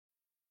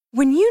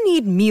When you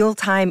need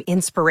mealtime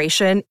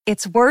inspiration,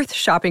 it's worth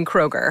shopping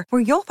Kroger,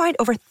 where you'll find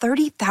over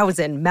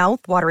 30,000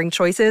 mouth-watering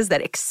choices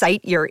that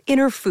excite your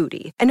inner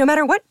foodie. And no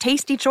matter what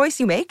tasty choice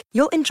you make,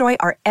 you'll enjoy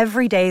our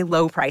everyday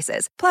low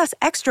prices, plus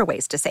extra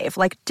ways to save,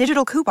 like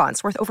digital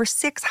coupons worth over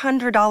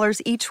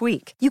 $600 each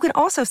week. You can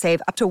also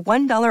save up to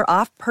 $1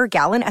 off per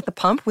gallon at the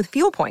pump with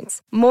fuel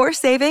points. More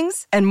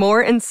savings and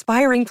more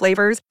inspiring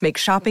flavors make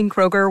shopping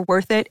Kroger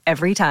worth it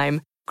every time.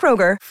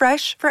 Kroger,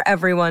 fresh for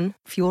everyone.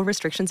 Fuel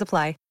restrictions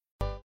apply.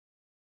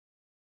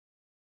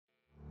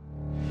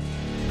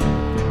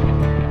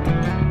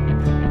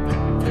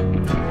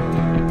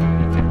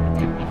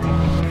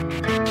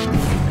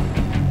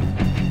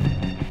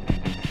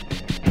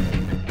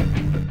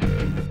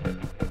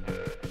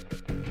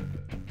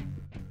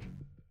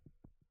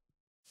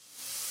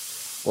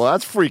 Well,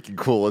 that's freaking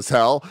cool as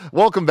hell.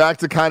 Welcome back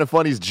to Kind of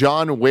Funny's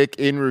John Wick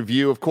in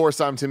Review. Of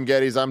course, I'm Tim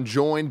Geddes. I'm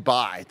joined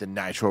by the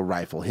Nitro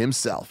Rifle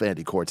himself,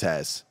 Andy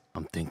Cortez.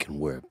 I'm thinking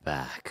we're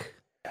back.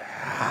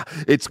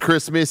 It's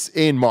Christmas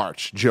in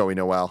March, Joey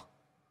Noel.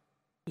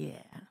 Yeah.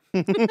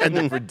 And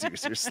the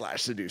producer /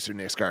 seducer,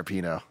 Nick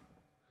Scarpino.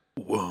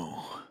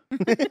 Whoa.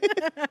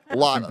 A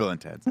lot Bill and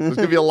Ted's. There's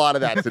going to be a lot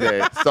of that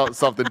today.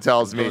 Something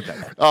tells me.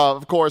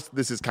 Of course,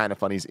 this is Kind of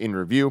Funny's in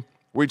Review.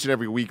 Each and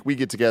every week, we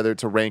get together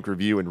to rank,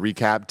 review, and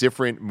recap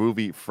different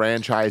movie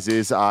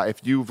franchises. If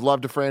you've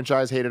loved a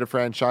franchise, hated a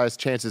franchise,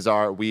 chances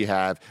are we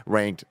have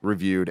ranked,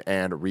 reviewed,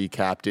 and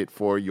recapped it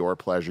for your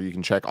pleasure. You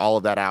can check all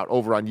of that out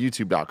over on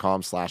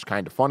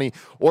youtube.com/kindafunny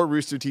or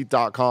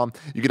roosterteeth.com.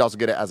 You can also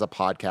get it as a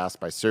podcast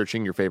by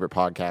searching your favorite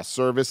podcast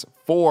service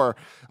for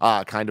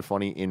Kind of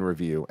Funny in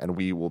Review, and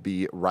we will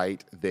be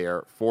right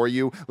there for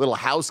you. Little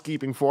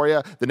housekeeping for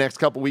you. The next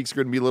couple weeks are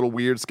going to be a little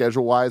weird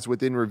schedule-wise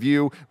within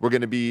review. We're going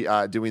to be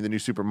doing the new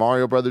Super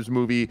Mario Brothers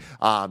movie.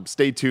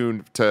 Stay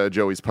tuned to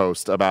Joey's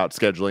post about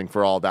scheduling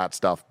for all that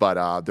stuff,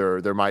 but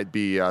there might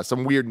be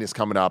some weirdness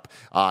coming up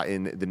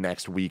in the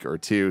next week or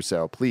two,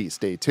 so please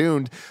stay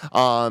tuned.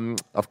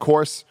 Of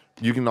course,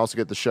 you can also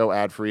get the show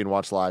ad-free and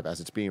watch live as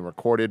it's being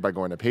recorded by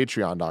going to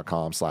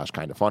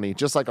patreon.com/kindafunny.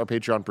 Just like our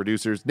Patreon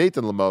producers,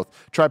 Nathan Lamoth,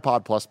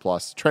 Tripod Plus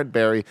Plus, Trent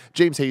Barry,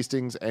 James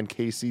Hastings, and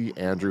Casey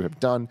Andrew have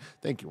done.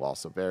 Thank you all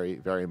so very,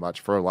 very much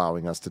for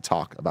allowing us to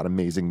talk about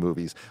amazing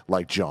movies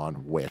like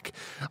John Wick.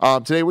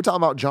 Today we're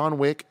talking about John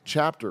Wick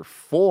Chapter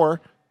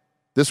 4.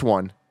 This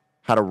one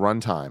had a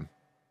runtime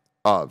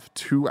of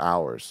 2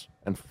 hours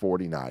and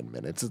 49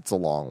 minutes. It's a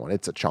long one.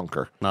 It's a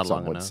chunker,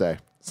 some would say.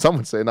 Some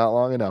would say not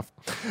long enough.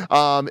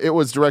 It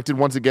was directed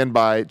once again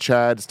by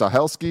Chad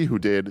Stahelski, who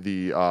did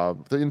the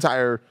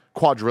entire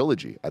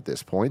quadrilogy at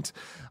this point.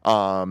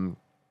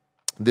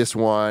 This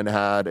one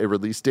had a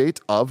release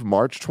date of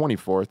March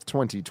 24th,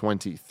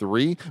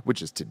 2023,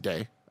 which is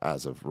today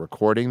as of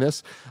recording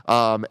this.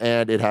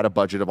 And it had a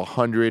budget of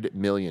 $100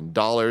 million.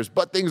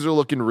 But things are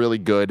looking really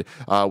good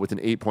with an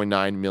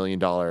 $8.9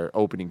 million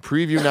opening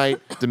preview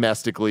night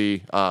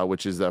domestically,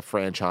 which is the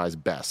franchise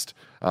best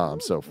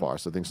so far.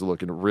 So things are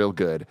looking real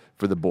good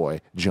for the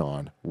boy,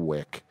 John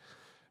Wick.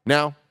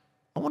 Now,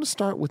 I want to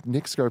start with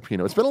Nick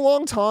Scarpino. It's been a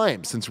long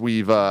time since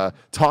we've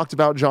talked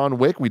about John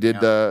Wick. We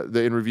did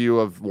the in-review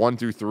of 1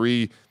 through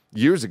 3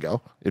 years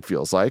ago, it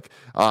feels like.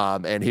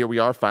 And here we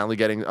are finally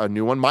getting a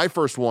new one. My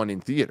first one in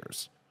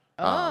theaters.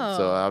 So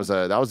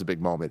that was a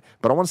big moment.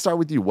 But I want to start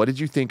with you. What did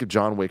you think of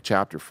John Wick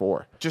Chapter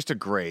 4? Just a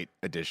great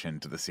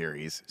addition to the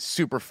series.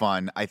 Super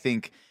fun. I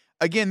think,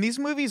 again, these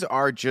movies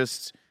are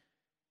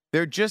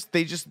they're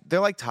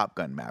like Top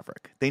Gun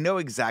Maverick. They know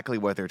exactly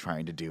what they're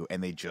trying to do,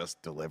 and they just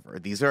deliver.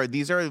 These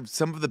are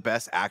some of the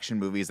best action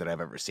movies that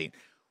I've ever seen.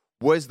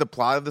 Was the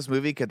plot of this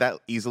movie, could that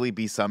easily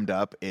be summed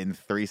up in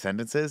 3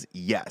 sentences?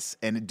 Yes.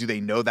 And do they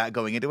know that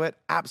going into it?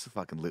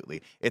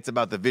 Absolutely. It's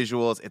about the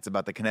visuals. It's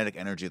about the kinetic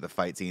energy of the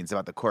fight scenes. It's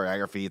about the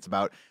choreography. It's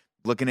about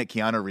looking at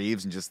Keanu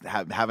Reeves and just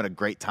having a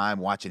great time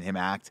watching him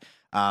act.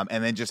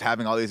 And then just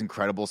having all these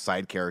incredible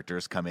side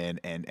characters come in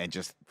and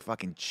just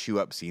fucking chew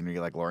up scenery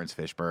like Lawrence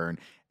Fishburne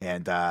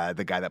and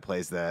the guy that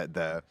plays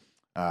the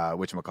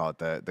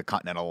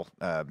Continental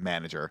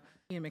manager.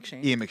 Ian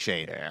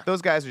McShane. Yeah.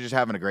 Those guys are just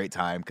having a great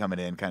time coming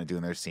in, kind of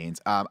doing their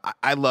scenes.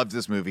 I loved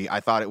this movie. I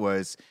thought it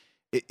was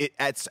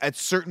at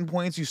certain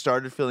points you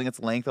started feeling its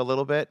length a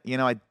little bit. You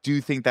know, I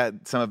do think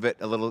that some of it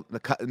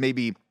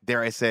maybe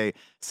dare I say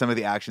some of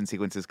the action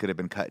sequences could have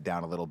been cut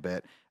down a little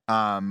bit.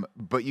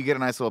 But you get a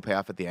nice little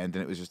payoff at the end,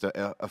 and it was just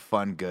a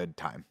fun, good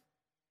time.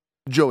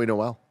 Joey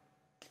Noel.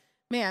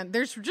 Man,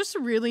 there's just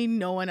really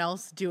no one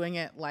else doing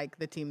it like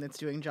the team that's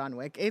doing John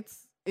Wick.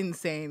 It's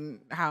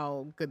insane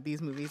how good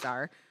these movies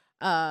are.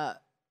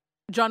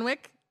 John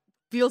Wick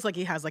feels like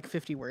he has like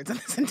 50 words in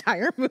this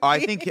entire movie. I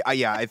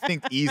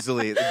think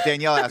easily.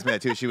 Danielle asked me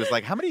that too. She was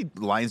like, how many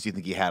lines do you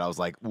think he had? I was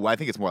like, well, I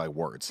think it's more like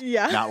words,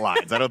 not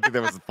lines. I don't think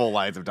there was full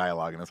lines of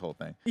dialogue in this whole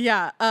thing.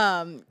 Yeah,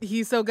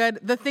 he's so good.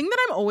 The thing that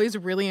I'm always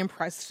really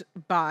impressed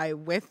by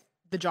with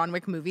the John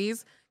Wick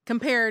movies,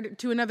 compared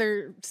to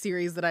another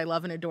series that I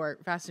love and adore,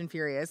 Fast and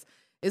Furious,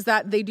 is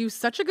that they do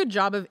such a good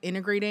job of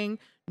integrating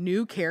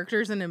new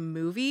characters in a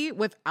movie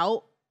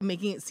without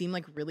making it seem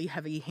like really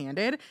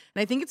heavy-handed. And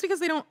I think it's because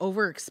they don't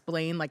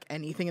over-explain like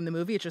anything in the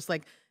movie. It's just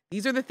like,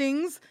 these are the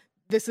things,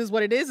 this is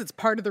what it is, it's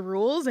part of the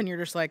rules, and you're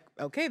just like,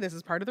 okay, this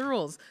is part of the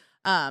rules.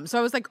 So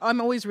I was like, I'm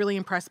always really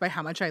impressed by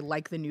how much I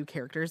like the new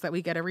characters that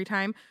we get every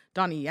time.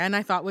 Donnie Yen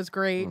I thought was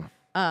great.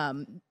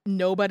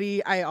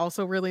 Nobody I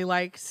also really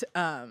liked.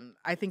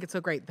 I think it's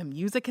so great. The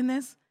music in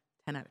this,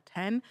 10 out of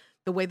 10.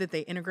 The way that they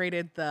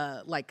integrated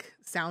the like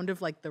sound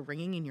of like the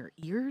ringing in your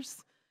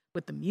ears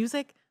with the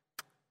music,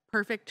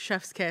 perfect,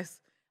 chef's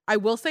kiss. I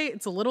will say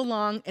it's a little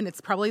long, and it's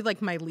probably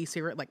like my least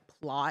favorite like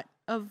plot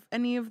of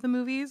any of the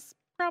movies,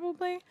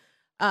 probably.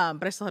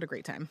 But I still had a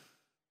great time.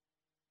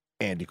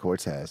 Andy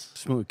Cortez.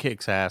 This movie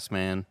kicks ass,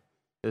 man.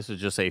 This is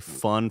just a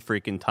fun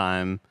freaking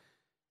time.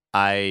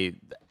 I,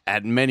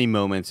 at many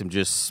moments, am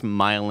just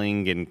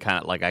smiling and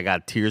kind of like I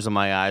got tears in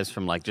my eyes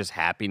from like just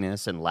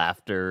happiness and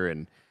laughter.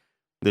 And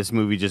this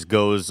movie just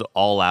goes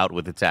all out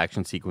with its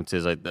action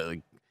sequences.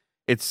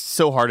 It's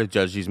so hard to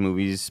judge these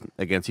movies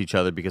against each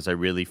other because I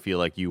really feel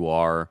like you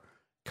are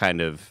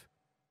kind of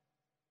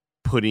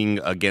putting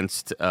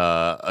against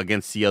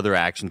the other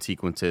action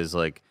sequences.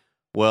 Like,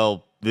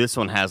 well, this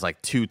one has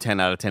like 2 10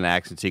 out of 10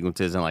 action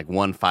sequences and like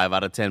 1 5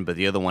 out of 10, but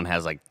the other one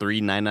has like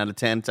 3 9 out of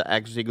 10 to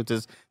action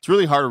sequences. It's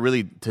really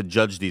hard to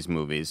judge these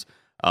movies.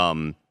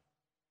 I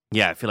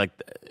feel like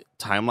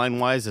timeline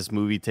wise, this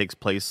movie takes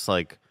place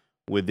like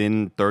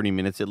within 30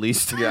 minutes at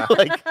least. Yeah.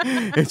 Like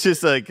it's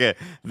just like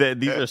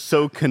these are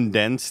so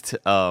condensed.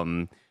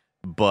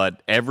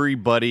 But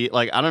everybody,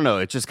 like, I don't know,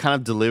 it just kind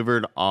of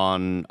delivered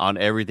on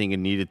everything it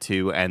needed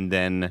to, and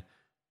then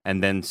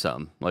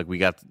some. Like, we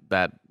got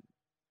that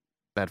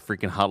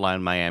freaking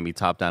Hotline Miami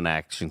top-down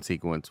action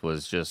sequence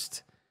was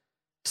just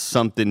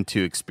something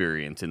to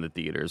experience in the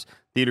theaters.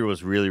 Theater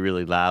was really,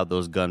 really loud.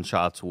 Those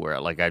gunshots were,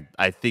 like,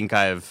 I think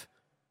I've,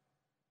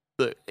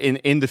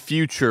 in the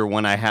future,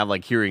 when I have,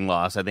 like, hearing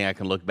loss, I think I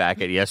can look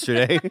back at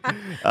yesterday.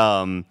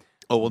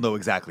 We'll know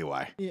exactly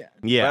why. Yeah.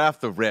 Yeah. Right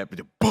off the rip.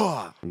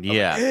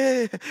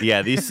 Yeah.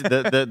 Yeah.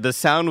 The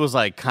sound was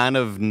like kind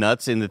of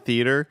nuts in the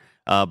theater,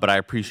 but I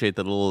appreciate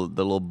the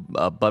little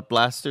butt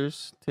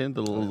blasters, Tim.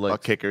 The little like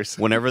butt kickers.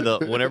 Whenever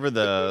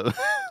the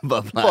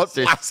butt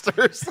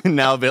blasters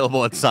now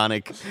available at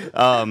Sonic.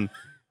 Oh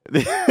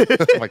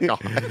my god.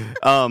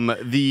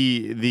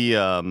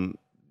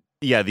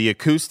 The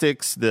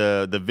acoustics,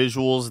 the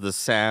visuals, the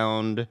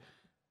sound.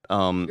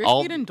 You're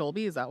all in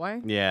Dolby, is that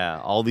why? Yeah,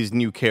 all these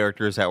new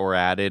characters that were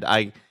added.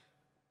 I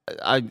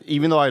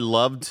even though I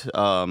loved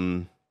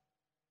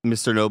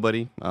Mr.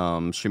 Nobody,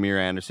 Shamir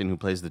Anderson, who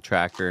plays the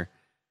tracker,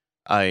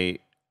 I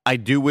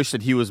do wish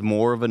that he was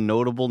more of a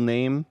notable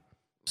name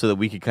so that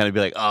we could kind of be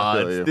like,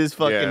 it's this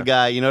fucking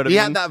guy. You know what I mean?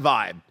 He had that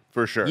vibe.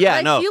 For sure. Yeah,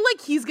 I feel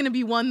like he's going to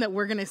be one that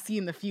we're going to see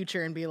in the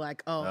future and be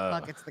like,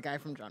 fuck, it's the guy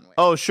from John Wick.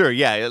 Oh, sure,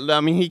 yeah. I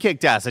mean, he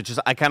kicked ass.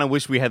 I kind of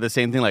wish we had the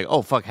same thing like,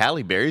 oh, fuck,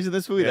 Halle Berry's in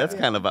this movie? That's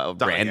kind of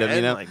random,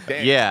 you know? Like,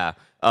 damn. Yeah.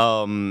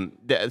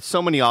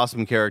 So many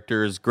awesome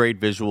characters, great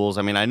visuals.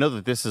 I mean, I know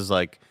that this is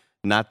like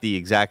not the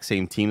exact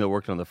same team that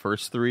worked on the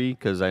first 3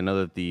 because I know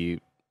that the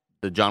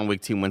John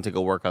Wick team went to go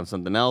work on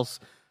something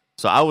else.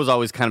 So I was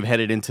always kind of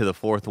headed into the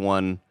 4th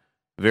one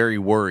very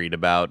worried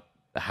about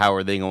how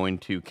are they going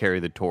to carry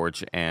the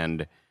torch,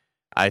 and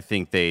I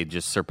think they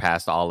just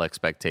surpassed all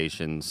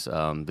expectations.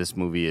 This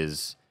movie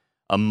is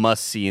a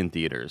must-see in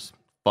theaters.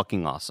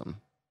 Fucking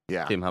awesome.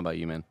 Yeah. Tim, how about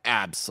you, man?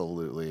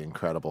 Absolutely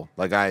incredible.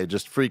 Like, I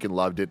just freaking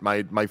loved it.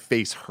 My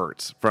face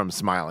hurts from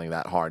smiling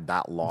that hard,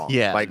 that long.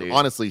 Yeah, like, dude.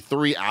 honestly,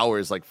 3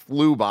 hours, like,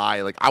 flew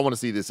by. Like, I want to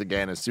see this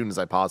again as soon as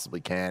I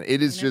possibly can.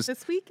 It is just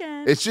this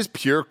weekend. It's just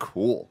pure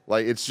cool.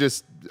 Like, it's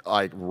just,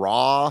 like,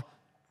 raw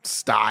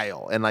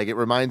style, and like it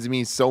reminds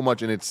me so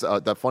much, and it's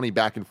that funny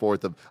back and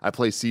forth of I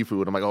play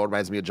Seafood, I'm like, oh, it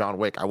reminds me of John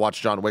Wick. I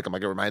watch John Wick, I'm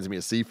like, it reminds me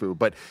of Seafood.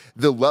 But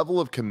the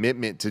level of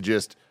commitment to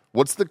just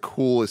what's the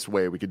coolest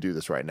way we could do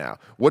this right now?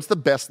 What's the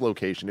best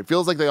location? It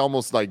feels like they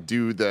almost like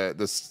do the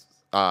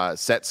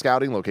set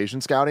scouting,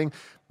 location scouting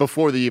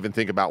before they even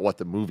think about what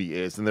the movie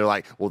is. And they're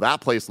like, well,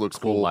 that place looks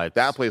cool. Lights.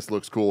 That place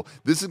looks cool.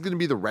 This is going to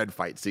be the red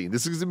fight scene.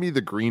 This is going to be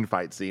the green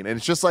fight scene. And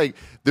it's just like,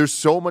 there's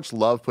so much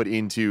love put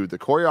into the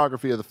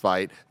choreography of the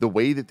fight, the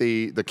way that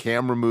the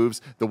camera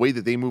moves, the way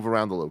that they move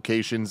around the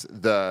locations,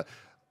 the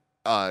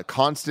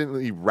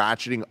constantly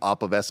ratcheting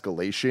up of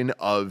escalation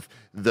of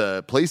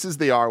the places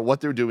they are,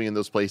 what they're doing in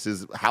those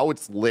places, how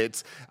it's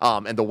lit,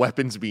 and the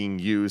weapons being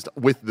used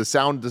with the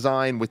sound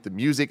design, with the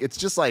music. It's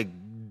just like,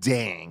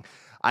 dang.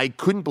 I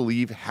couldn't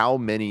believe how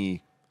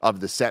many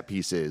of the set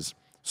pieces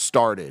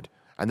started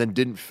and then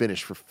didn't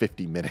finish for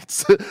 50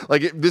 minutes.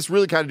 This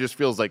really kind of just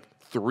feels like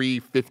 3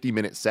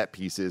 50-minute set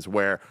pieces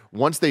where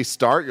once they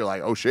start, you're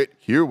like, oh shit,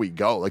 here we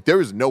go. Like, there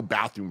is no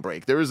bathroom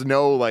break. There is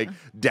no like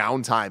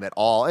downtime at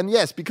all. And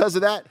yes, because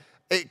of that,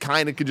 it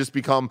kind of could just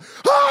become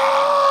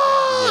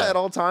at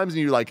all times,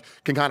 and you like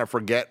can kind of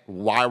forget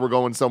why we're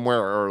going somewhere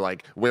or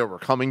like where we're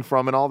coming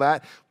from and all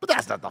that. But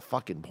that's not the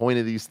fucking point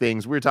of these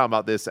things. We were talking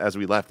about this as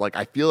we left. Like,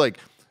 I feel like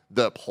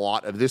the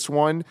plot of this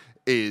one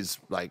is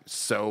like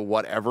so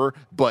whatever,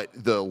 but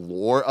the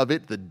lore of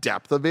it, the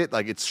depth of it,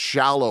 like it's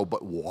shallow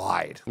but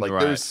wide. Like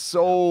there's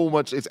so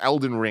much. It's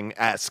Elden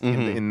Ring-esque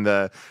in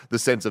the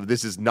sense of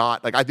this is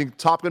not like, I think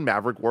Top Gun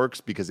Maverick works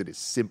because it is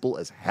simple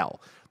as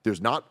hell. There's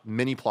not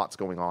many plots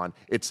going on.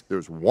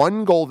 There's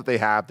one goal that they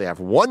have. They have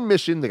one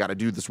mission. They got to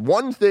do this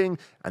one thing,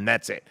 and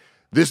that's it.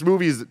 This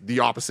movie is the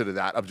opposite of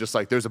that, of just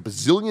like there's a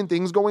bazillion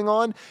things going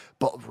on,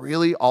 but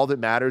really all that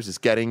matters is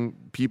getting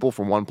people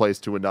from one place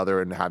to another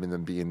and having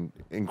them be in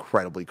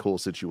incredibly cool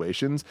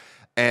situations.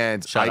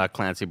 And shout out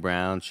Clancy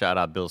Brown, shout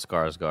out Bill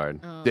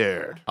Skarsgård.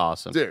 Dude.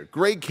 Awesome. Dude,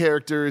 great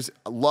characters.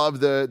 Love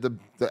the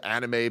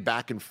anime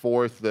back and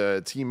forth,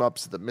 the team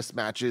ups, the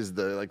mismatches,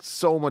 the like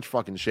so much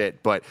fucking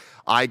shit. But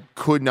I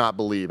could not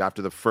believe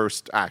after the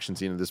first action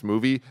scene of this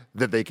movie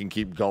that they can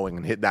keep going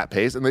and hit that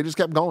pace. And they just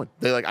kept going.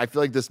 I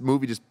feel like this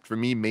movie just for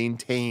me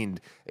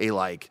maintained a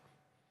like,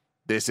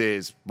 this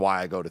is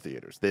why I go to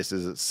theaters. This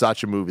is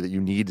such a movie that you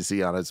need to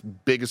see on as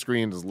big a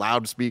screen, as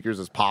loud speakers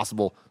as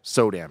possible.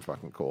 So damn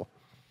fucking cool.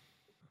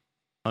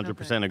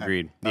 100%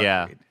 agreed. Agreed.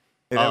 Yeah.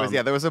 And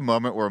there was a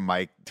moment where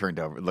Mike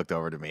looked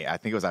over to me. I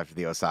think it was after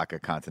the Osaka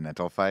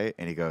Continental fight,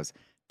 and he goes,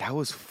 "That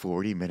was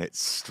 40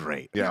 minutes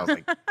straight." Yeah, I was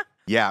like,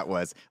 "Yeah, it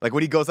was." Like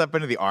when he goes up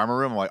into the armor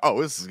room, I'm like, "Oh,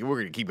 we're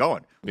gonna keep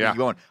going." Keep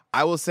going.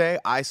 I will say,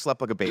 I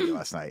slept like a baby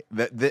last night.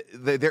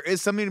 There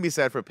is something to be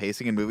said for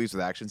pacing in movies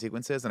with action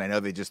sequences, and I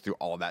know they just threw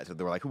all of that. So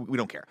they were like, "We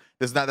don't care.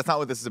 That's not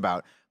what this is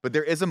about." But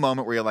there is a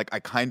moment where you're like, I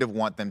kind of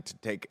want them to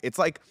take. It's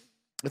like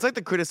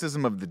the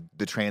criticism of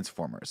the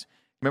Transformers.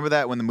 Remember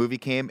that when the movie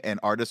came and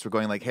artists were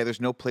going like, "Hey,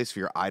 there's no place for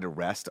your eye to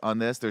rest on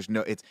this. There's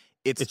no, it's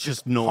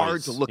just noise.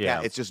 Hard to look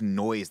at. It's just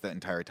noise the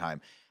entire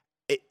time."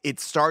 It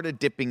started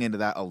dipping into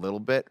that a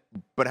little bit,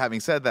 but having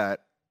said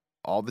that,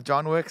 all the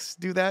John Wicks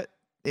do that,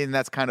 and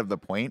that's kind of the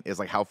point. Is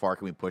like, how far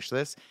can we push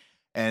this?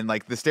 And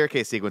like the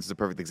staircase sequence is a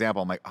perfect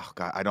example. I'm like, oh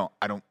god, I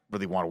don't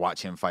really want to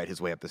watch him fight his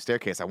way up the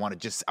staircase. I want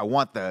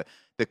the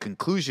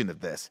conclusion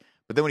of this.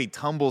 But then when he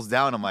tumbles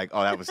down, I'm like,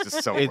 oh, that was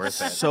just so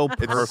worth it. So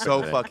perfect, it's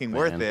so fucking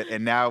worth it.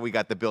 And now we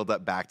got the build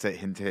up back to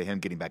him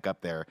getting back up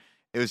there.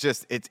 It was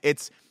just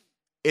it's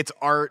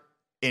art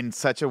in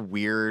such a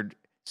weird,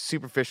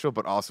 superficial,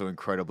 but also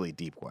incredibly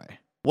deep way.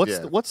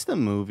 What's the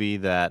movie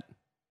that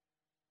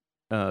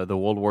the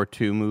World War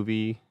II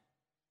movie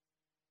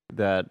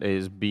that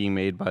is being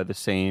made by the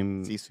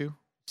same Sisu?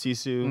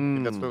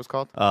 Sisu. That's what it was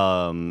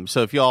called.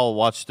 So if y'all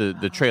watch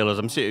the trailers,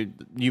 I'm sure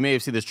you may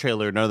have seen this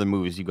trailer in other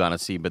movies you're gonna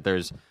see, but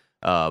there's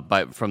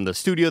from the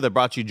studio that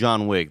brought you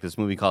John Wick, this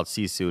movie called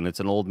Sisu, and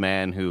it's an old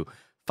man who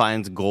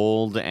finds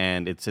gold,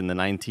 and it's in the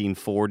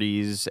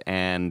 1940s,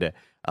 and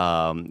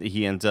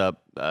he ends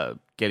up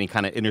getting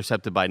kind of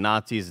intercepted by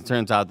Nazis. It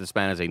turns out this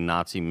man is a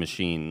Nazi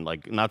machine,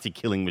 like Nazi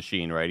killing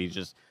machine, right? He's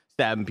just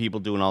stabbing people,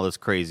 doing all this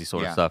crazy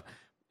sort of stuff.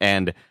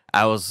 And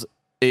I was,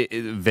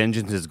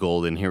 vengeance is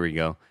gold, and here we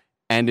go.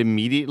 And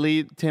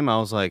immediately, Tim, I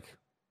was like,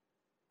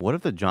 what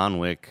if the John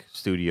Wick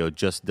studio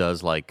just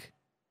does like,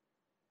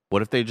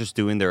 what if they're just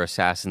doing their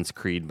Assassin's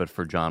Creed, but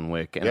for John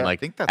Wick? And like,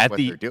 I think that's what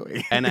they're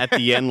doing. And at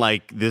the end,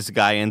 like, this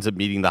guy ends up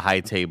meeting the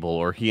high table,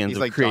 or he ends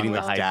up like creating the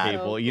John high Wick's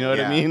table. dad. You know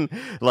what I mean?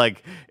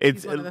 Like,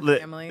 it's He's one of the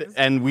families.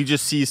 and we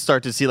just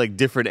start to see like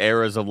different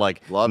eras of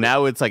like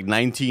now it's like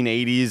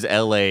 1980s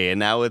LA, and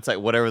now it's like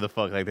whatever the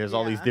fuck. Like, there's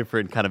all these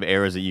different kind of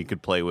eras that you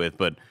could play with.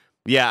 But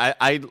yeah,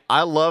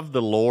 I love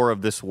the lore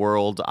of this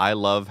world. I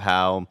love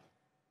how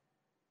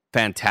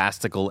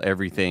fantastical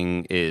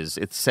everything is.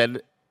 It's set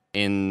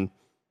in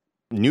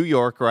New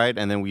York, right?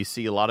 And then we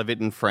see a lot of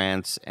it in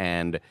France,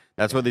 and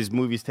that's where these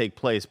movies take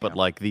place. But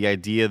like the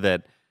idea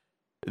that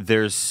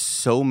there's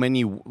so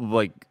many,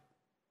 like,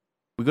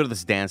 we go to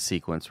this dance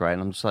sequence, right?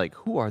 And I'm just like,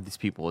 who are these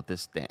people at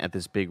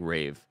this big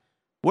rave?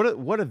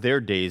 What are their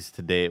days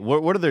today?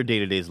 What are their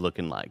day-to-days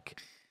looking like?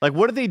 Like,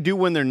 what do they do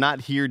when they're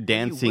not here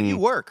dancing you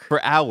work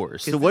for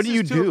hours? So what do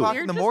you 2 do? o'clock in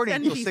You're the just morning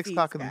until NPCs, 6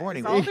 o'clock in the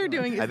morning. guys. All they're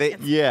doing is dancing.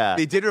 Yeah.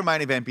 They did remind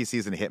me of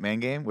NPCs in a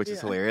Hitman game, which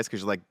is hilarious because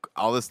you're like,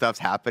 all this stuff's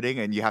happening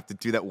and you have to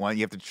do that one.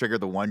 You have to trigger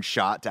the one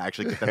shot to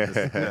actually get them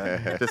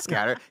to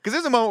scatter. Because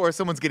there's a moment where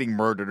someone's getting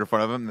murdered in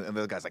front of them, and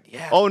the guy's like,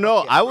 "Yeah." Oh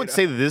no, yeah, I would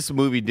say that this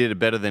movie did it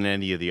better than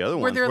any of the other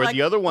ones. they're Where like,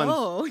 the other ones,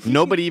 "Oh."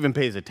 nobody even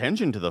pays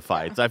attention to the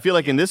fights. I feel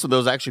like in this one,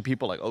 those actually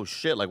people like, "Oh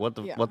shit!" Like what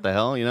the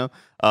hell, you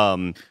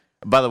know?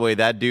 By the way,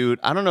 that dude,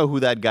 I don't know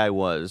who that guy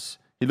was.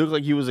 He looked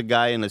like he was a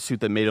guy in a suit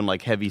that made him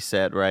like heavy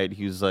set, right?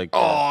 He was like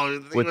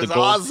with the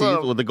gold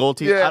teeth. With the gold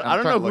teeth. Yeah, I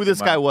don't know who this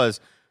guy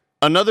was.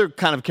 Another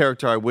kind of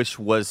character I wish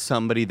was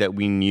somebody that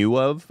we knew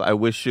of. I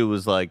wish it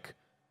was like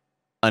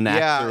an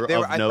actor.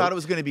 I thought it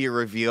was going to be a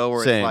reveal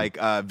where Same. it's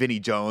like Vinnie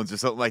Jones or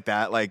something like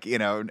that. Like, you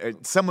know,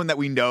 someone that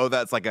we know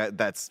that's like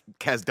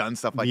has done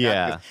stuff like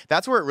that. Because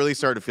that's where it really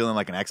started feeling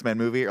like an X-Men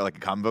movie or like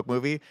a comic book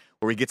movie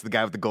where we get to the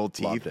guy with the gold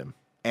teeth. Loved him.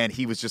 And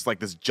he was just like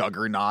this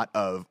juggernaut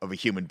of a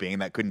human being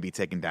that couldn't be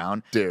taken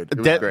down. Dude, it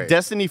was great.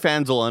 Destiny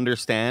fans will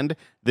understand.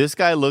 this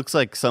guy looks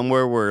like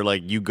somewhere where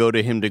like you go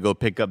to him to go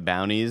pick up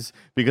bounties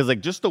because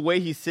like just the way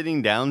he's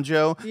sitting down,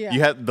 Joe,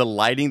 you have the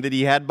lighting that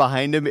he had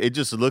behind him. It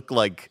just looked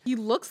like he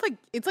looks like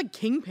it's like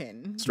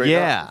Kingpin. Straight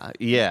up.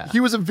 Yeah.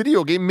 He was a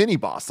video game mini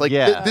boss. Like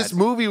this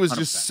movie was 100%.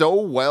 Just so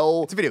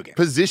well it's a video game.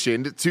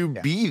 Positioned to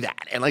be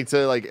that and like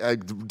to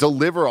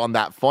deliver on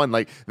that fun.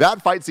 Like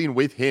that fight scene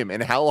with him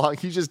and how long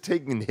he's just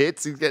taking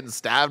hits, he's getting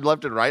stabbed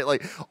left and right.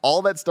 Like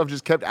all that stuff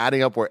just kept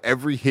adding up where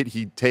every hit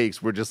he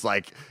takes, we're just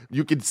like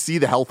you could see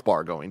the health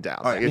bar going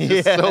down. Like, it's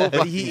just so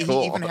fucking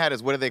cool. He even had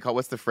his, what do they call,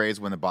 what's the phrase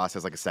when the boss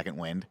has like a second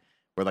wind?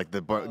 Where like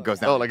the goes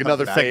down. Oh, like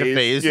another second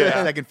phase.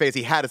 Yeah. Second phase.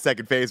 He had a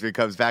second phase where he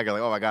comes back and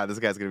like, oh my God, this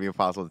guy's going to be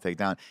impossible to take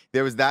down.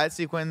 There was that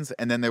sequence.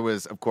 And then there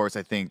was, of course,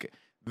 I think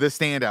the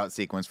standout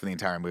sequence for the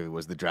entire movie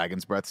was the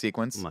Dragon's Breath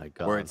sequence. Oh my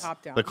God. Where it's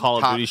top down. The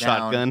Call of Duty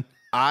shotgun.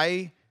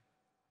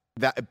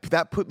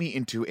 That put me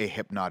into a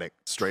hypnotic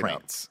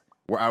trance.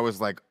 Where I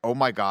was like, oh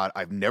my God,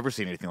 I've never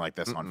seen anything like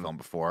this on film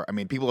before. I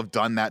mean, people have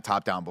done that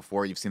top down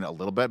before. You've seen it a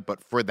little bit,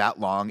 but for that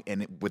long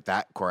and with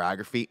that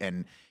choreography,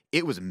 and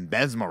it was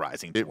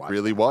mesmerizing to watch. It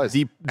really was.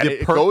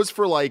 It goes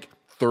for like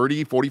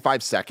 30,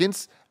 45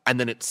 seconds, and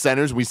then it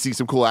centers. We see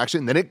some cool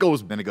action. Then it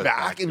goes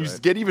back and you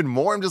just get even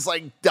more. I'm just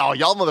like, oh,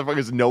 y'all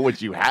motherfuckers know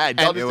what you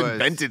had. Y'all just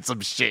invented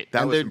some shit.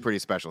 That was some pretty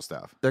special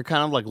stuff. They're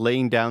kind of like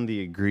laying down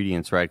the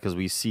ingredients, right? Because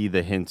we see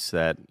the hints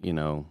that,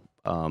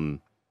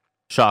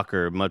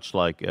 shocker, much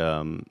like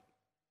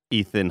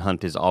Ethan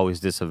Hunt is always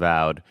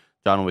disavowed,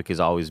 John Wick is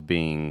always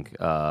being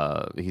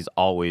he's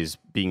always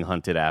being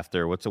hunted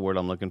after. What's the word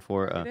I'm looking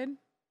for?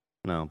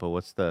 No, but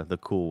what's the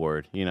cool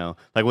word?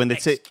 Like when they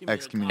say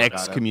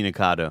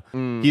excommunicado.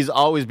 He's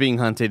always being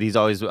hunted. He's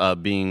always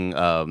being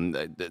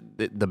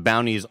the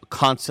bounty is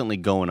constantly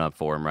going up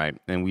for him, right?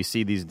 And we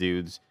see these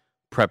dudes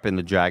prepping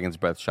the Dragon's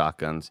Breath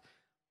shotguns.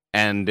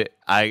 And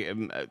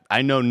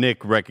I know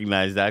Nick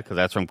recognized that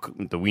because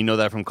we know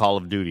that from Call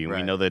of Duty.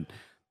 Right. We know that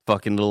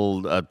fucking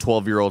little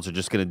 12-year-olds are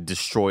just going to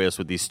destroy us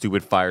with these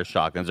stupid fire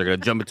shotguns. They're going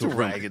to jump into a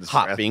room,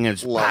 hopping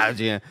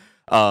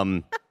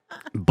and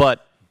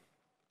but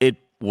it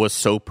was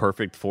so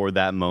perfect for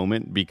that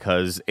moment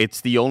because it's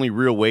the only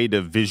real way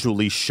to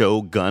visually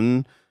show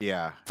gun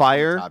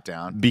fire top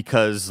down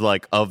because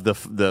like of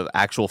the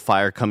actual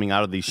fire coming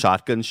out of these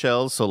shotgun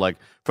shells. So like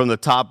from the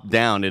top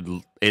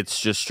down, it's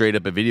just straight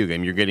up a video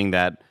game. You're getting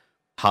that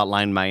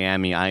Hotline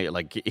Miami.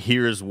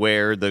 Here's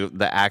where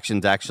the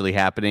action's actually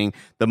happening.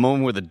 The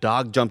moment where the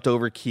dog jumped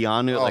over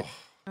Keanu,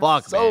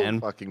 fuck, so man.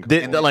 Fucking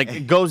cool.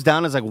 It goes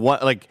down as like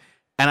what, like,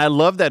 and I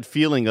love that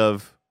feeling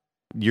of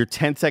you're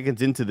 10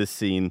 seconds into this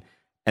scene,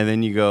 and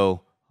then you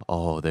go,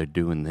 oh, they're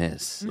doing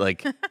this.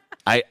 Like,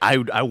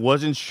 I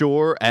wasn't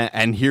sure,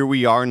 and here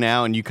we are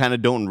now, and you kind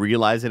of don't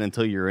realize it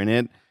until you're in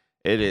it.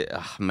 It is,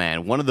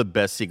 man, one of the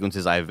best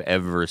sequences I've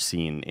ever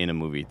seen in a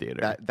movie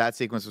theater. That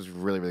sequence was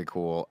really, really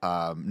cool.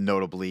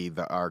 Notably,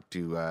 the Arc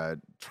de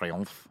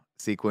Triomphe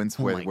sequence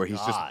where he's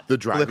just the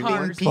driving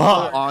flipping people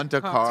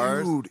onto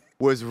cars. Dude.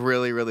 Was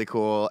really, really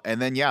cool.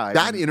 And then,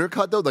 that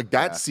intercut, though, like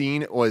that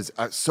scene was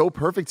so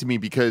perfect to me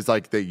because,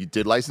 like, they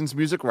did license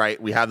music, right?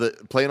 We have the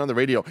playing on the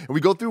radio, and we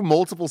go through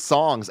multiple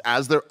songs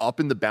as they're up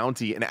in the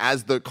bounty, and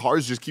as the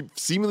cars just keep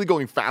seemingly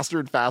going faster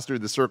and faster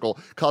in the circle,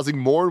 causing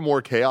more and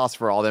more chaos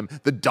for all of them.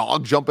 The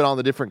dog jumping on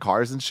the different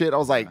cars and shit. I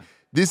was like,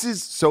 this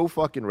is so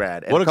fucking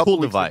rad. And what a couple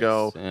cool weeks device.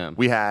 Ago,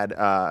 we had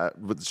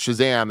with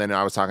Shazam, and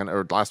I was talking,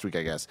 or last week,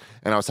 I guess,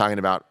 and I was talking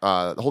about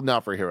Holding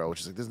Out for a Hero,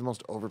 which is like, this is the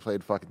most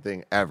overplayed fucking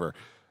thing ever.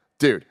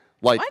 Dude,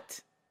 like, what?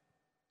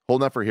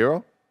 Holding Out for a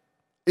Hero?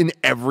 In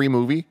every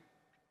movie?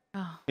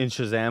 Oh. In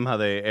Shazam, how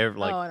they ever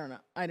like. Oh, I don't know.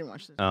 I didn't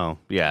watch this. Oh,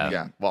 yeah.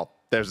 Yeah. Well,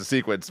 there's a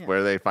sequence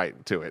where they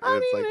fight to it.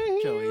 It's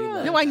like,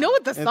 Joey. No, I know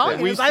what the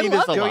song is. I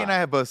love it. Joey and I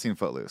have both seen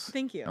Footloose.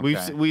 Thank you.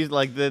 Okay. We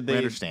like they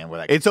understand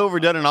where that. It's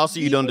overdone, and also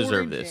you The don't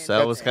deserve this.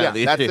 That was kind of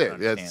the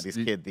that's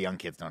issue. it. The young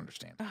kids don't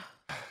understand.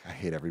 I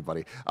hate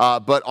everybody.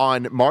 But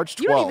on March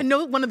 12th, you don't even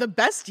know one of the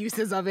best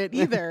uses of it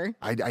either.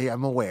 I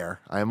am aware.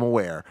 I am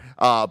aware.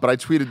 But I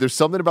tweeted, there's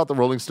something about the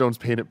Rolling Stones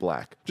Paint It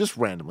Black. Just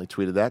randomly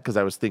tweeted that because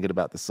I was thinking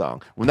about the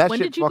song. When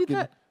did you do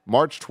that?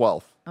 March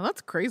 12th. Oh,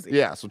 that's crazy.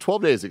 Yeah, so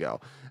 12 days ago.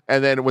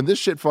 And then when this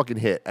shit fucking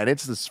hit, and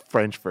it's this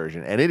French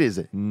version, and it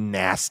is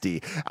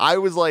nasty. I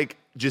was like,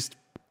 just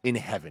in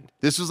heaven.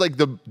 This was like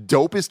the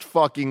dopest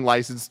fucking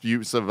licensed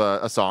use of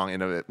a song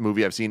in a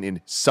movie I've seen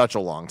in such a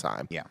long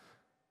time. Yeah.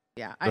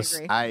 Yeah, I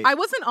agree. I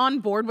wasn't on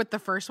board with the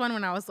first one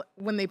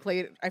when they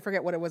played, I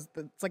forget what it was.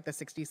 It's like the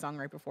 60s song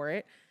right before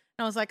it.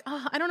 And I was like,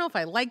 I don't know if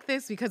I like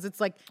this because it's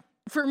like,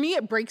 for me,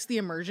 it breaks the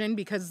immersion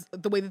because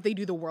the way that they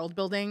do the world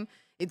building,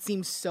 it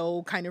seems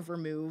so kind of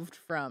removed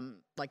from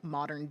like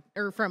modern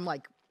or from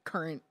like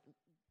current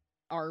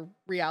our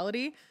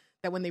reality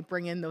that when they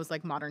bring in those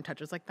like modern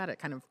touches like that, it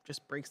kind of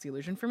just breaks the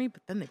illusion for me.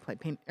 But then they play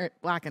Paint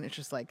Black and it's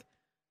just like,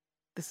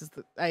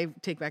 I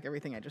take back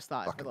everything I just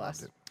thought for the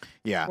last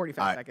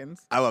 45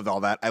 seconds. I loved all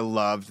that. I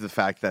loved the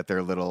fact that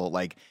they're little,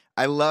 like,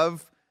 I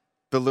love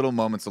the little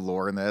moments of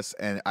lore in this,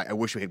 and I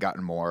wish we had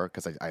gotten more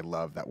because I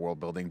love that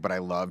world building. But I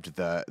loved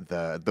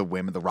the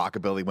women, the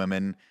rockabilly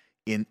women,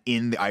 in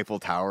the Eiffel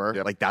Tower.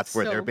 Yep. Like that's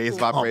where So their base of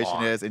cool.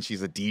 operation is, and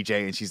she's a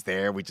DJ and she's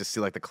there. We just see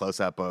like the close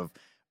up of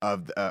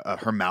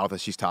her mouth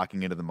as she's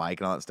talking into the mic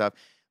and all that stuff.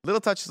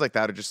 Little touches like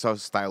that are just so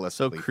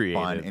stylistically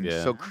creative, fun and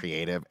yeah. so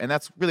creative, and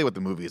that's really what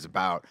the movie is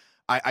about.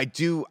 I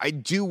do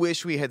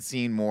wish we had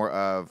seen more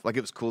of, like,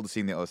 it was cool to see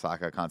in the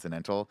Osaka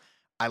Continental.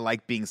 I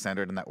like being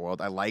centered in that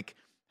world. I like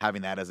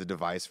having that as a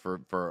device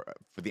for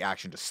the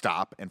action to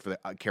stop and for the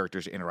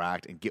characters to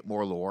interact and get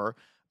more lore.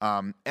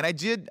 And I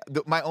did.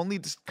 My only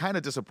kind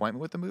of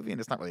disappointment with the movie,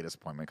 and it's not really a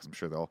disappointment because I'm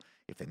sure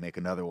if they make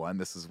another one,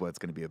 this is what it's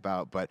going to be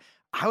about. But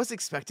I was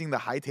expecting the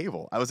high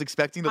table. I was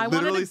expecting to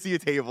literally see a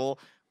table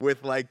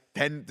with like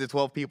 10 to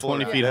 12 people.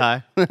 20 around feet it.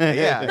 high.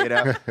 Yeah, you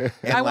know.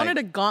 And, I like, wanted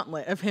a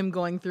gauntlet of him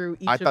going through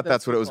each I of thought those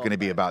that's what it was people, going to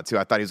be but- about too.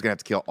 I thought he was going to have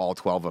to kill all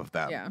 12 of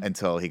them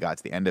until he got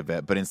to the end of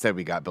it. But instead,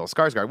 we got Bill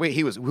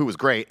Skarsgård. Who was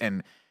great.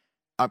 And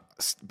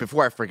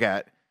before I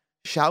forget,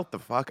 shout the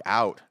fuck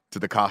out to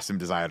the costume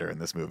designer in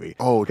this movie.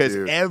 Oh, because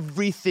dude.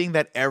 everything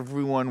that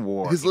everyone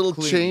wore, His little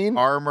including chain?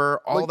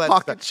 armor, all Like that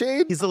pocket stuff.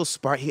 chain? He's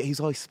he's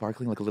always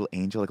sparkling like a little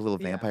angel, like a little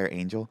vampire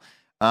angel.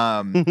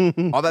 All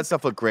that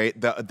stuff looked great.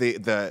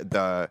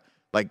 The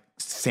like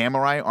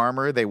samurai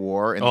armor they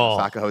wore in the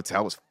Osaka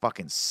hotel was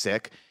fucking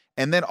sick.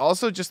 And then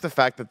also just the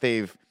fact that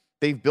they've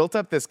built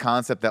up this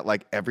concept that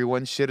like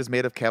everyone's shit is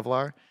made of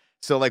Kevlar.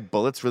 So like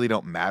bullets really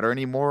don't matter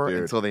anymore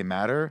until they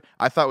matter.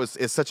 I thought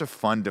it's such a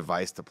fun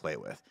device to play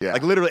with. Yeah.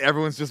 Like literally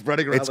everyone's just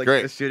running around It's like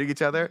great. just shooting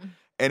each other.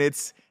 And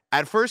it's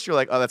at first you're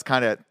like, oh,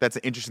 that's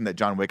interesting that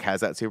John Wick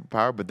has that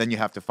superpower, but then you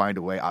have to find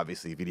a way,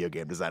 obviously, video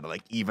game design to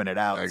like even it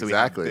out. So we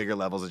have Exactly. bigger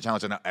levels of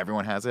challenge. And not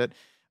everyone has it.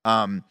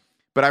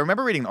 But I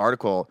remember reading an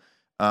article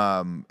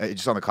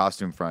just on the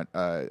costume front.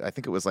 I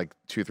think it was like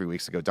 2 or 3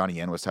 weeks ago. Donnie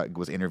Yen was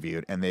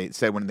interviewed, and they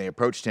said when they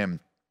approached him,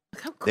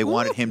 they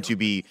wanted him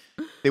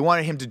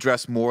to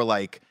dress more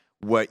like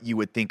what you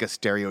would think a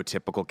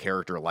stereotypical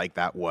character like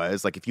that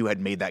was. Like if you had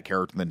made that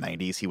character in the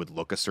 90s, he would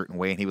look a certain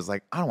way. And he was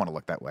like, I don't want to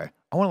look that way.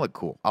 I want to look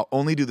cool. I'll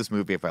only do this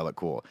movie if I look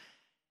cool.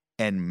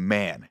 And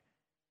man,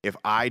 if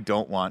I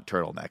don't want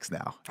turtlenecks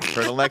now,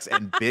 turtlenecks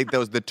and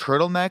the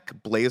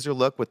turtleneck blazer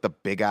look with the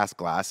big ass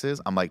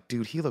glasses, I'm like,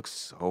 dude, he looks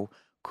so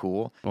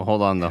cool. Well,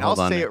 hold on, though. And Hold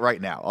I'll on. say it right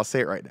now.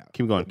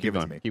 Keep going. Give Keep it to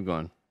going. me. Keep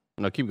going.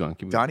 No, keep going.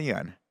 Keep going. Donnie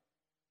Yen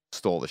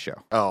stole the show.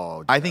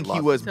 Oh, I think he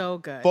love was So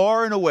good.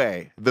 far and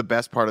away the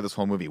best part of this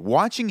whole movie.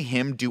 Watching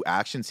him do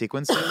action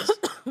sequences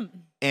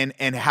and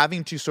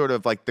having to sort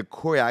of like the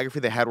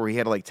choreography they had where he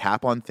had to like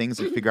tap on things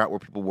and figure out where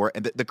people were.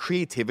 And the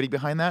creativity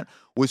behind that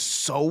was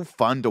so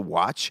fun to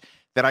watch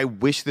that I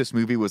wish this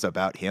movie was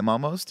about him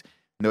almost.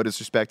 No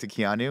disrespect to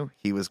Keanu.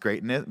 He was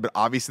great in it. But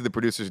obviously the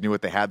producers knew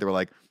what they had. They were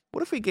like,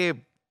 what if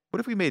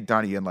we made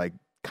Donnie Yen like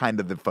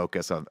kind of the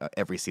focus of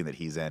every scene that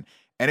he's in?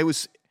 And it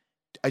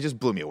just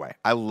blew me away.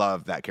 I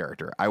love that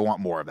character. I want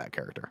more of that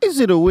character. Is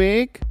it a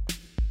wig?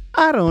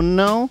 I don't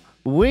know.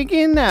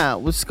 Wigging out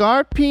with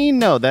Scarpino.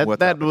 No,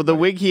 What's up, the everybody?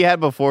 wig he had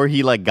before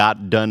he like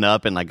got done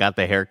up and like got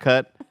the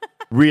haircut,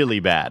 really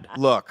bad.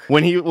 Look,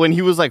 When he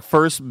was like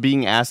first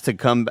being asked to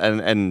come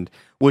and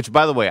which,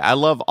 by the way, I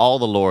love all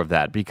the lore of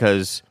that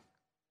because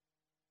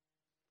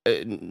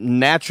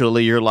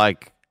naturally you're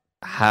like,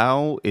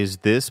 how is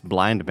this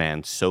blind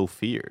man so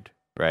feared,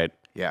 right?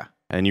 yeah.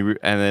 And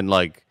then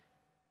like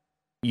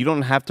you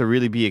don't have to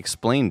really be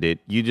explained it.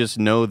 You just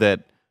know that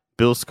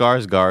Bill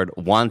Skarsgård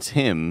wants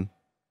him,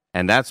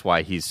 and that's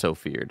why he's so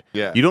feared.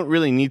 Yeah. You don't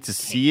really need to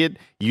see it.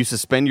 You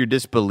suspend your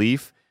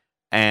disbelief,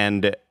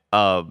 and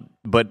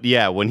but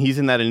yeah, when he's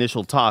in that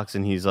initial talks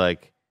and he's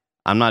like,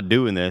 I'm not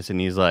doing this, and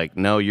he's like,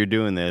 no, you're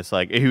doing this.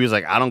 Like he was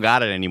like, I don't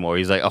got it anymore.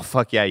 He's like, oh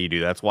fuck yeah, you do.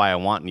 That's why I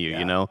want you. Yeah.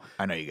 You know.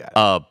 I know you got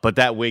it. But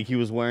that wig he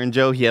was wearing,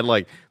 Joe, he had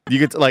like you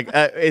get to, like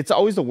it's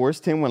always the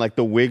worst, Tim, when like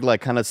the wig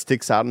like kind of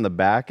sticks out in the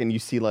back and you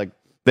see like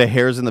the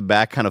hairs in the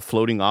back kind of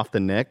floating off the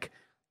neck.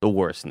 The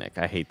worst, Nick.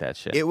 I hate that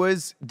shit. There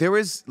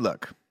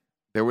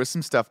was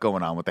some stuff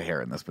going on with the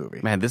hair in this movie.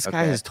 Man, this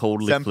guy Okay. has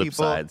totally Some flipped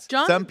people- sides.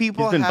 John, Some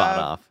people He's been have, bought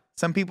off.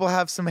 Some people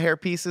have some hair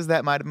pieces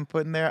that might have been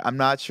put in there. I'm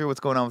not sure what's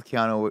going on with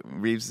Keanu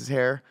Reeves'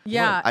 hair.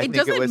 Yeah, I it think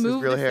doesn't it was move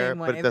his real the hair, same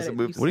but way it doesn't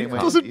that it move used the to. same way It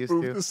it doesn't used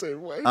move to. the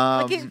same way.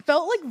 like it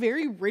felt like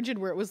very rigid,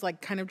 where it was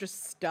like kind of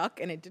just stuck,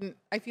 and it didn't.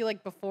 I feel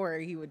like before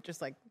he would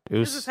just like It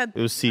here's was his head,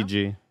 it was you know?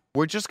 CG.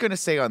 We're just gonna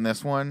say on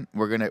this one,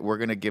 we're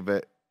gonna give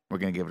it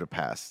a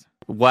pass.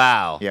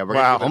 Wow. Yeah, we're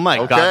Wow. gonna Oh give it my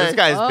Okay. god, this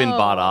guy's been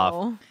bought off.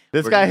 Oh.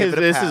 This We're guy gonna is give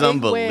it a this pass. is Big wig.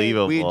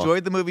 unbelievable. We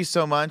enjoyed the movie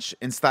so much,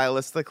 and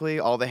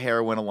stylistically, all the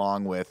hair went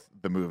along with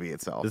the movie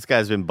itself. This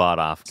guy's been bought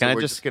off. So Can I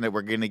we're just gonna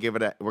give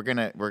it we're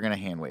gonna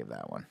hand wave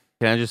that one.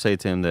 can I just say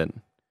to him that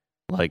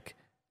like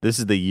this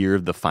is the year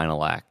of the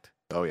final act.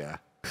 Oh yeah.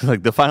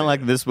 Like the final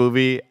act of this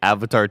movie,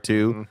 Avatar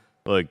 2,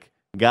 Mm-hmm. like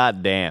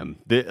goddamn.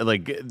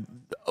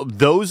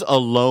 Those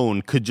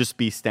alone could just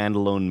be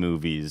standalone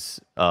movies.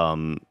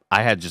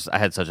 I had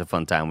such a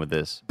fun time with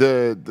this.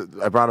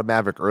 I brought up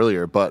Maverick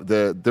earlier, but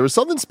there was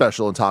something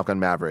special in Top Gun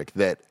Maverick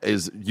that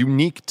is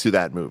unique to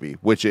that movie,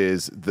 which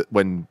is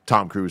when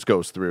Tom Cruise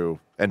goes through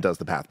and does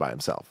the path by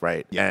himself,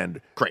 right? Yeah.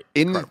 And Great.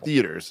 in Incredible.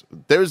 theaters,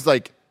 there's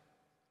like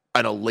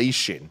an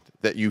elation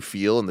that you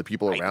feel and the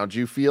people around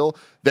you feel,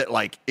 that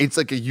like it's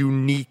like a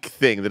unique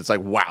thing that it's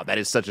like, wow, that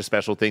is such a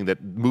special thing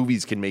that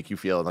movies can make you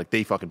feel, and like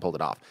they fucking pulled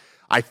it off.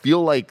 I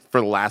feel like for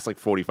the last like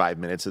 45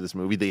 minutes of this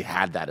movie, they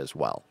had that as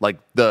well. Like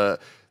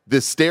the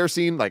stair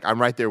scene, like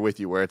I'm right there with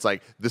you, where it's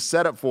like the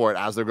setup for it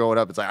as they're going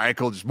up, it's like, all right,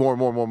 cool, just more.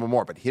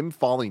 But him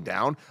falling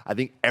down, I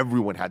think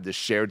everyone had this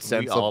shared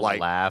sense of like,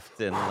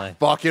 laughed and like,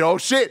 fucking, oh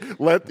shit,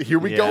 here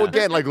we go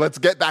again. Like, let's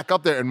get back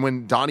up there. And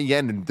when Donnie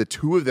Yen and the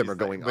two of them are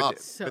going up.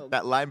 But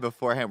that line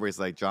beforehand where he's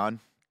like,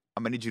 John,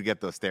 I'm gonna need you to get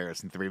those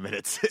stairs in 3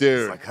 minutes.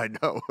 Dude, like, I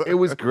know. It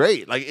was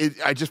great. Like,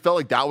 I just felt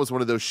like that was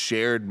one of those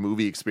shared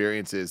movie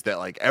experiences that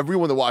like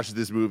everyone that watches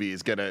this movie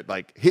is gonna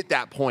like hit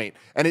that point.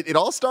 And it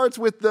all starts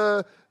with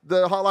the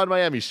Hotline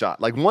Miami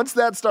shot. Like, once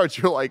that starts,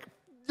 you're like,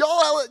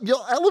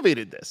 y'all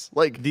elevated this.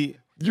 Like,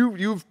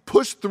 you've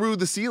pushed through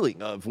the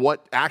ceiling of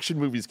what action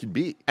movies can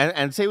be.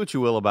 And say what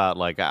you will about,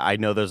 like, I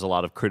know there's a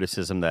lot of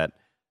criticism that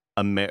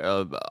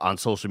on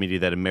social media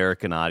that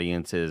American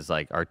audiences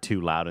like are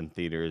too loud in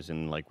theaters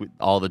and like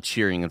all the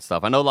cheering and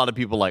stuff. I know a lot of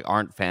people like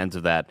aren't fans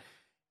of that.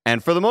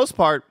 And for the most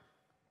part,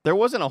 there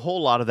wasn't a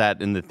whole lot of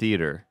that in the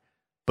theater.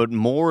 But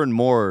more and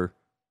more,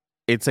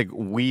 it's like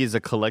we as a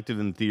collective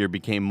in the theater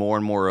became more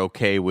and more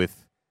okay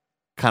with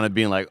kind of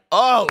being like,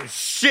 oh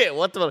shit,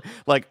 what the,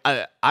 like,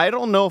 I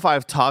don't know if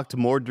I've talked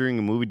more during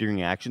a movie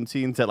during action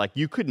scenes that like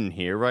you couldn't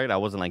hear, right? I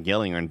wasn't like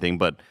yelling or anything,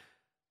 but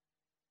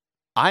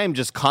I am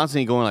just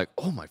constantly going like,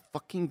 oh my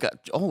fucking god,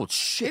 oh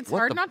shit. It's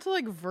hard not to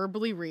like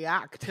verbally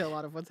react to a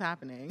lot of what's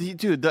happening.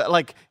 Dude,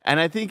 like, and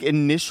I think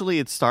initially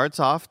it starts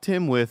off,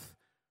 Tim, with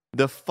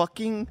the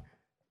fucking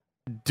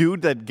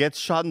dude that gets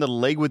shot in the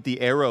leg with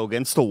the arrow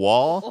against the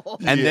wall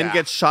and then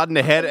gets shot in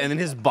the head and then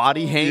his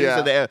body hangs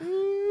to the air.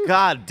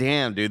 God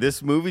damn, dude,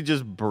 this movie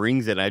just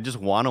brings it. I just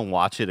want to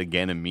watch it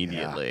again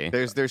immediately.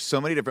 Yeah. There's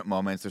so many different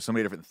moments. There's so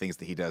many different things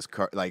that he does,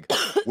 like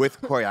with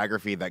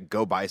choreography that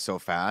go by so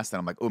fast. And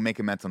I'm like, oh, make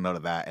a mental note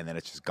of that. And then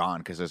it's just gone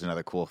because there's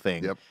another cool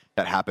thing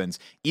that happens.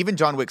 Even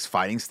John Wick's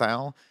fighting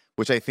style,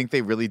 which I think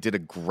they really did a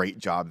great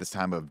job this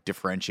time of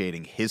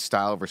differentiating his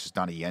style versus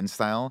Donnie Yen's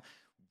style,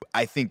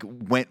 I think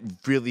went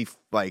really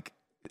like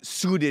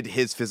suited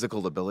his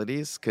physical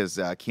abilities because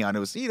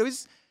Keanu was,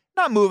 he's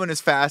not moving as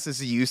fast as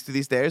he used to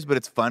these days, but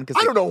it's fun because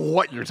I don't know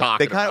what you're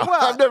talking about.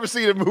 I've never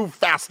seen him move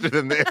faster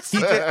than this.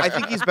 I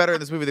think he's better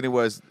in this movie than he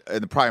was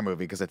in the prior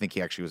movie because I think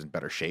he actually was in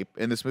better shape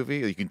in this movie.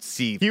 You can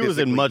see he was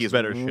in much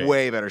better shape,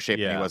 way better shape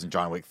than he was in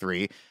John Wick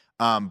 3.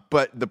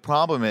 But the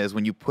problem is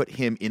when you put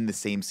him in the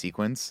same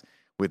sequence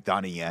with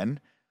Donnie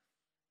Yen.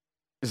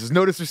 This is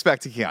no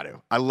disrespect to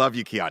Keanu. I love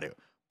you, Keanu,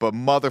 but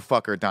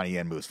motherfucker, Donnie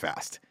Yen moves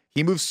fast.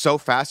 He moves so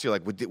fast. You're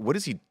like, what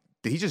is he?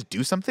 Did he just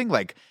do something?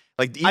 Like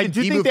even I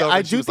do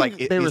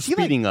think they were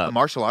speeding up. A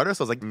martial artist.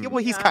 I was like,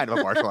 well, he's kind of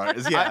a martial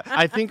artist. Yeah,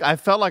 I think I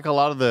felt like a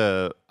lot of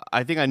the.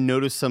 I think I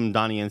noticed some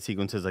Donnie Yen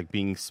sequences like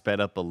being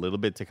sped up a little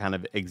bit to kind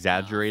of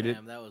exaggerate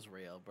it. That was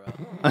real, bro.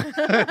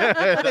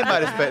 They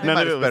might have sped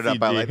it up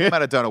by they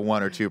might have done a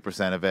 1 or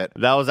 2% of it.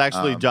 That was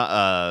actually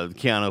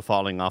Keanu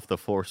falling off the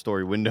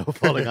 4-story window,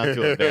 falling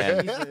onto a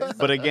van.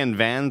 But again,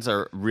 vans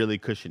are really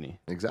cushiony.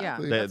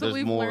 Exactly. Yeah, that's what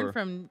we've learned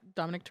from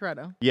Dominic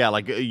Toretto. Yeah,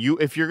 like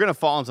if you're gonna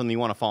fall on something, you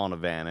want to fall on a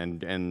van,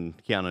 and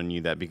Keanu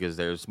knew that because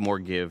there's more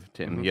give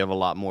to him. Mm-hmm. You have a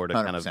lot more to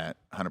kind of 100%.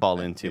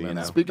 fall into. You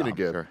know? Speaking of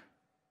give,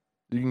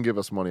 you can give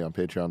us money on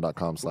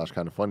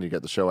patreon.com/kindoffunny. You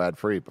get the show ad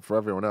free. But for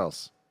everyone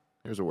else,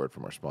 here's a word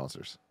from our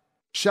sponsors.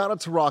 Shout out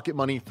to Rocket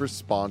Money for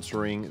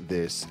sponsoring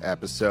this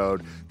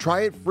episode.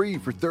 Try it free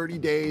for 30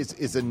 days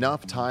is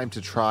enough time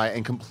to try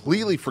and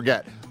completely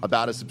forget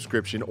about a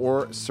subscription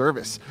or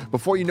service.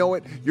 Before you know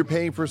it, you're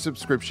paying for a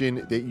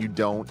subscription that you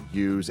don't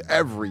use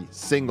every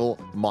single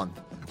month.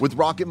 With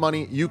Rocket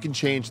Money, you can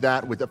change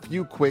that with a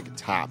few quick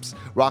taps.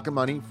 Rocket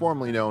Money,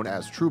 formerly known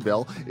as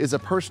Truebill, is a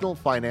personal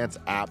finance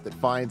app that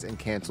finds and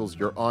cancels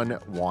your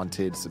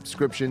unwanted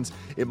subscriptions.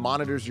 It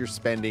monitors your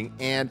spending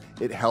and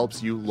it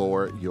helps you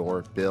lower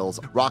your bills.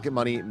 Rocket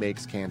Money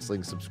makes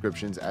canceling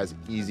subscriptions as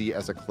easy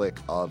as a click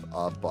of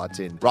a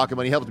button. Rocket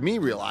Money helped me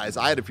realize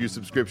I had a few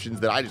subscriptions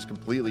that I just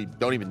completely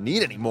don't even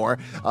need anymore.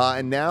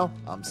 And now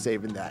I'm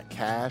saving that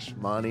cash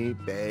money,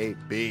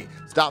 baby.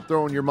 Stop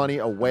throwing your money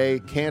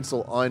away,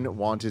 cancel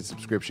unwanted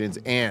subscriptions,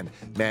 and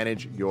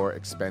manage your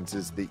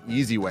expenses the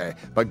easy way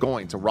by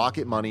going to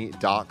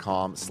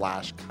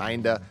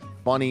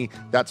rocketmoney.com/kindafunny.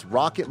 That's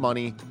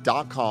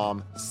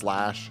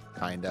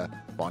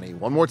rocketmoney.com/kindafunny.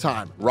 One more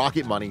time,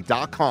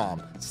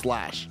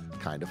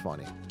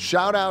 rocketmoney.com/kindafunny.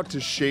 Shout out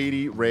to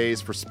Shady Rays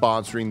for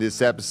sponsoring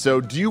this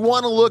episode. Do you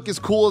want to look as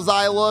cool as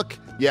I look?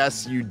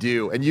 Yes, you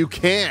do. And you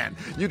can.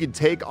 You can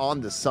take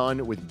on the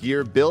sun with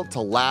gear built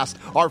to last.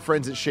 Our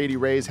friends at Shady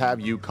Rays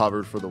have you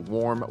covered for the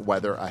warm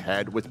weather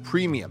ahead with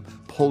premium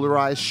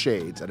polarized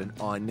shades at an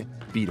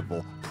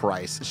unbeatable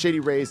price. Shady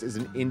Rays is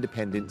an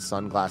independent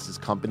sunglasses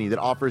company that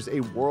offers a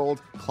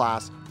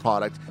world-class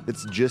product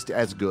that's just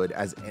as good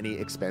as any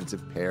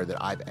expensive pair that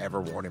I've ever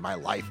worn in my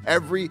life.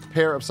 Every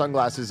pair of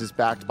sunglasses is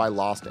backed by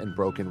lost and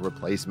broken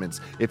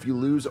replacements. If you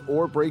lose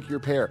or break your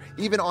pair,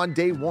 even on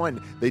day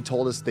one, they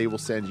told us they will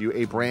send you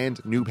a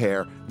brand new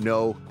pair,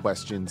 no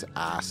questions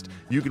asked.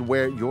 You can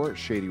wear your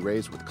Shady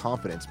Rays with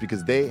confidence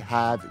because they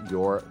have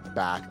your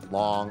back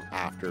long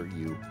after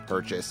you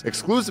purchase.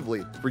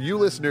 Exclusively for you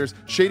listeners,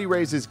 Shady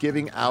Rays is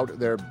giving out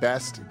their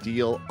best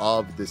deal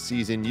of the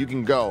season. You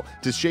can go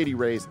to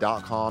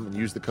shadyrays.com and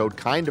use the code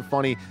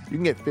KINDAFUNNY. You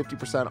can get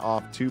 50%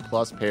 off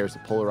 2+ pairs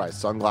of polarized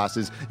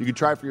sunglasses. You can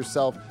try for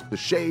yourself the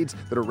shades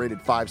that are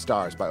rated 5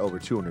 stars by over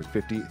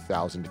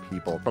 250,000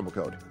 people. Promo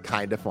code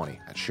KINDAFUNNY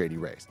at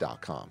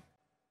shadyrays.com.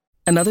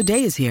 Another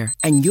day is here,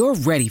 and you're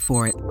ready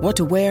for it. What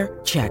to wear?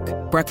 Check.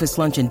 Breakfast,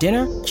 lunch, and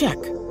dinner? Check.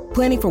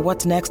 Planning for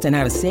what's next and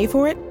how to save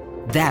for it?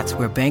 That's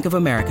where Bank of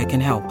America can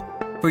help.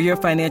 For your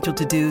financial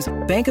to-dos,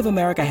 Bank of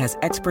America has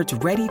experts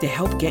ready to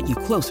help get you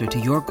closer to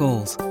your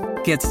goals.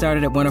 Get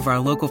started at one of our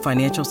local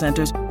financial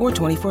centers or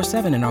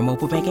 24/7 in our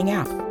mobile banking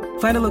app.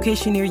 Find a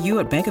location near you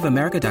at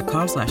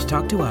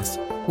bankofamerica.com/talktous.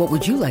 What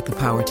would you like the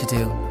power to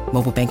do?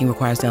 Mobile banking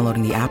requires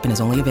downloading the app and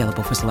is only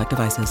available for select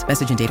devices.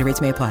 Message and data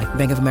rates may apply.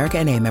 Bank of America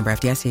N.A., member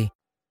FDIC.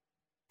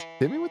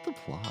 Hit me with the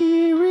plot.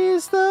 Here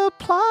is the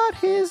plot.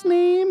 His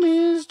name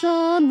is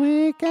John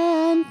Wick,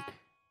 and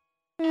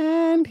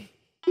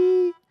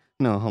he.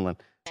 No, hold on.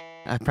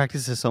 I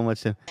practiced this so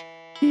much.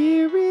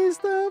 Here is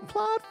the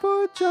plot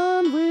for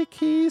John Wick.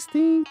 He's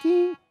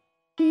thinking.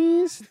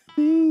 He's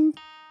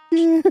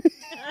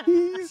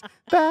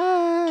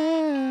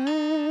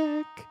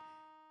back.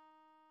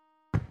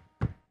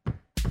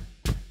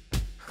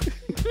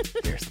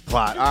 Here's the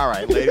plot. All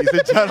right, ladies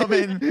and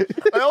gentlemen.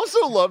 I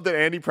also love that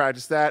Andy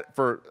practiced that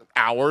for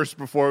hours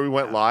before we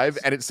went live,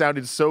 and it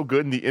sounded so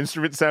good, and the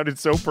instrument sounded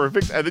so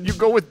perfect, and then you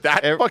go with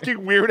that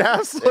fucking weird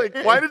ass. Like,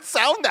 why did it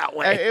sound that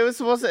way? It was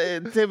supposed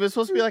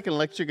to be like an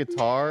electric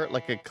guitar,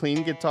 like a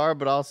clean guitar,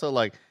 but also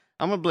like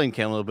I'm gonna blame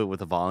Ken a little bit with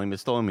the volume.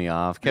 It's throwing me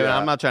off. Kevin, Yeah.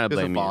 I'm not trying to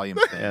There's a blame you. volume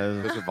thing.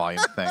 There's a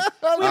volume thing.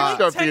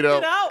 Checked it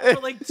out for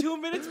like 2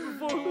 minutes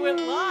before we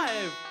went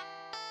live.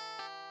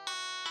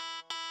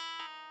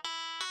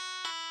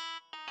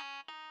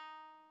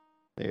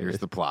 Here's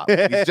the plot.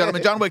 Ladies and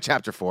gentlemen, John Wick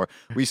Chapter 4.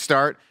 We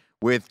start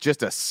with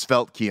just a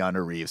svelte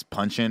Keanu Reeves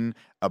punching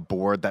a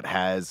board that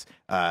has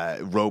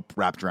rope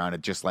wrapped around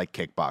it, just like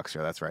Kickboxer.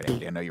 That's right,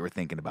 Andy. I know you were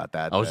thinking about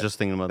that. I was just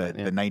thinking about the, that.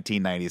 Yeah. The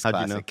 1990s How'd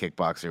you classic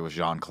Kickboxer with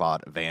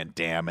Jean-Claude Van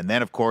Damme. And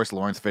then, of course,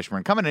 Lawrence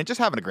Fishburne coming in, just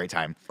having a great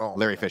time.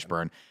 Larry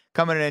Fishburne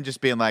coming in,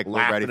 just being like, we're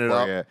ready Laughing it for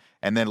up. you.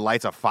 And then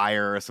lights a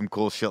fire or some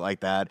cool shit like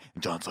that.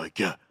 And John's like,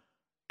 yeah,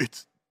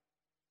 it's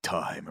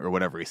time, or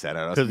whatever he said.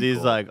 Because he's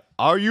like,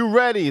 "Are you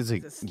ready?" He's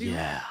like, Just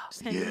 "Yeah."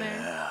 hanging there.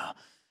 yeah.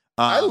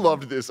 I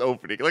loved this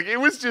opening. Like, it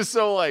was just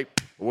so like,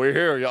 we're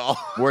here, y'all.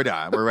 We're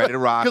done. We're ready to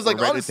rock. Because, like,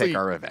 we're ready honestly, to take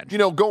our revenge. you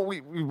know, we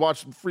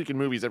watch freaking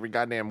movies every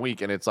goddamn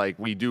week, and it's like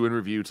we do a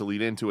review to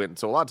lead into it. And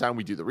so a lot of time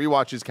we do the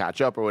rewatches, catch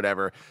up, or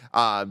whatever.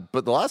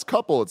 But the last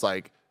couple, it's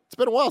like, it's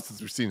been a while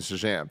since we've seen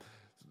Shazam.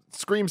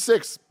 Scream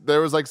 6, there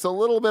was like a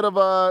little bit of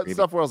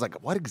stuff where I was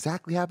like, what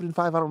exactly happened in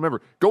 5? I don't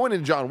remember. Going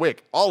into John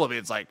Wick, all of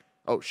it's like,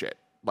 oh shit.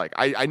 Like,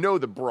 I know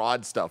the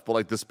broad stuff, but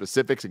like the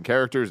specifics and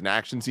characters and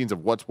action scenes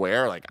of what's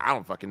where, like, I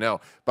don't fucking know.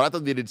 But I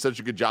thought they did such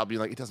a good job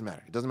being like, it doesn't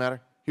matter. It doesn't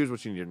matter. Here's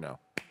what you need to know.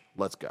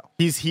 Let's go.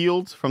 He's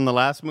healed from the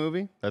last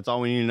movie. That's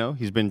all we need to know.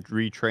 He's been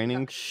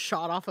retraining,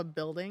 Shot off a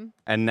building.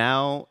 and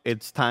now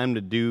it's time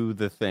to do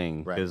the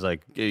thing. Right. Because,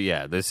 like,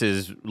 yeah, this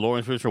is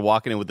Lawrence Fishburne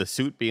walking in with a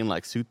suit, being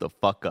like, "Suit the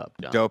fuck up,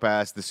 John." Dope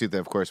ass. The suit that,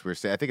 of course, we're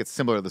saying. I think it's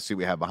similar to the suit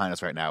we have behind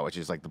us right now, which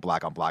is like the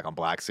black on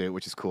black suit,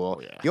 which is cool.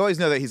 Oh, yeah. You always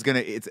know that he's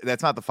gonna.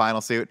 That's not the final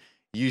suit.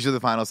 Usually, the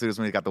final suit is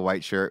when he's got the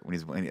white shirt, when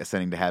he's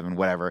ascending to heaven,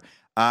 whatever.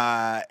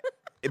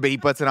 But he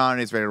puts it on and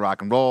he's ready to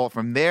rock and roll.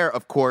 From there,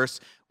 of course,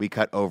 we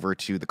cut over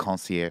to the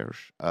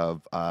concierge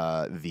of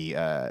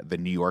the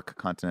New York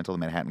Continental, the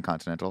Manhattan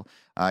Continental.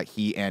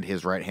 He and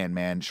his right hand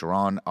man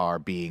Sharon are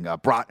being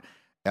brought.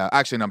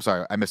 Actually, no, I'm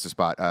sorry, I missed a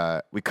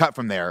spot. We cut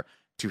from there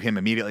to him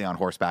immediately on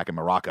horseback in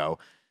Morocco,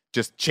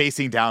 just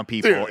chasing down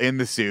people Dude. in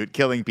the suit,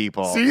 killing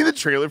people. Seeing the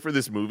trailer for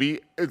this movie,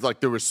 it's like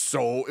it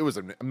was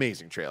an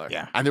amazing trailer.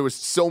 Yeah. And there was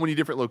so many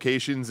different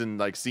locations and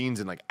like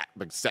scenes and like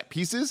set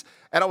pieces.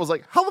 And I was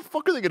like, how the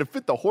fuck are they going to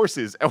fit the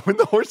horses? And when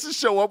the horses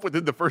show up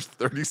within the first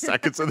 30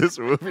 seconds of this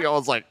movie, I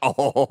was like,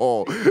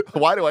 oh,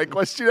 why do I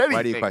question anything?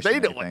 Why do you question They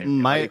don't anything?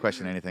 like Why do you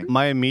question anything?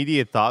 My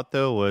immediate thought,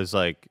 though, was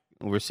like,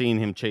 we're seeing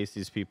him chase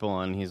these people,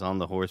 and he's on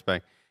the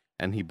horseback,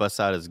 and he busts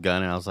out his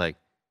gun, and I was like,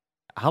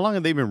 how long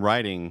have they been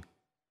riding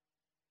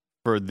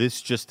for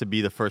this just to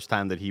be the first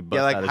time that he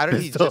busts Yeah, out like his how did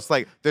he pistol? just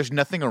like? There's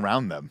nothing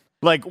around them.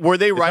 Like, were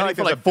they not riding like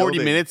for there's like a 40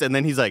 building. minutes, and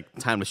then he's like,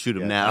 time to shoot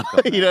him Yeah, now?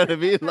 don't know. You know what I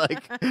mean?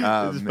 Like, it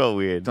just felt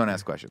weird. Don't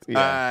ask questions.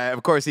 Yeah.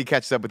 Of course, he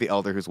catches up with the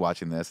elder who's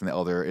watching this, and the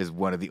elder is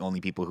one of the only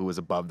people who was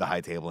above the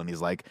high table, and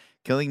he's like,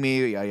 killing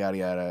me, yada, yada,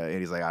 yada. And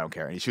he's like, I don't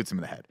care. And he shoots him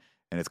in the head.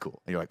 and it's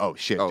cool. And you're like, oh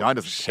shit, John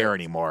doesn't care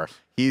anymore.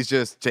 He's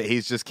just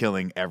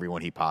killing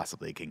everyone he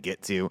possibly can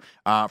get to.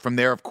 From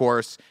there, of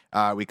course,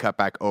 we cut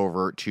back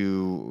over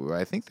to,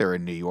 I think they're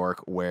in New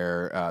York,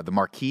 where the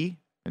Marquis,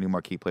 a new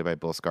Marquis played by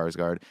Bill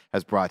Skarsgård,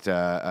 has brought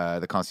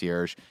the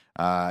concierge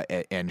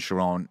and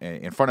Sharon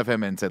in front of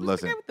him and said, Who's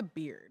listen. the guy with the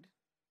beard?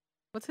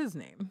 What's his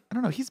name? I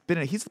don't know. He's been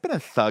a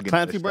thug.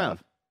 Clancy in Brown.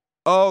 Stuff.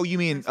 Oh, you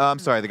mean, I'm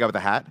sorry, the guy with the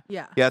hat?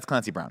 Yeah. Yeah, that's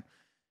Clancy Brown.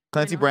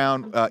 Clancy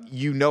Brown,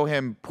 you know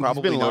him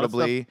probably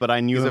notably. But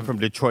I knew him from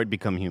Detroit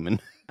Become Human.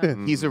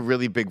 He's a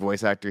really big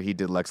voice actor. He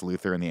did Lex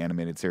Luthor in the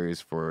animated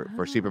series for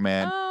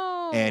Superman.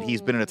 And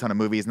he's been in a ton of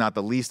movies, not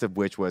the least of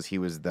which was he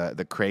was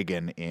the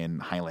Kragan in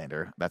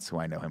Highlander. That's who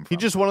I know him from.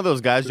 He's just one of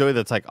those guys, Joey,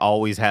 that's like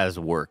always has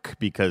work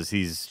because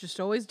he's just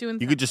always doing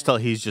You could just tell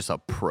he's just a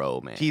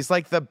pro, man. He's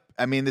like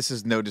this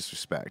is no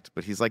disrespect,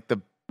 but he's like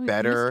the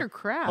better. Mr.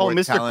 Krabs. Oh,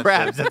 Mr. talented-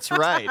 Krabs, that's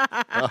right.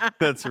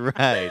 That's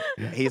right.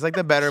 He's like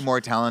the better, more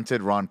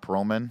talented Ron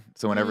Perlman.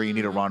 So whenever you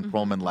need a Ron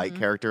Perlman-like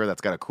character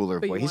that's got a cooler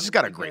But you voice, want he's just it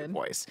got to a be great good.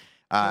 voice.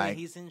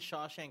 He's in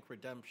Shawshank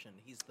Redemption.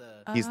 He's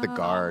He's the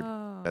guard.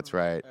 That's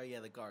right. Oh yeah,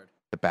 the guard.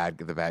 The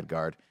bad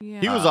guard.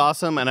 Yeah. He was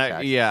awesome, and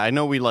exactly. I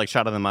know we like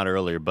shouted them out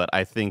earlier, but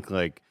I think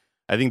Bill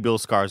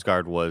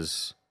Skarsgård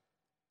was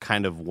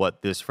kind of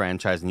what this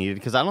franchise needed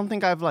because I don't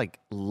think I've like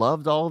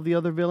loved all of the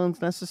other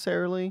villains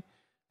necessarily.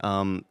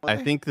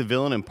 I think the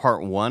villain in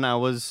part 1 I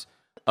was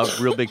a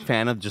real big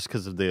fan of just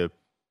because of the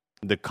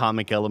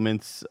comic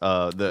elements,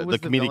 the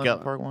comedic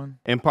in part 1.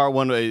 In part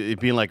 1, it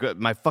being like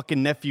my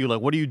fucking nephew,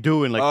 like what are you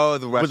doing? Like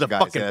the with Russian a guy,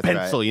 fucking that's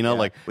pencil, right. you know, Yeah.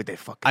 like With their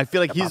fucking I feel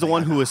like he's the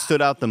one who has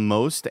stood out the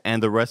most,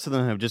 and the rest of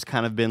them have just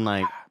kind of been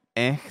like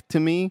to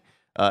me.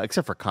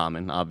 Except for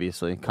Common,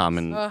 obviously.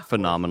 Common,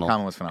 phenomenal.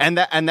 Common was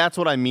phenomenal. And that's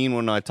what I mean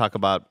when I talk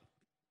about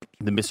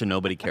the Mr.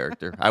 Nobody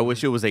character. I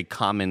wish it was a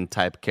Common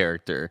type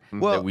character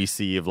that we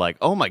see of like,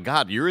 oh my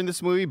God, you're in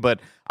this movie.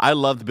 But I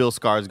loved Bill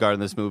Skarsgård in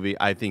this movie.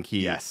 I think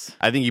he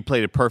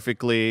played it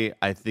perfectly.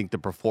 I think the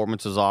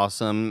performance was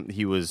awesome.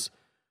 He was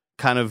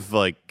kind of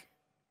like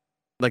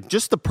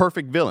just the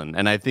perfect villain,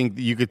 and I think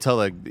you could tell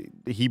that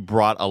he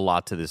brought a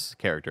lot to this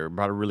character.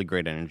 Brought a really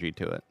great energy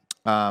to it.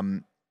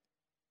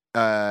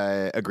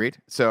 Agreed.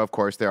 So of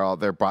course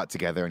they're brought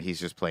together, and he's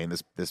just playing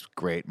this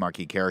great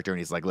marquee character, and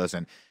he's like,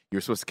 listen, you're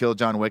supposed to kill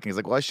John Wick, and he's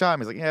like, well, I shot him.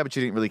 He's like, yeah, but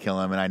you didn't really kill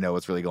him, and I know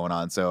what's really going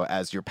on. So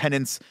as your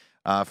penance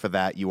for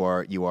that, you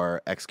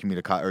are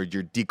excommunicated, or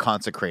you're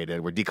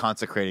deconsecrated. We're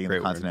deconsecrating the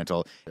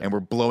Continental, and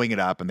we're blowing it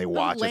up, and they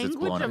watch as it's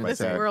blown up. The language of right this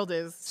there. world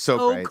is So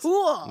so great.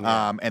 cool.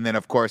 And then,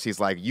 of course, he's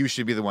like, you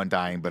should be the one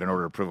dying, but in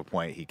order to prove a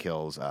point, he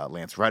kills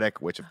Lance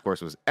Reddick, which, of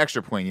course, was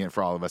extra poignant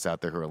for all of us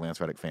out there who are Lance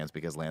Reddick fans,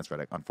 because Lance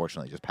Reddick,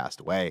 unfortunately, just passed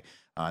away.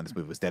 And this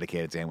movie was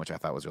dedicated to him, which I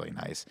thought was really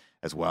nice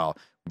as well.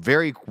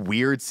 Very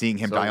weird seeing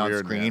him die on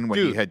screen when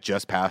he had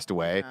just passed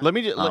away. Let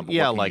me just, What can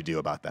you do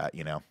about that,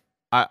 you know?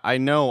 I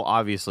know,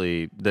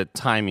 obviously, the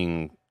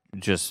timing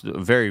just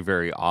very,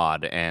 very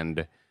odd,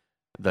 and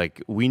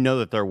like we know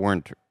that there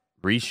weren't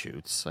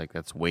reshoots. Like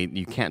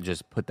you can't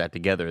just put that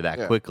together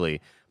that quickly.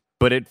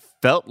 But it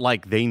felt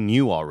like they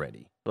knew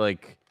already.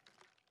 Like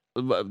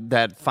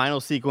that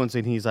final sequence,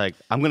 and he's like,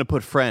 "I'm gonna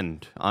put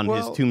friend on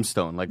his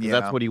tombstone." Like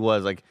that's what he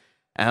was like,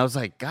 and I was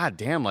like, "God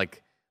damn!"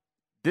 Like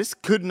this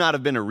could not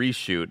have been a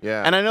reshoot.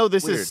 Yeah, and I know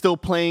this is still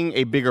playing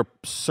a bigger,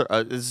 this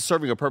is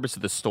serving a purpose to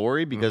the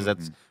story because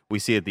that's we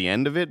see at the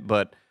end of it,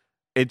 but.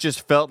 It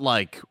just felt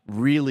like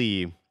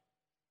really,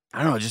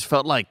 I don't know. It just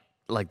felt like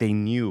they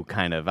knew,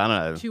 kind of. I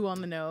don't know. Too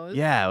on the nose.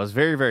 Yeah, it was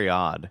very, very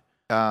odd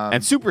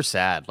and super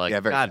sad. Like,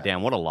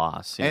 goddamn, what a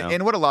loss!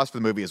 And what a loss for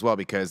the movie as well,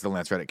 because the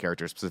Lance Reddick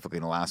character, specifically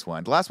in the last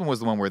one. The last one was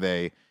the one where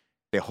they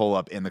hole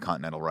up in the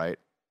Continental, right?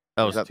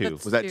 That was 2.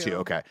 Was that 2?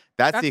 Okay,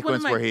 that That's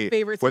sequence one of my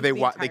favorites where of they the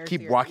they entire keep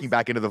series. walking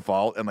back into the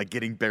vault and like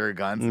getting bigger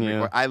guns.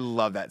 Yeah. I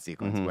love that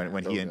sequence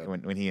when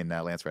he and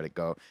Lance Reddick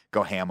go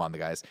ham on the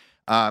guys.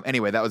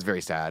 Anyway, that was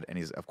very sad, and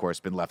he's of course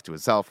been left to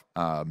himself.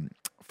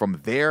 From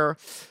there,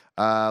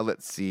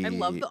 let's see. I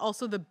love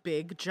also the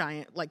big,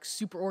 giant, like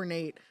super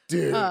ornate.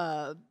 Dude.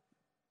 I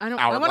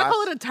want to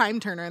call it a time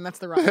turner, and that's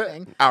the wrong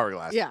thing.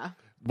 Hourglass. Yeah.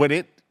 When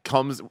it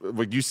comes,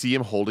 when you see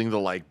him holding the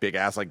like big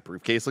ass like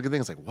briefcase looking thing,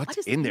 it's like, what's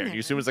is in there? You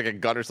assume it's like a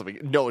gun or something.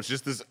 No, it's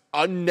just this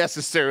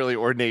unnecessarily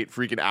ornate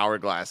freaking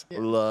hourglass.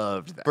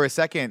 Loved that. For a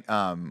second,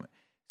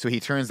 so he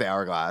turns the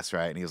hourglass,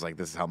 right? And he was like,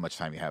 this is how much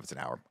time you have. It's an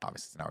hour.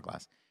 Obviously, it's an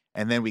hourglass.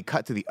 And then we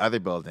cut to the other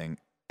building,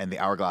 and the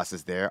hourglass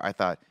is there. I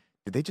thought,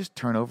 did they just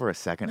turn over a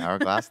second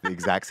hourglass at the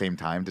exact same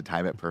time to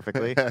time it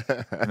perfectly?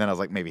 And then I was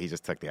like, maybe he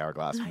just took the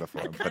hourglass from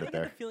before and put it I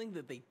there. get the feeling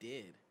that they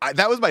did.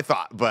 That was my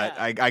thought, but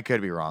Yeah. I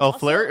could be wrong. Oh,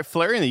 Flair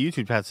in the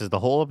YouTube chat says the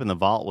hole up in the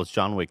vault was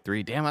John Wick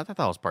 3. Damn, I thought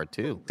that was part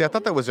 2. See, I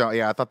thought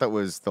that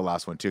was the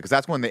last one too, because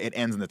that's when it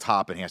ends in the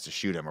top and he has to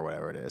shoot him or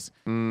whatever it is.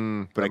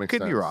 But I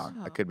could be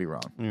wrong. I could be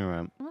wrong. You're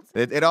right.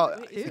 It all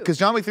because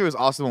John Wick 3 was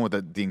also the one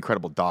with the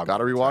incredible dog.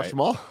 Gotta rewatch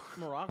them all.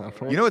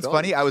 Morocco. You know what's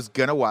funny? I was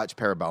gonna watch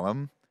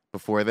Parabellum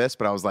before this,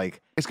 but I was like,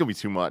 It's gonna be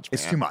too much.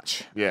 it's man. too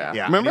much. Yeah.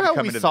 Yeah. Remember I need to how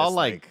come we into saw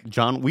this,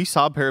 John? We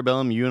saw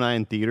Parabellum, you and I,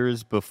 in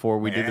theaters before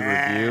we did the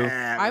review.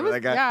 I was, that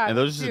guy? yeah. And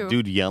there was just a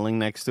dude yelling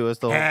next to us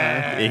the whole time.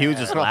 Yeah, he was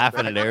just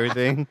laughing at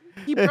everything.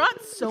 He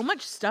brought so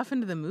much stuff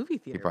into the movie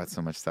theater. He brought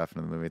so much stuff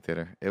into the movie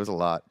theater. It was a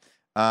lot.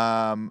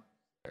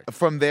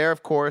 From there,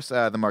 of course,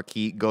 the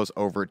Marquis goes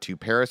over to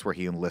Paris where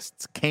he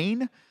enlists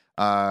Kane,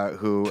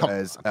 who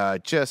is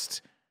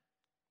just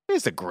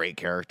is a great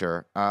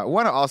character. I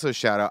want to also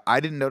shout out, I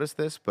didn't notice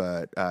this,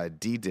 but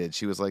Dee did.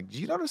 She was like, did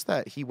you notice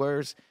that he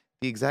wears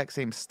the exact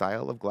same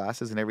style of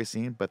glasses in every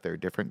scene, but they're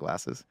different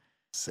glasses?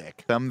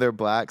 Sick. Some they're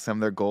black, some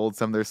they're gold,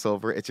 some they're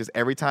silver. It's just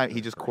every time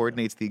he just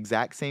coordinates the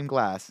exact same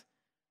glass.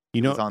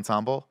 You know, his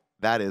ensemble.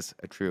 That is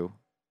a true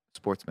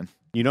sportsman.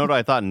 you know what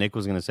I thought Nick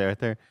was going to say right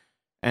there?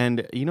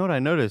 And you know what I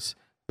noticed?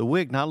 The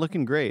wig not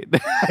looking great.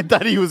 I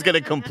thought he was going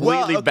to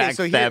completely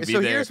backstab me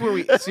there. Here's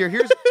where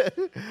here's.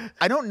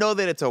 I don't know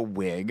that it's a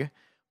wig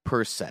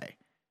per se.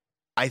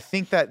 I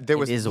think that there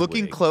was is a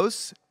looking wig.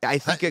 close. I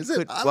think it Is it?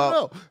 could. I don't Well,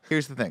 know.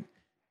 here's the thing.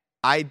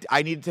 I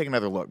need to take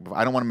another look.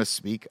 I don't want to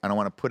misspeak. I don't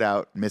want to put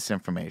out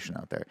misinformation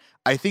out there.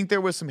 I think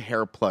there was some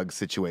hair plug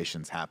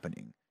situations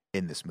happening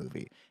in this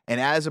movie. And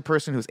as a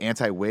person who's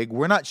anti-wig,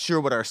 we're not sure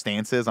what our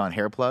stance is on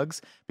hair plugs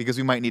because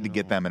we might need to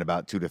get them in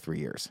about 2 to 3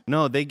 years.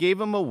 No, they gave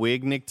him a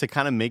wig, Nick, to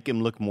kind of make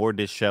him look more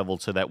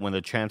disheveled so that when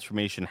the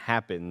transformation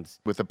happens,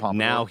 With the pompadour.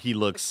 now he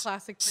looks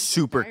classic Princess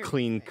super Diaries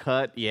clean thing.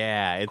 cut.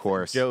 Yeah, it's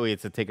course. Joey,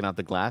 it's a taking out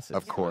the glasses.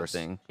 Of course.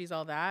 Thing. She's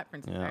all that.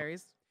 Princess Yeah.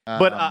 Diaries.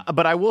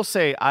 But I will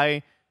say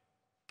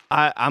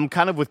I'm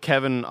kind of with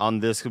Kevin on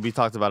this because we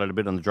talked about it a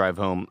bit on the drive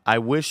home. I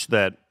wish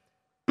that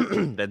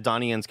that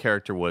Donnie Yen's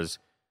character was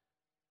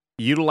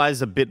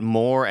utilized a bit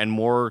more and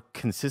more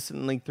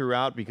consistently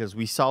throughout because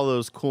we saw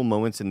those cool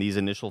moments in these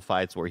initial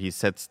fights where he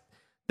sets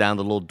down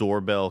the little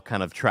doorbell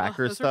kind of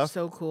tracker Those are stuff.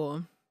 so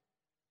cool.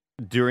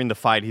 During the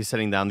fight, he's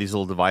setting down these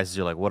little devices.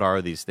 You're like, what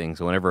are these things?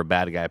 So whenever a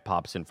bad guy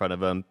pops in front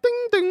of him,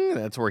 ding, ding,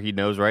 that's where he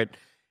knows, right?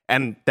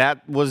 And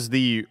that was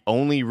the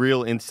only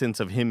real instance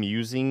of him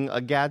using a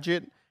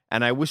gadget.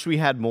 And I wish we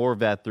had more of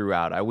that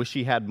throughout. I wish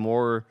he had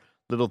more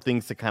little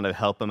things to kind of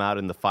help him out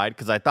in the fight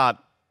because I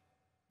thought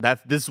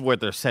this is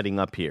what they're setting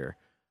up here.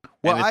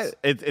 Well, And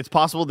it's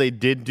possible they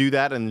did do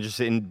that and just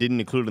didn't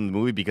include it in the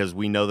movie because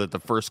we know that the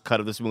first cut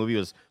of this movie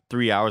was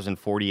 3 hours and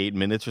 48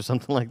 minutes or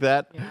something like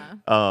that. Yeah.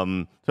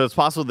 So it's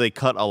possible they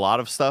cut a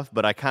lot of stuff,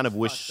 but I kind of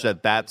wish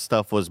that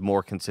stuff was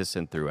more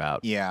consistent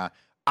throughout. Yeah,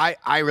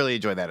 I really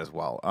enjoy that as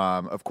well.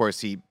 Of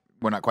course,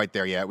 we're not quite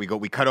there yet. We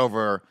cut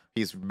over.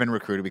 He's been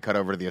recruited. We cut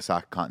over to the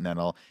Osaka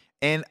Continental,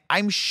 and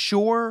I'm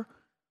sure.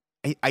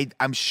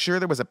 I'm sure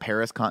there was a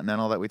Paris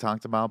Continental that we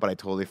talked about, but I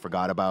totally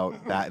forgot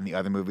about that in the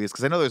other movies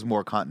because I know there's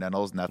more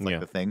Continentals, and that's like Yeah.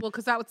 the thing. Well,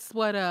 because that's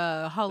what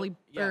Halle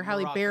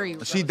Morocco. Berry.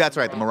 That's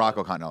right, the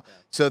Morocco Continental.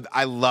 So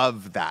I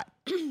love that.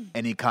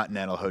 Any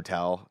Continental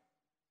hotel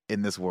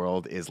in this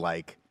world is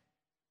like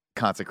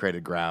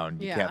consecrated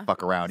ground. You Yeah. can't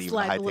fuck around. Even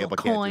Slide the high the little table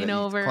can't do coin that. You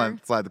over.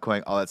 slide the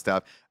coin, all that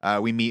stuff.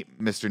 We meet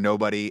Mr.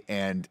 Nobody,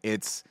 and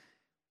it's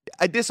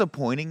a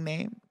disappointing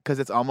name because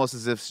it's almost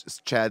as if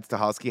Chad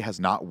Stahelski has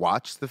not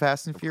watched the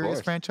Fast and Furious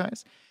course.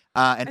 franchise.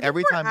 I And think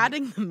every we're time,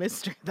 adding the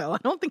Mister though. I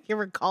don't think he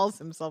ever calls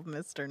himself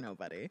Mister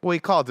Nobody. well, he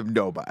called him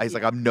Nobody. He's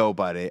like, I'm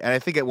Nobody. And I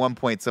think at one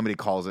point somebody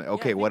calls him,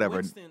 okay,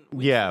 whatever.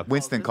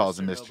 Winston calls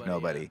him Mr.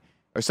 Nobody.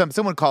 Or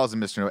someone calls him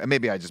Mr. Nobody. And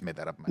maybe I just made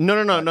that up.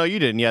 No, you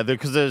didn't. Yeah,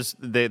 because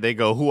they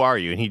go, "Who are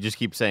you?" And he just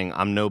keeps saying,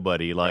 "I'm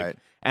nobody." Like, Right.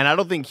 and I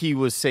don't think he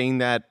was saying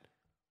that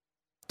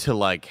to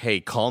like, "Hey,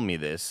 call me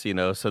this," you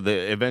know. So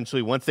they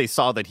eventually, once they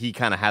saw that he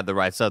kind of had the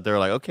right stuff, they were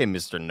like, "Okay,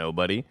 Mister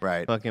Nobody,"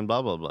 Right. Fucking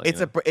blah blah blah.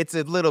 It's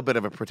a little bit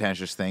of a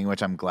pretentious thing,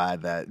 which I'm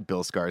glad that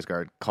Bill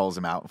Skarsgård calls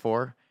him out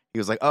for. He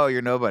was like, "Oh,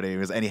 you're nobody,"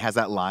 and he has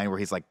that line where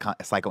he's like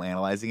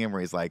psychoanalyzing him,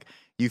 where he's like,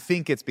 "You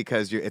think it's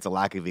because it's a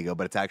lack of ego,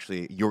 but it's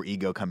actually your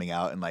ego coming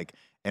out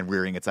and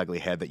rearing its ugly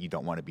head that you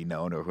don't want to be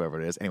known or whoever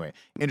it is." Anyway,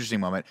 interesting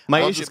moment.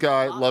 Love this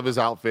guy. Love his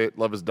outfit.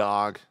 Love his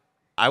dog.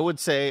 I would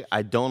say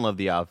I don't love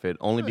the outfit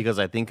only because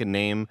I think a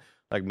name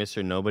like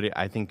Mister Nobody,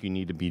 I think you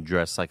need to be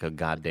dressed like a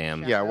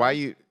goddamn Yeah, why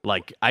you?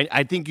 like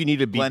I think you need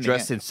to be Blending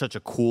dressed in. in such a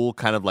cool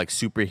kind of like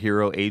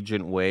superhero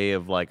agent way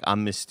of like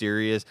I'm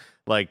mysterious.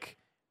 Like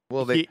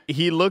Well,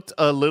 he looked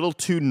a little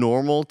too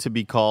normal to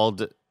be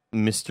called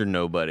Mr.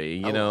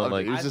 Nobody, you know, love it.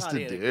 like He was just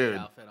a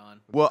dude.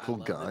 Well, Cool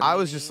guy. I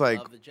was just like,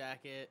 Love the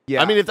jacket.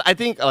 yeah. I mean, I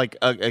think like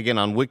again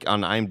on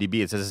IMDb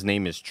it says his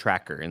name is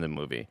Tracker in the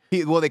movie. they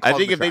I called think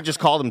him if they Tracker. just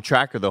called him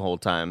Tracker the whole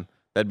time,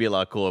 that'd be a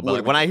lot cooler. But Well,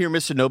 like, when I hear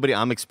Mr. Nobody,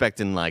 I'm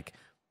expecting like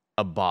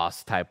a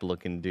boss type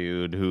looking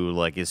dude who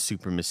like is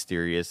super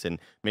mysterious and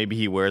maybe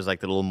he wears like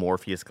the little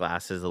Morpheus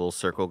glasses, the little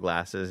circle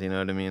glasses, you know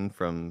what I mean,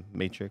 from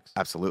Matrix.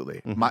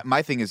 Absolutely. Mm-hmm.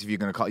 My thing is, if you're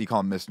gonna call him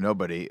Mr.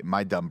 Nobody,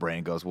 my dumb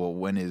brain goes, well,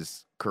 when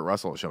is Kurt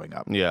Russell showing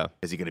up? Yeah,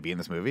 Is he going to be in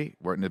this movie?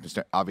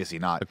 Obviously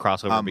not. the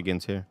crossover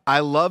begins here. I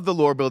love the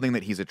lore building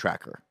that he's a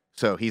tracker.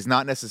 So he's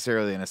not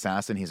necessarily an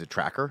assassin; he's a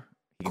tracker.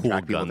 He can Cool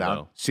track people gun, down.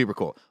 though. Super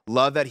cool.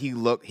 Love that he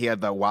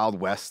had the Wild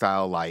West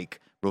style like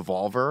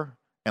revolver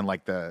and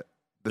like the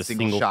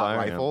single shot single fire,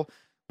 rifle.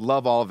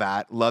 Love all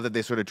that. Love that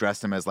they sort of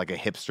dressed him as like a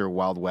hipster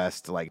Wild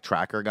West like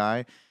tracker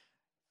guy.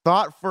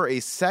 Thought for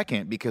a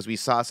second, because we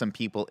saw some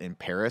people in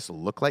Paris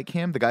look like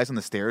him. The guys on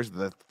the stairs,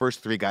 the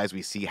first 3 guys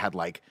we see had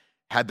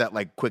that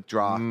like quick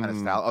draw kind of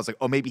style. I was like,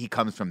 oh, maybe he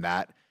comes from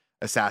that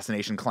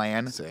assassination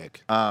clan.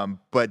 Sick.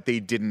 But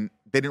they didn't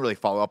really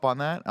follow up on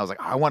that. I was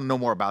like, I want to know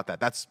more about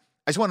that. I just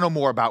want to know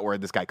more about where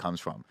this guy comes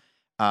from.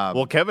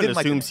 Well, Kevin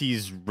assumes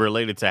he's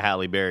related to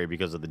Halle Berry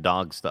because of the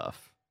dog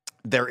stuff.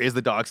 There is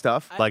the dog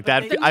stuff. Like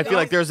that. I feel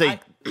like there's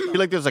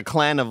a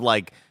clan of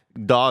like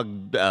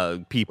dog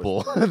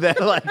people that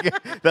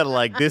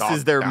like this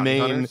is their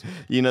main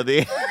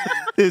hunters?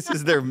 This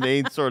is their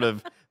main sort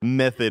of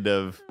method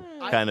of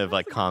kind of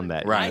like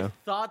combat, right? You know? I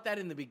thought that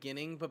in the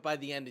beginning, but by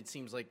the end it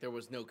seems like there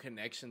was no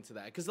connection to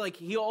that, because like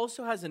he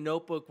also has a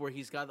notebook where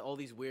he's got all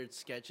these weird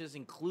sketches,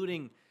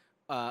 including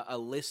a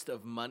list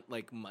of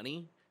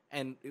money,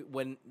 and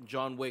when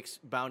John Wick's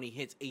bounty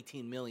hits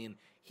 18 million,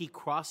 he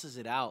crosses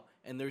it out,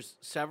 and there's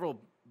several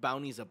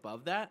bounties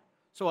above that.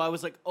 So I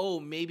was like, oh,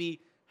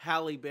 maybe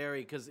Halle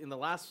Berry, because in the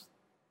last,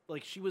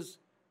 like, she was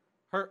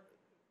her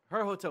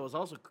hotel was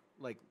also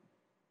like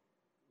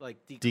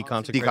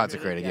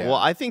Deconsecrated. Yeah. Well,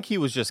 I think he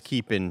was just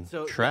keeping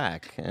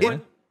track.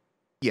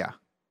 Yeah.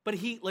 But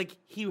he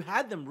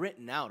had them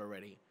written out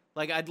already.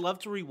 Like, I'd love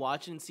to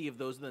rewatch it and see if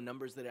those are the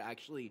numbers that are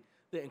actually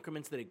the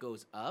increments that it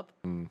goes up.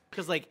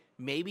 Because like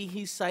maybe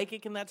he's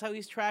psychic and that's how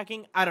he's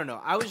tracking. I don't know.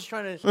 I was just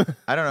trying to.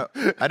 I don't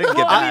know. I didn't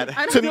get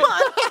that. To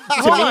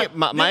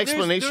me, my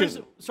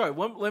explanation. Sorry,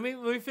 let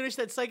me finish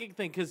that psychic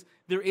thing, because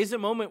there is a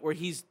moment where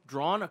he's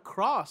drawn a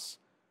cross,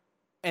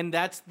 and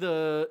that's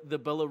the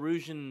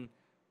Belarusian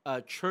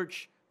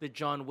church that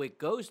John Wick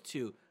goes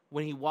to.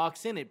 When he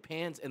walks in, it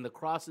pans and the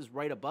cross is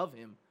right above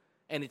him,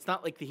 and it's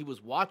not like he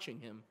was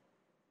watching him.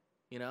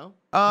 You know?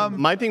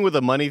 My thing with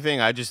the money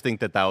thing, I just think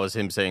that was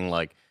him saying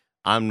like,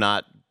 I'm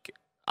going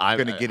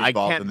to get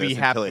involved can't in be this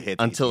happy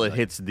until it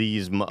hits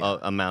these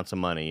amounts of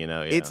money. You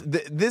know, It's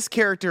this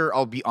character.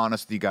 I'll be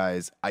honest with you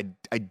guys. I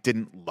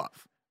didn't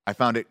love. I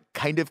found it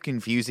kind of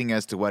confusing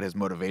as to what his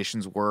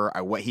motivations were.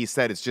 What he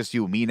said, it's just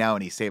you and me now,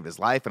 and he saved his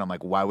life. And I'm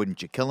like, why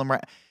wouldn't you kill him?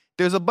 Right?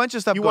 There's a bunch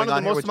of stuff You going wanted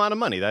on the here, most amount of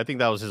money. I think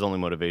that was his only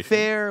motivation.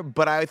 fair,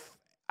 but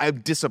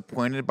I'm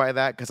disappointed by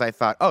that, because I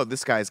thought, oh,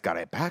 this guy's got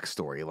a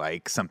backstory.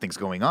 Like, something's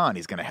going on.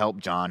 He's going to help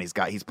John. He's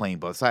playing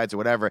both sides or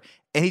whatever.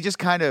 And he just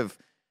kind of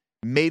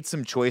made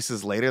some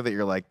choices later that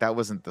you're like, that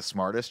wasn't the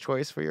smartest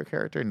choice for your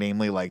character.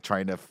 Namely, like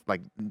trying to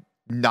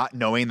not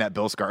knowing that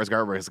Bill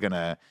Skarsgård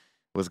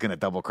was gonna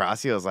double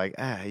cross you. I was like,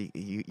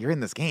 you're in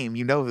this game.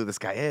 You know who this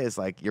guy is.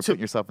 Like, you're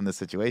putting yourself in this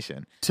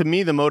situation. To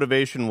me, the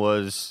motivation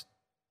was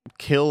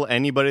kill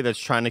anybody that's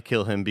trying to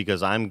kill him,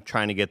 because I'm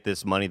trying to get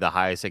this money the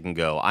highest it can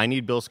go. I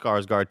need Bill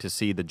Skarsgård to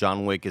see that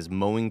John Wick is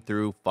mowing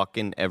through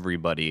fucking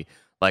everybody.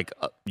 Like,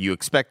 you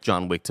expect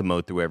John Wick to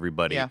mow through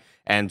everybody. Yeah.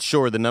 And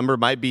sure, the number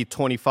might be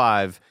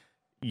 25.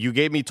 You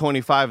gave me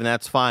 25, and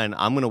that's fine.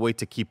 I'm going to wait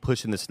to keep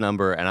pushing this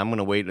number, and I'm going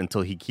to wait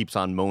until he keeps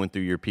on mowing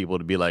through your people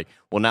to be like,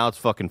 well, now it's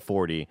fucking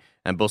 40.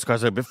 And Bill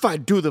Skarsgård's like, if I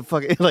do the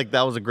fucking... Like,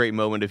 that was a great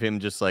moment of him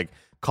just, like,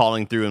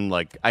 calling through, and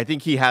like I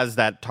think he has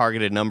that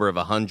targeted number of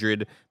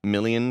 100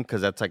 million,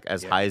 because that's like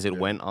as high as it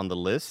went on the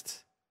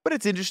list. But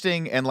it's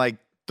interesting, and like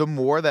the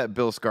more that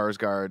Bill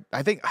Skarsgård,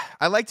 I think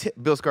I liked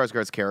Bill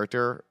Skarsgård's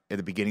character at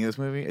the beginning of this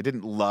movie. I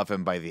didn't love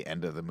him by the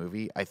end of the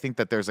movie. I think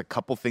that there's a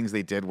couple things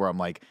they did where I'm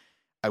like,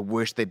 I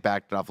wish they'd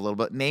backed it off a little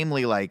bit.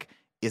 Namely, like,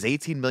 is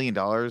 $18 million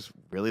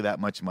really that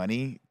much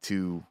money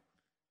to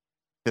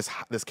this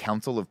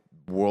council of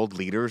world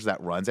leaders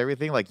that runs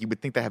everything? Like, you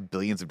would think they have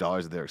billions of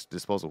dollars at their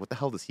disposal. What the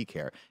hell does he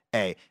care?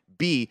 A.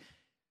 B.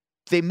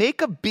 They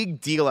make a big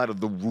deal out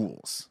of the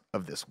rules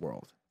of this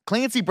world.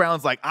 Clancy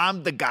Brown's like,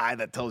 I'm the guy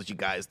that tells you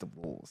guys the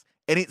rules.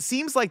 And it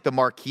seems like the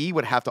Marquis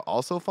would have to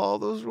also follow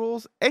those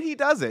rules. And he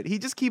doesn't. He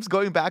just keeps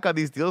going back on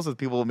these deals with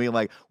people and being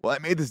like, well, I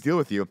made this deal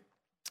with you,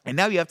 and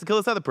now you have to kill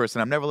this other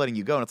person. I'm never letting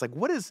you go. And it's like,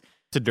 what is...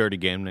 It's a dirty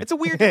game, Nick. It's a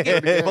weird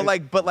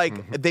game.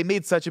 but they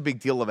made such a big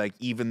deal of, like,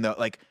 even though,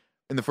 like,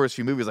 in the first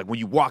few movies, like, when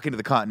you walk into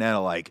the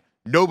Continental, like,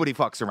 nobody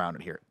fucks around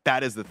in here.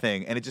 That is the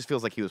thing. And it just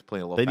feels like he was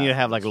playing a little... They need to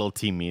have, like, a little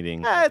team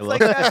meeting. It's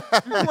like,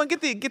 come on,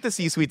 get the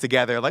C-suite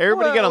together. Like,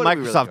 everybody get on what are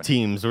we Microsoft really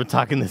Teams. We're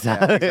talking this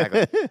out. Yeah,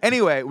 exactly.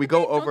 Anyway, we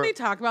go over... Don't they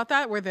talk about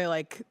that, where they,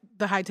 like,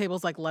 the high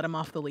tables, like, let him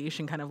off the leash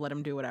and kind of let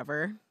him do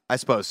whatever? I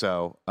suppose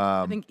so.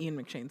 I think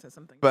Ian McShane says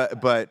something. Like that.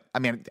 But I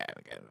mean,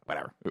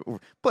 whatever. We're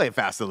playing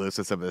fast and loose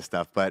with some of this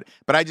stuff. But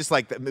I just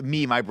like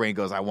my brain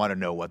goes, I want to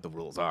know what the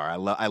rules are. I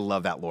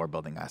love that lore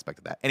building aspect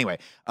of that. Anyway,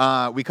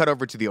 we cut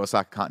over to the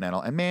Osaka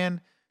Continental, and man,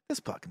 this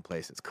fucking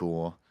place is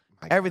cool.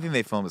 Everything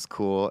they film is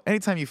cool.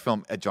 Anytime you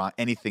film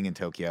anything in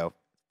Tokyo,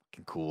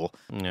 fucking cool.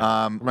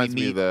 Yeah. Reminds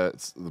me of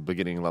the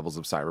beginning levels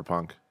of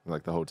Cyberpunk,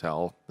 like the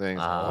hotel thing.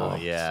 Oh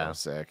yeah,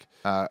 so sick.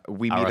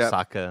 We meet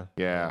Arasaka.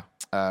 Yeah.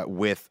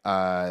 With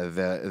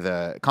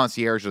the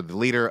concierge, or the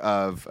leader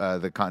of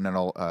the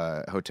Continental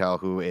Hotel,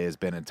 who has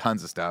been in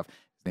tons of stuff.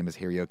 His name is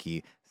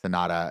Hiroyuki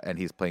Sanada, and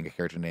he's playing a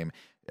character named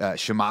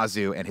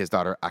Shimazu and his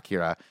daughter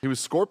Akira. He was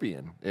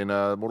Scorpion in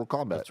Mortal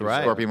Kombat. That's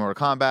right. Scorpion Mortal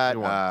Kombat.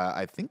 New one.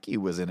 I think he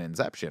was in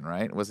Inception,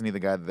 right? Wasn't he the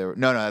guy that they were...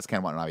 No, that's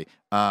Ken Watanabe.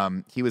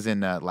 He was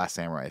in Last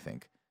Samurai, I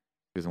think.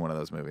 He was in one of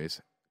those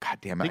movies. God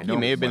damn it. I think know he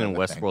may he have been was in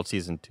one of the Westworld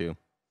season 2.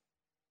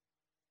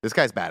 This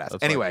guy's badass. That's why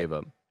I Anyway, gave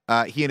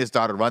up. he and his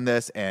daughter run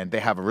this, and they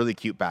have a really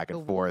cute back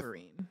and forth.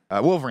 Wolverine.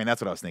 Wolverine,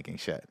 that's what I was thinking.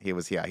 Shit. He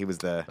was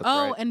the...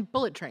 Oh, and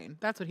Bullet Train.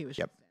 That's what he was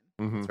Yep.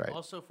 just in. That's right.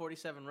 Also,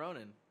 47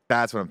 Ronin.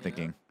 That's what I'm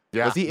thinking.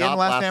 Yeah, Was he in not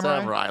Last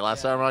Samurai?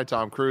 Last Samurai,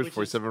 Tom Cruise, Which is-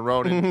 47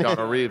 Ronin,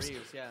 Keanu Reeves.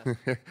 Yeah.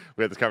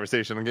 We had this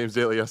conversation on Games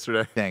Daily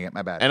yesterday. Dang it,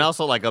 my bad. And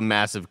also like a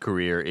massive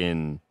career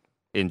in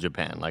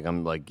Japan.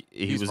 Like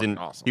He's was fucking in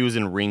awesome. he was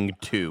in Ring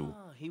 2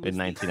 he was in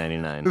the-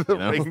 1999. You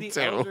know? Ring The Two.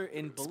 elder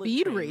in Bullet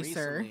Speed Train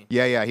Racer. recently.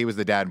 yeah, he was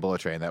the dad in Bullet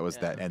Train.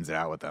 That ends it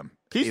out with them.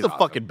 He's the awesome.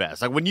 fucking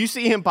best. Like when you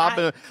see him pop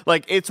in,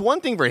 like it's one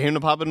thing for him to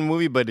pop in a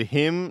movie, but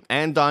him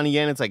and Donnie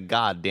Yen, it's like,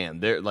 god damn,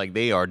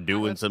 they are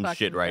doing Let's some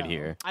shit fucking right go.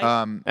 here.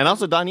 Um, And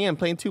also Donnie Yen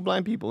playing two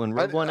blind people in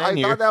Rogue One I and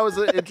here. thought that was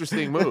an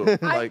interesting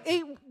move. Like,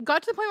 It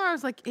got to the point where I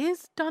was like,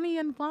 is Donnie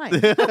Yen blind?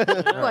 Is this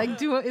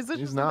He's just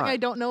something not. I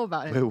don't know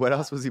about him? wait, what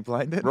else was he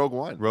blind in? Rogue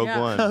One. Rogue Yeah.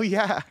 One. Oh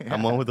yeah.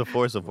 I'm one with the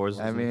Force. The Force.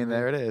 I mean,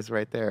 there it is,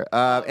 right there.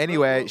 real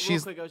Anyway,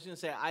 she's quick. I was gonna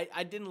say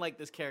I didn't like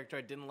this character.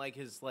 I didn't like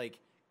his like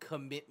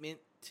commitment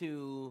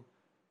to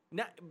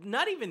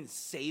not even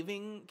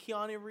saving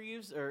Keanu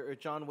Reeves or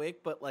John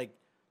Wick, but like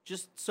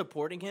just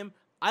supporting him.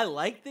 I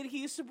like that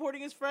he's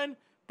supporting his friend,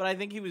 but I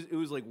think it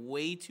was like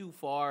way too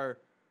far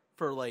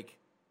for like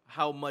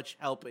how much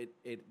help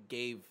it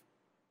gave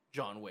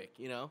John Wick.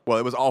 You know. well,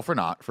 it was all for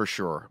naught for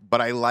sure.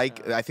 But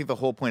I think the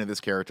whole point of this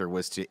character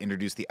was to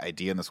introduce the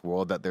idea in this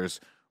world that there's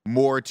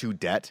more to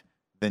debt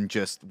than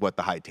just what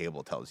the high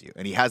table tells you.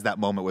 And he has that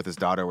moment with his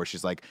daughter where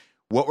she's like,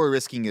 "What we're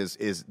risking is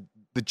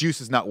the juice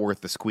is not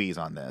worth the squeeze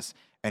on this."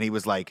 And he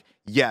was like,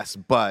 "Yes,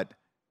 but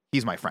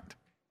he's my friend."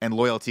 And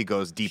loyalty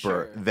goes deeper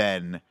Sure.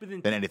 than But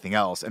then- anything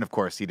else. And of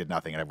course, he did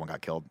nothing, and everyone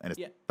got killed, and his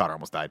Yeah. daughter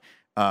almost died.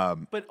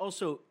 But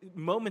also,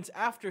 moments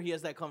after he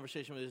has that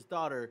conversation with his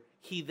daughter,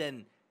 he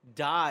then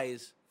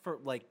dies for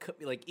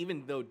like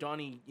even though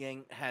Donnie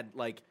Yang had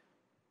like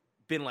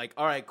been like,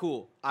 "All right,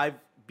 cool, I've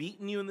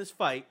beaten you in this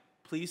fight.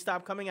 Please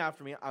stop coming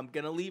after me. I'm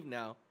gonna leave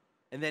now."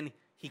 And then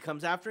he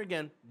comes after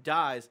again,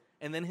 dies,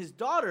 and then his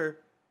daughter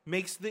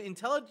makes the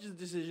intelligent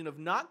decision of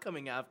not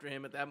coming after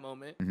him at that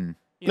moment. Mm-hmm.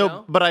 You No,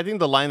 know? but I think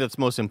the line that's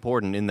most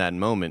important in that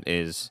moment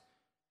is,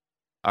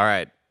 "All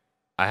right,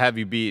 I have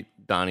you beat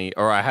Donnie,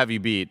 or I have you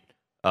beat.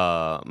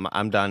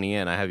 I'm Donnie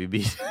Yen. I have you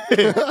beat.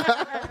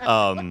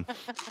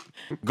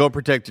 Go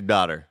protect your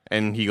daughter."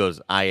 And he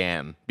goes, "I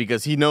am,"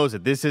 because he knows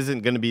that this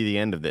isn't going to be the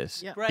end of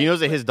this. Yeah. Right, He knows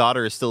that but- his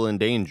daughter is still in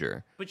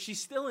danger. But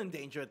she's still in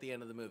danger at the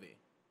end of the movie.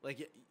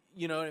 Like,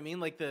 you know what I mean?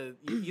 Like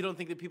you don't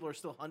think that people are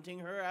still hunting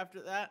her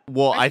after that?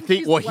 Well, I I think think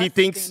she's well he less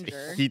thinks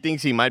danger. he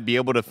thinks he might be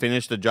able to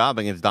finish the job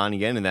against Donnie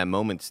Yen in that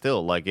moment.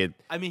 Still, like it.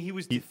 I mean, he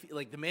was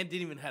like the man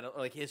didn't even have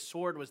like his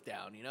sword was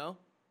down, you know.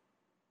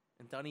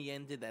 And Donnie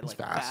Yen did that like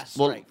fast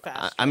Well, strike.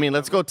 Fast I strike, mean,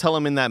 let's go remember? tell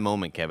him in that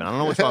moment, Kevin. I don't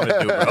know what you want me to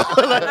do,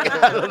 bro.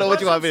 Like, I don't know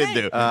what you want me to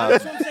do.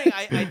 That's what I'm saying.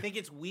 I think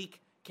it's weak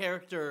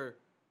character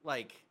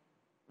like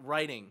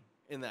writing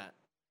in that.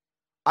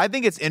 I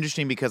think it's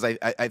interesting because I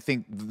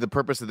think the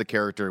purpose of the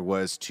character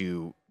was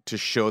to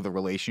show the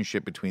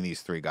relationship between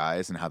these three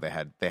guys and how they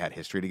had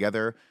history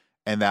together,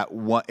 and that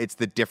it's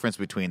the difference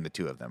between the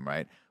two of them,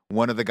 right?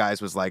 One of the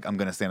guys was like, "I'm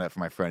going to stand up for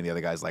my friend," and the other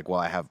guy's like, "Well,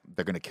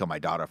 they're going to kill my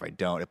daughter if I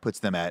don't." It puts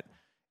them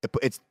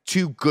it's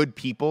two good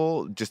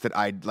people just that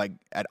I like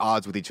at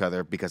odds with each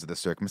other because of the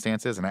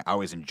circumstances, and I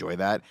always enjoy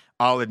that.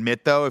 I'll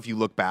admit though, if you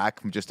look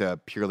back from just a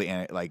purely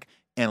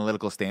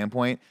analytical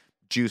standpoint,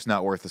 juice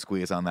not worth the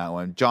squeeze on that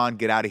one. John,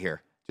 get out of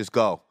here. Just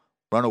go.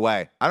 Run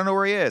away. I don't know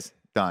where he is.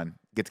 Done.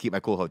 Get to keep my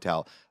cool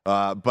hotel.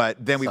 But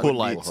then we Cool wouldn't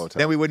lights. be,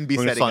 then we wouldn't be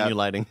We're gonna setting saw up. new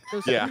lighting.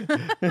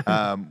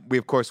 Yeah. We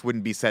of course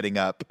wouldn't be setting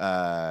up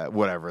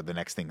whatever the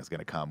next thing is going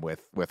to come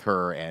with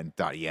her and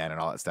Donnie Yen and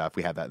all that stuff.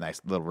 We had that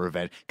nice little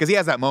revenge because he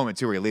has that moment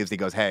too where he leaves. He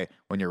goes, "Hey,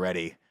 when you're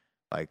ready,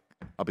 like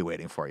I'll be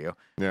waiting for you."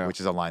 Yeah. Which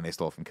is a line they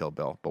stole from Kill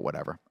Bill, but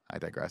whatever. I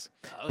digress.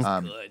 That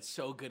was good.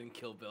 So good in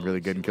Kill Bill.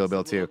 Really good in She Kill was a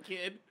Bill, too. little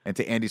kid. And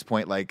to Andy's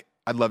point, like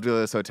I'd love to go to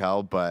this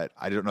hotel, but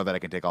I don't know that I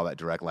can take all that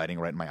direct lighting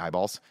right in my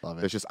eyeballs. Love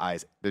it. There's just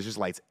eyes. There's just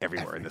lights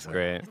everywhere in this movie.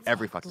 Great.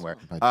 Every fucking where.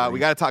 My We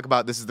got to talk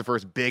about this is the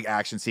first big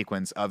action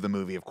sequence of the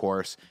movie, of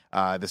course.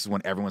 This is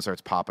when everyone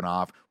starts popping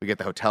off. We get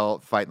the hotel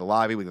fight in the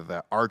lobby. We get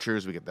the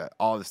archers. We get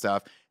all the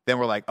stuff. Then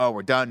we're like, oh,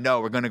 we're done.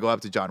 No, we're going to go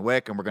up to John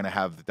Wick and we're going to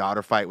have the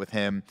daughter fight with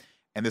him.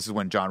 And this is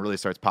when John really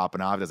starts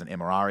popping off. Does an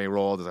Emirari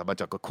roll. Does a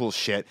bunch of cool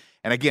shit.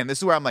 And again, this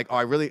is where I'm like, oh,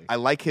 I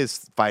like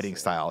his fighting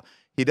style.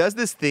 He does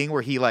this thing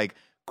where he like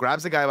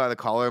grabs the guy by the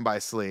collar and by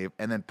his sleeve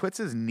and then puts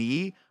his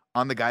knee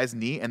on the guy's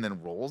knee and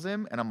then rolls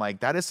him. And I'm like,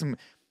 that is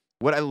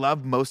what I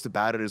love most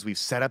about it is we've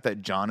set up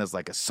that John is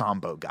like a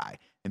Sambo guy.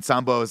 And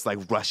Sambo is like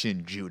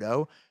Russian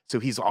judo. So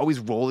he's always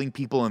rolling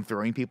people and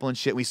throwing people and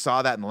shit. We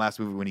saw that in the last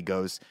movie when he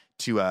goes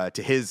to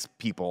his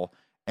people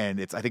and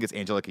I think it's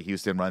Angelica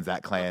Houston runs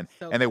that clan,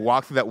 so and they good.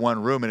 walk through that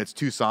one room, and it's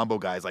two Sambo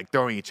guys like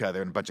throwing each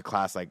other in a bunch of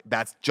class. Like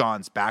that's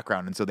John's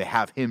background, and so they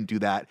have him do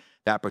that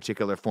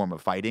particular form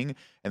of fighting,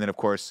 and then of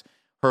course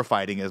her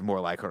fighting is more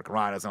like her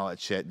karatas and all that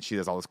shit, and she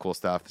does all this cool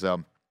stuff.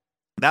 So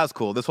that was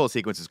cool. This whole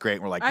sequence is great.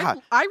 And we're like, God.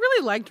 I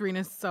really liked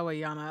Rina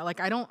Sawayama. Like,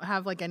 I don't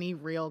have like any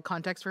real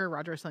context for her.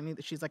 Roger was telling me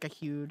that she's like a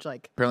huge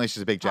Apparently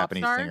she's a big pop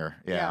Japanese star. singer.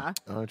 Yeah.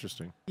 Oh,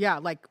 interesting. Yeah,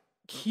 like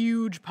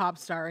huge pop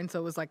star, and so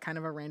it was like kind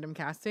of a random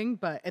casting.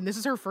 And this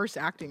is her first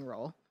acting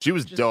role. She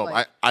was Just dope.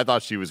 like- I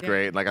thought she was Yeah.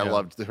 great. Like I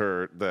loved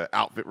the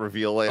outfit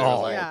reveal later. I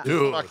was like, yeah.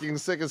 dude, fucking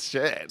sick as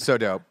shit. So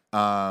dope.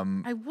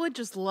 I would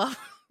just love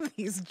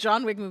these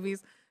John Wick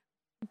movies.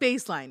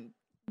 Baseline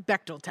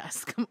Bechdel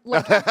test.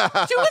 Like,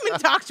 two women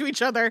talk to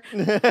each other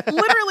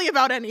literally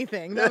about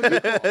anything. That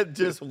would be cool.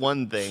 Just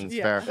one thing.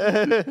 Yeah.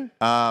 Fair.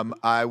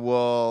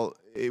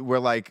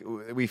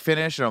 We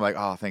finished, and I'm like,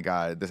 oh, thank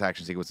God, this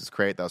action sequence is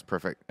great. That was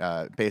perfect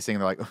pacing.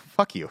 And they're like, oh,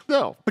 fuck you.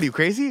 No. What are you,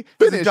 crazy?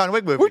 This is a Finish. John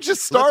Wick movie. We're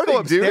just Let's go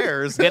starting, dude.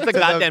 upstairs. Get the to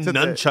goddamn to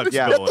nunchucks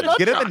yeah, going.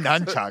 Get in the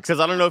nunchucks. Because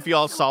I don't know if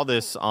y'all saw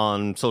this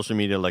on social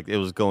media. Like, it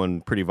was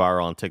going pretty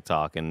viral on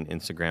TikTok and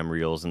Instagram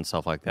Reels and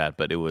stuff like that.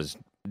 But it was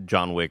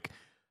John Wick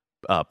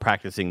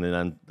practicing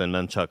the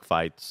nunchuck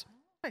fights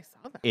I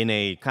saw that. in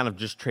a kind of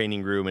just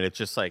training room, and it's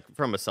just like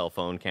from a cell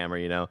phone camera,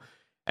 you know,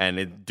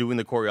 and doing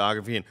the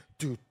choreography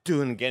and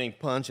doing getting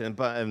punched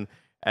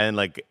and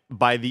like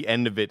by the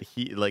end of it,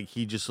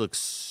 he just looks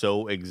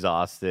so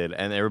exhausted,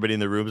 and everybody in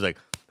the room is like,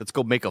 let's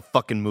go make a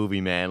fucking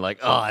movie, man. Like,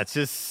 oh, it's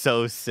just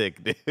so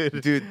sick,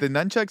 dude. Dude, the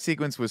nunchuck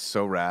sequence was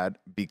so rad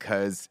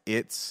because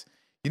it's,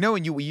 you know,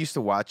 when we used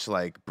to watch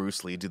like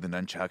Bruce Lee do the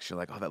nunchucks, you're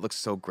like, oh, that looks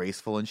so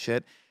graceful and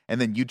shit. And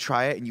then you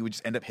try it, and you would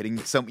just end up hitting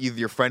either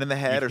your friend in the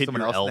head You or hit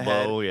someone your else in the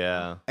head. elbow,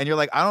 yeah. And you're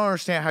like, I don't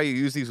understand how you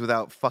use these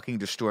without fucking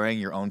destroying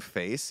your own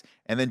face.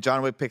 And then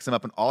John Wick picks him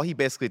up, and all he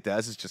basically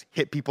does is just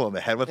hit people in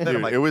the head with it. Dude,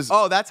 I'm like, it was-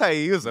 oh, that's how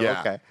you use them.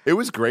 Yeah. Okay. It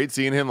was great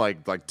seeing him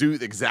like do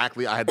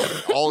exactly. I had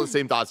all the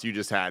same thoughts you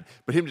just had,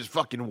 but him just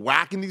fucking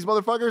whacking these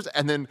motherfuckers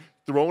and then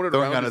throwing it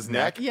Throwing around on his his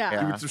neck. neck.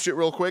 Yeah. Doing some shit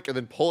real quick and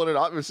then pulling it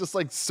up. It was just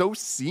like so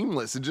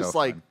seamless and just So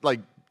fun. like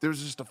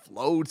there's just a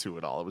flow to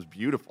it all. It was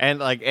beautiful. And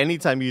like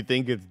anytime you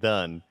think it's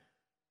done,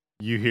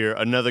 you hear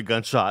another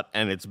gunshot,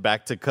 and it's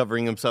back to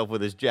covering himself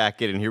with his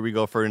jacket, and here we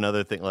go for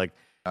another thing. Like,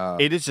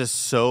 it is just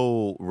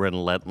so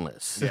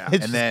relentless. Yeah. It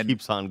And just then-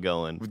 keeps on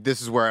going.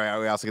 This is where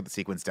we also get the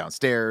sequence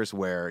downstairs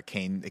where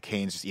Kane's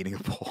just eating a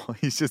bowl.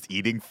 He's just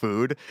eating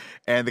food.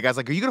 And the guy's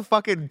like, are you going to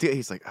fucking do?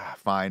 He's like,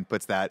 fine.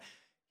 Puts that.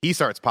 He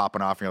starts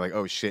popping off, and you're like,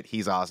 oh, shit,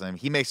 he's awesome.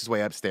 He makes his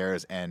way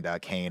upstairs, and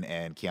Kane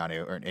and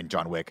and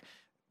John Wick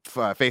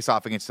face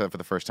off against each other for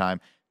the first time.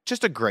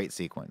 Just a great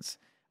sequence.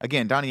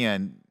 Again, Donnie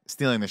Yen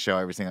stealing the show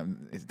every single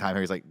time.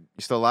 He's like,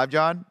 you still alive,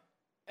 John?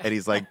 And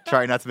he's like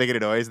trying not to make any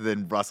noise, and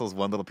then Russell's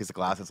one little piece of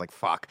glass. And it's like,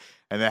 fuck.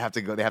 And they have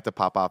to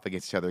pop off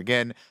against each other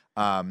again.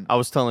 I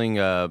was telling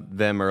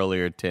them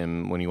earlier,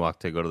 Tim, when you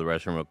walked to go to the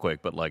restroom real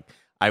quick, but like,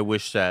 I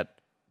wish that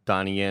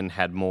Donnie Yen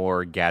had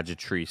more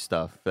gadgetry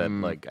stuff. That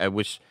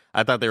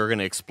I thought they were going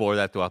to explore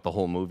that throughout the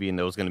whole movie, and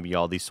there was going to be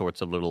all these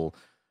sorts of little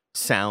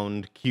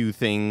sound cue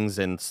things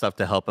and stuff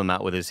to help him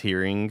out with his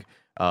hearing.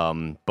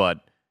 But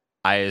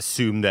I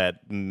assume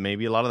that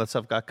maybe a lot of that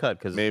stuff got cut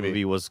because the Maybe.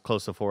 movie was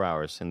close to 4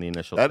 hours in the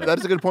initial. That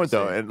is a good point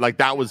though, and like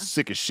that was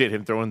sick as shit.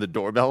 Him throwing the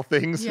doorbell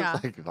things. Yeah,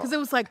 Like, because it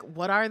was like,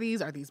 what are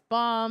these? Are these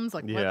bombs?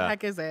 Like, what Yeah. the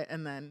heck is it?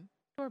 And then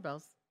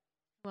doorbells.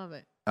 Love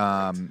it.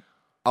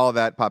 All of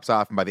that pops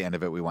off, and by the end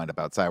of it, we wind up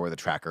outside where the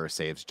tracker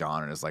saves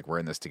John and is like, we're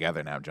in this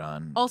together now,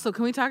 John. Also,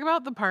 can we talk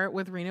about the part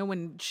with Rena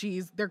when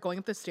they're going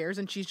up the stairs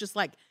and she's just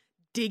like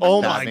digging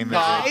Oh my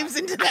knives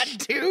into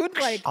that dude?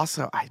 Like,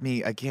 Also, I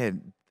mean,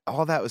 again,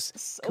 all that was.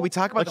 So Can we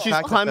talk about Like the she's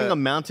fact climbing that a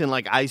mountain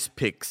like ice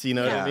picks, you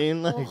know what I Yeah.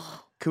 mean? Like,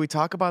 Can we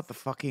talk about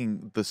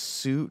the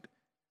suit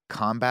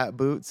combat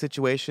boot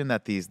situation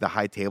that the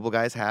high table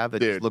guys have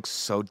that just Dude. looks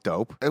so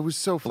dope? it was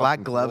so Black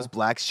fucking gloves, cool.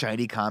 black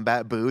shiny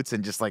combat boots,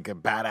 and just like a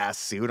badass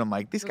suit. I'm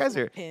like, these guys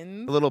little are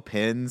pins. little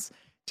pins,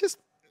 just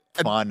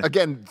And fun.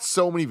 again,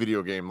 so many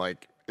video game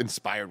like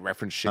inspired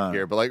reference shit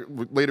here. But like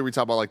later we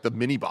talk about like the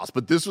mini boss.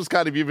 But this was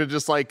kind of even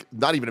just like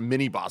not even a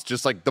mini boss,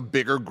 just like the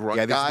bigger grunt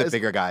Yeah, this is guys. the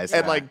bigger guys.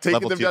 And yeah. like taking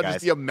Level them 2 down, guys.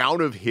 just the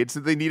amount of hits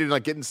that they needed,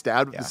 like getting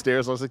stabbed up Yeah. the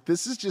stairs. I was like,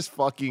 this is just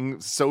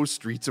fucking so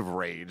Streets of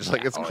Rage.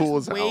 Like it's cool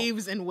as hell.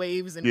 waves and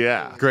waves and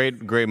Yeah. waves.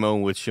 great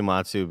moment with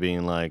Shimatsu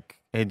being like,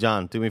 "Hey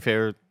John, do me a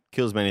favor,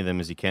 kill as many of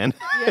them as you can."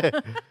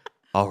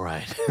 All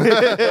right.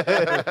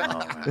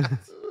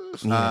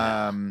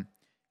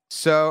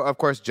 So, of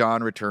course,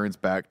 John returns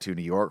back to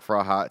New York for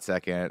a hot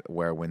second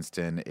where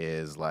Winston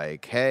is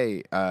like,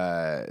 hey,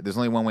 there's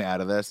only one way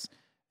out of this.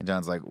 And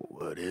John's like,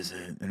 what is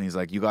it? And he's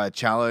like, you got to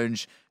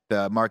challenge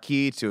the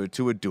Marquis to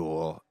a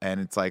duel.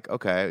 And it's like,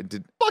 okay.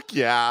 Fuck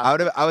yeah.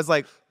 I was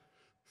like,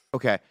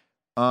 okay.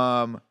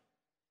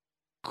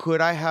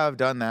 Could I have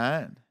done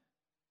that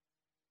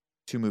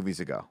 2 movies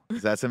ago?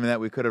 Is that something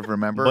that we could have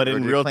remembered? But Or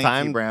in did real Clancy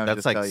time, Brown that's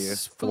just like tell you?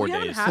 4 we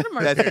haven't days. had a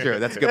Marquis. That's true.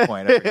 That's a good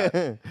point. I forgot.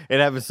 It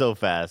happened so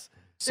fast.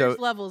 There's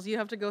levels. You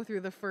have to go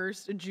through the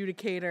first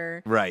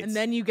adjudicator, Right. and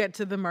then you get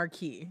to the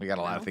marquee. We got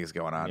a lot of things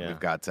going on. Yeah. We've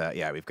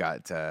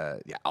got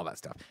all that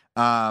stuff.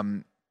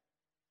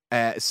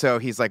 So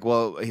he's like,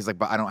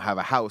 but I don't have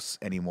a house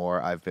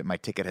anymore. My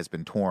ticket has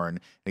been torn.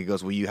 And he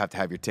goes, well, you have to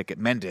have your ticket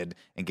mended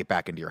and get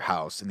back into your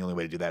house. And the only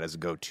way to do that is to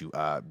go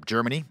to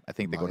Germany. I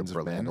think they go to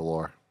Berlin.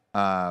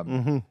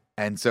 Mandalore.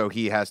 And so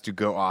he has to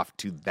go off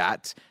to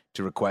that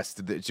to request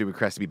to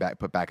be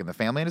put back in the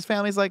family. And his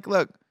family's like,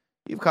 look,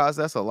 you've caused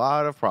us a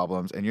lot of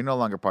problems, and you're no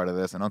longer part of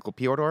this. And Uncle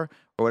Pyodor, or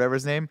whatever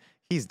his name,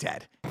 he's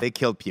dead. They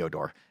killed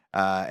Pyodor.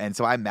 And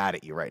so I'm mad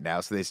at you right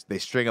now. So they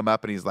string him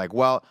up, and he's like,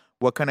 well,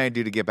 what can I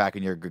do to get back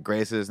in your good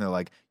graces? And they're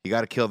like, you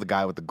got to kill the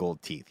guy with the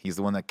gold teeth. He's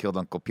the one that killed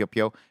Uncle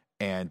Pio,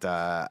 and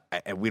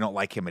we don't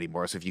like him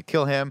anymore. So if you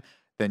kill him,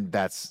 then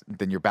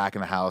you're back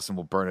in the house, and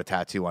we'll burn a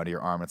tattoo onto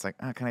your arm. It's like,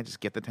 can I just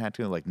get the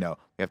tattoo? And like, no,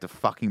 we have to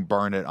fucking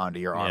burn it onto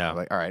your arm. Yeah. I'm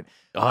like, all right.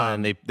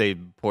 And they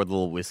poured a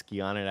little whiskey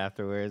on it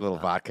afterwards. A little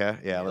vodka.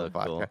 Yeah, a little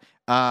cool.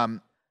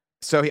 vodka.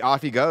 So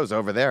off he goes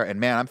over there, and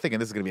man, I'm thinking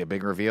this is going to be a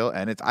big reveal,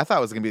 and I thought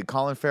it was going to be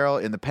Colin Farrell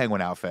in the penguin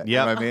outfit.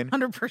 Yeah. You know what I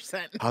mean?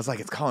 100%. I was like,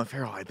 it's Colin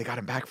Farrell. They got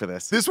him back for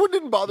this. This one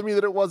didn't bother me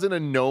that it wasn't a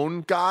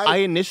known guy. I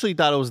initially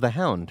thought it was the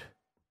Hound.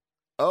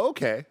 Oh,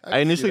 okay. I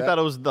initially thought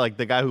it was like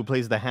the guy who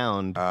plays the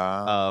Hound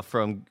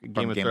from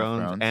Game of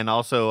Thrones, and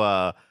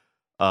also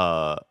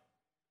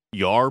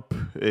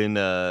Yarp in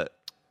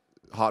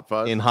Hot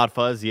Fuzz. In Hot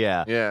Fuzz,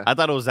 yeah. Yeah. I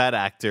thought it was that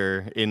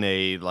actor in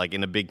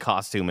a big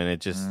costume, and it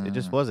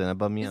just wasn't. It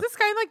bummed me Is out. this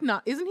guy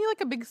isn't he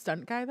like a big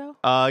stunt guy though?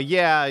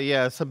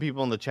 Yeah. Some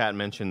people in the chat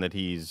mentioned that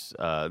he's.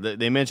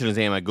 They mentioned his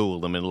name. I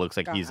googled him, and it looks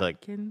like he's like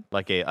Atkins.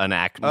 an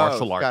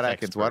martial arts Scott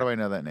Atkins. expert. Why do I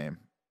know that name?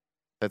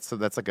 That's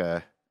like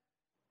a.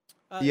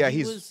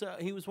 he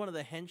was one of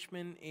the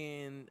henchmen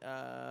in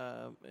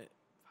I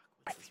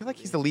feel like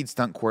he's the lead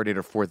stunt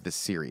coordinator for this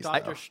series.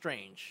 Doctor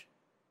Strange.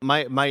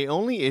 My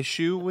only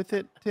issue with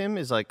it, Tim,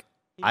 is like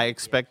I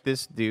expect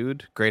this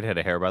dude, great head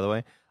of hair, by the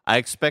way. I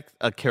expect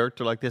a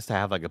character like this to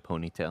have like a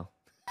ponytail.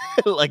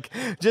 Like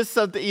just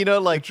something,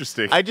 like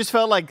Interesting. I just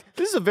felt like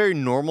this is a very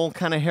normal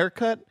kind of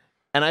haircut.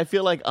 And I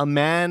feel like a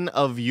man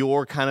of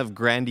your kind of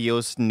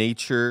grandiose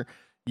nature,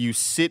 you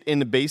sit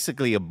in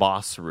basically a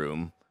boss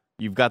room.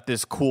 You've got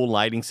this cool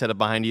lighting setup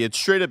behind you. It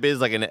straight up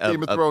is like an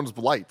Game of Thrones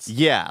lights.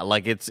 Yeah,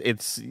 like it's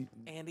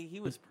Andy, he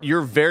was. Perfect.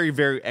 you're very,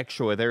 very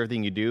extra with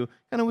everything you do.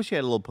 Kind of wish you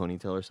had a little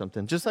ponytail or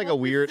something, just like a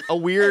weird like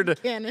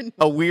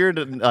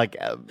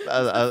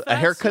a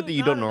haircut that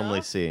you don't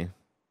normally see.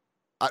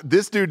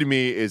 This dude to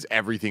me is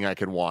everything I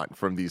could want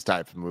from these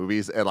types of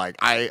movies, and like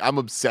I'm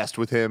obsessed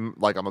with him.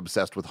 Like I'm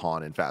obsessed with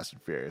Han in Fast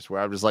and Furious,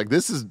 where I'm just like,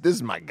 this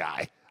is my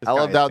guy. I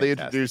loved how they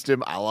introduced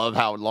him. I love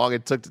how long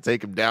it took to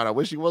take him down. I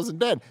wish he wasn't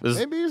dead.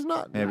 Maybe he's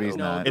not. Maybe he's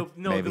not.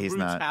 Maybe the he's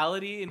not.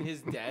 brutality in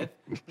his death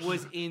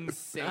was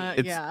insane.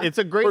 It's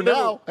a great For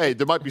now, hey,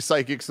 there might be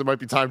psychics, there might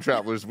be time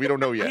travelers. We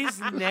don't know yet.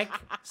 His neck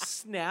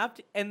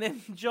snapped, and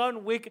then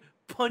John Wick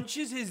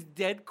punches his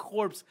dead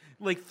corpse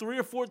like 3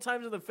 or 4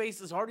 times in the face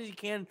as hard as he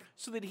can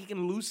so that he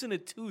can loosen a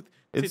tooth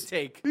to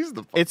take.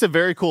 It's a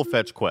very cool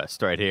fetch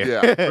quest right here.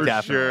 Yeah,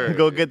 for sure.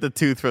 Go get the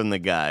tooth from the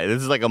guy.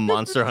 This is like a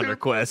Monster Hunter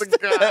quest.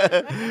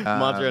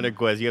 Monster Hunter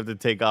quest. You have to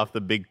take off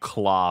the big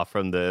claw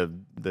from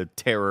the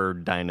terror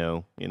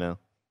dino.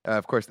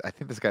 Of course, I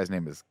think this guy's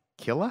name is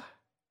Killa.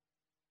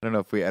 I don't know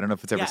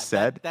if it's ever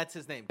said. That's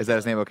his name. Is that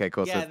his name? Okay,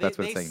 cool. Yeah, So that's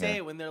what it's they saying. say here.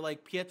 it when they're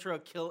like Pietro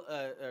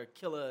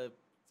Killa,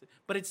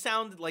 but it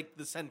sounded like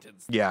the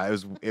sentence. Yeah, it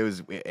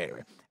was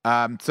anyway.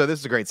 So this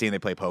is a great scene. They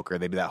play poker.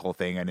 They do that whole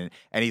thing, and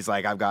he's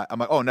like, I'm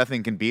like, oh,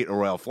 nothing can beat a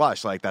royal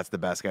flush. Like that's the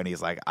best guy. And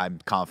he's like, I'm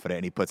confident.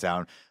 And he puts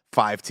down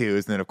 5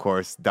 twos, and then of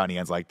course Donnie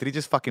Yen's like, did he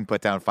just fucking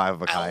put down 5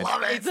 of a kind?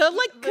 It's a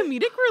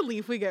comedic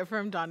relief we get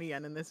from Donnie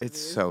Yen in this movie. It's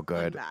so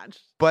good.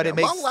 Unmatched. But A it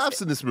makes lot of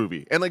laughs in this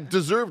movie, and like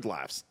deserved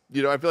laughs.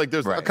 I feel like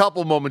there's a Right.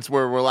 couple moments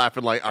where we're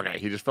laughing like, okay,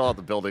 he just fell out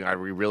the building. Are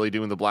we really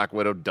doing the Black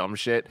Widow dumb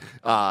shit?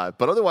 But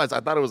otherwise, I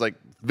thought it was like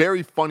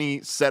very funny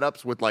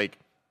setups with like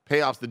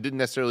payoffs that didn't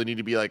necessarily need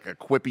to be like a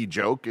quippy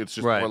joke. It's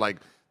just more like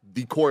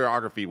the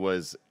choreography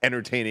was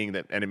entertaining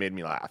and it made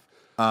me laugh.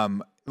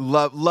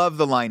 Love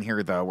the line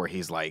here though, where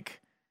he's like,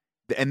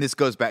 and this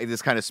goes back.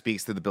 This kind of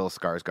speaks to the Bill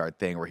Skarsgård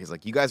thing, where he's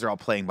like, "You guys are all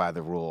playing by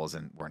the rules,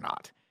 and we're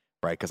not,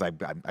 right? Because I'm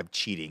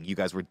cheating. You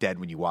guys were dead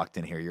when you walked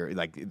in here. You're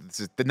like,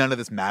 none of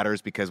this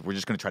matters because we're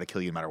just going to try to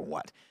kill you no matter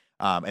what."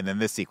 And then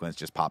this sequence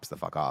just pops the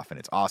fuck off, and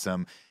it's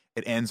awesome.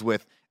 It ends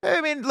with,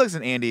 I mean,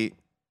 listen, Andy,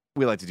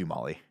 we like to do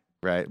Molly,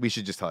 right? We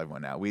should just tell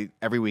everyone now.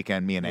 Every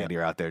weekend, me and Andy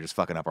are out there just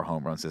fucking up our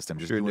homegrown system,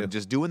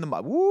 just doing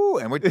the woo,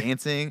 and we're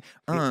dancing.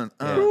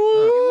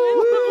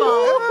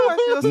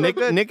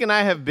 Nick and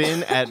I have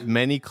been at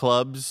many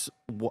clubs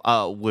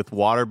with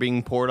water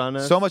being poured on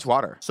us. So much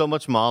water. So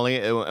much Molly.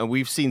 And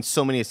we've seen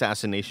so many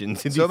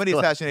assassinations. So many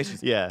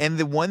assassinations. Yeah. And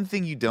the one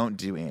thing you don't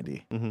do,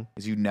 Andy,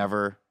 is you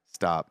never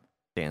stop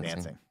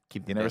Dancing.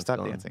 You never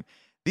stop dancing.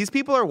 These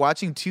people are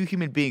watching 2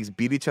 human beings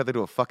beat each other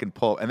to a fucking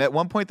pulp. And at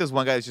one point, there's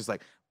one guy who's just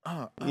like,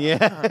 it's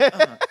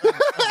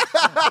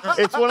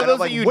one of those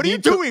that you what are you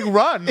doing?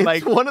 Run!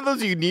 Like one of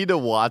those you need to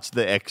watch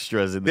the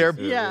extras in this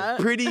movie. They're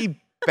pretty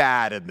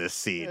bad in this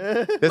scene.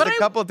 There's a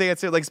couple of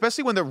dancers, like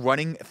especially when they're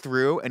running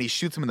through and he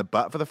shoots him in the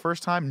butt for the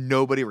first time.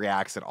 Nobody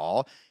reacts at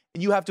all.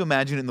 And you have to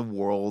imagine in the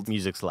world,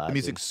 Music's loud. the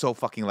music's so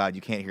fucking loud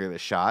you can't hear the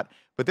shot.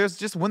 But there's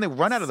just when they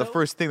run out of the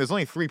first thing, there's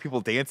only 3 people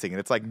dancing, and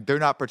it's like they're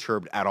not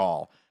perturbed at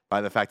all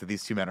by the fact that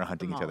these 2 men are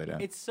hunting each other down.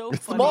 It's so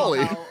It's funny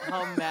Molly.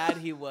 how mad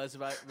he was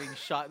about being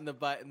shot in the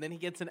butt, and then he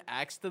gets an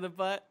axe to the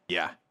butt.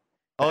 Yeah.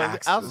 Oh, The and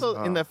axe also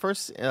was- in the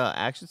first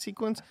action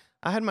sequence,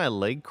 I had my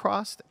leg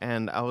crossed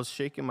and I was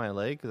shaking my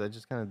leg because I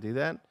just kind of do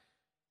that.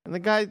 And the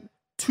guy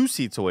 2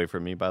 seats away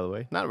from me, by the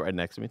way, not right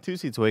next to me, 2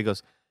 seats away,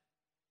 goes,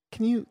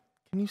 "Can you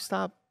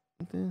stop?"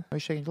 Why are you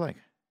shaking your leg?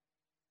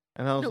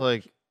 And I was No,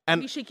 like,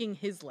 and He's shaking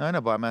his leg. I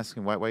know, but I'm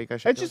asking why you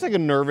guys shaking. it's just like a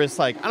nervous,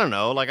 like I don't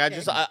know, like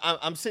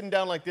I'm sitting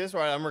down like this,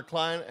 right? I'm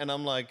reclining, and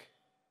I'm like,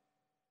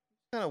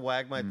 kind of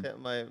wag my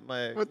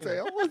What the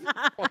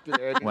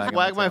hell?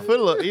 wag my foot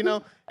a little, you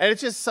know. And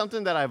it's just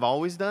something that I've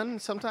always done.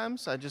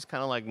 Sometimes I just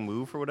kind of like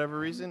move for whatever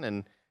reason.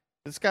 And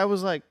this guy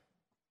was like,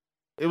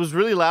 it was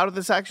really loud at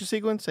this action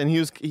sequence, and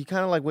he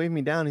kind of like waved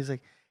me down. He's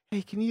like,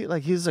 "Hey, can you?"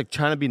 Like he was like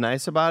trying to be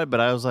nice about it, but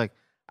I was like,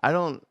 "I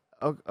don't."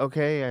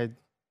 Okay,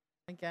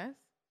 I guess.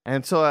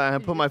 and so I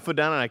put my foot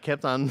down and I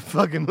kept on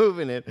fucking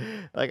moving it.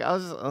 Like I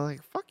was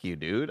like, "Fuck you,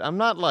 dude. I'm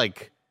not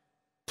like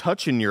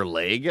touching your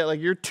leg. Like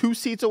you're 2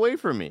 seats away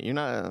from me. You're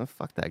not.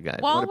 Fuck that guy."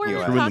 While What a we're POS.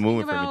 Ruined the talking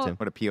moment for me, about Tim.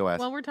 What a POS.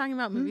 while we're talking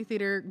about movie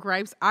theater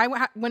gripes, I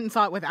went and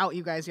saw it without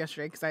you guys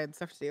yesterday because I had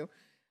stuff to do.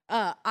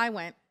 I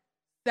went,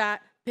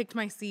 picked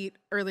my seat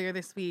earlier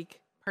this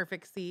week,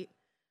 perfect seat.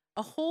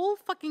 A whole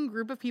fucking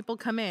group of people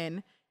come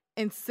in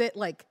and sit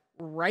like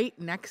right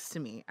next to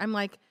me. I'm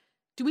like,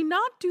 do we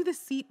not do the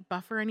seat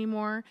buffer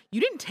anymore? You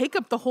didn't take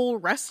up the whole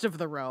rest of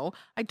the row.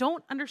 I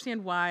don't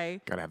understand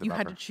why Gotta have the you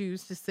had buffer. to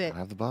choose to sit Gotta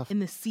have the buff. in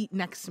the seat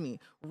next to me.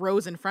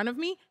 Rows in front of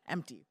me,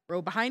 empty.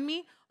 Row behind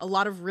me, a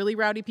lot of really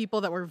rowdy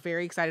people that were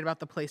very excited about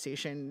the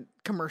PlayStation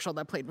commercial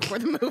that played before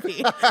the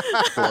movie.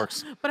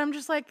 Dorks. But I'm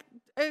just like,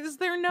 is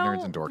there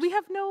Nerds and no? dorks. We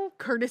have no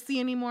courtesy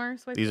anymore.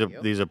 So I These feel are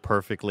you. these are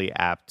perfectly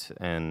apt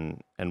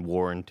and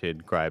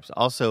warranted gripes.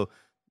 Also,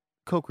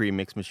 Coke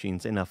remix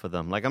machines, enough of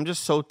them. Like I'm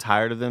just so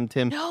tired of them,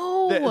 Tim.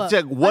 No, It's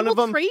like one I of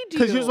will them. trade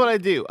Because here's you. what I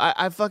do.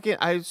 I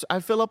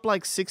fill up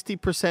like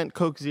 60%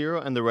 Coke Zero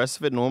and the rest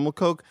of it normal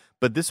Coke.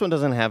 But this one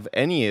doesn't have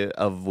any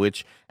of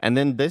which. And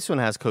then this one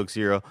has Coke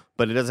Zero,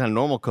 but it doesn't have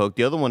normal Coke.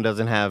 The other one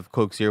doesn't have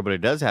Coke Zero, but it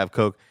does have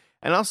Coke.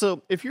 And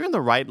also, if you're in the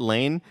right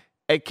lane,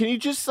 can you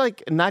just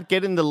like not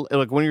get in the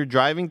like when you're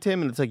driving,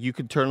 Tim? And it's like you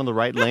could turn on the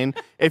right lane.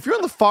 If you're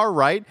on the far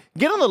right,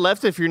 get on the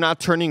left. If you're not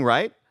turning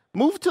right.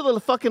 Move to the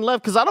fucking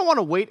left because I don't want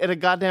to wait at a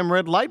goddamn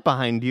red light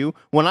behind you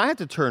when I have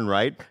to turn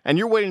right and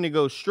you're waiting to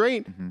go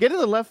straight. Get in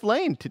the left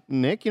lane,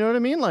 Nick. You know what I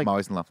mean? Like, I'm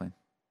always in the left lane.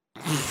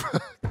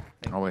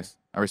 Always.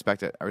 I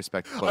respect it. I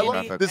respect the I flow of love-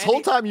 traffic. this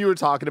whole time you were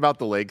talking about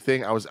the leg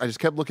thing, I just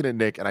kept looking at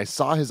Nick, and I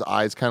saw his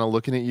eyes kind of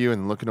looking at you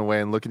and looking away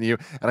and looking at you,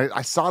 and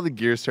I saw the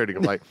gears turning.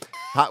 I'm like,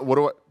 what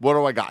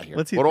do I got here?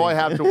 What's he What do I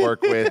thinking? have to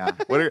work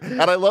with?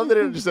 And I love that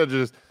it just said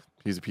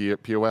he's a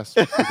POS.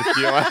 He's a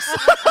POS.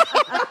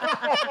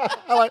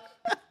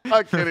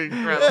 I'm kidding.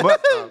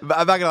 But I'm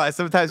not gonna lie.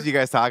 Sometimes you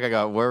guys talk, I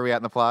go, "Where are we at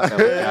in the plot?"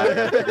 And we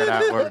gotta figure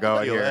out where we're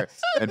going here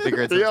and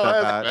figuring some POS,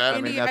 stuff out. man. I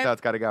mean, Andy, that's how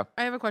it's got to go.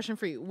 I have a question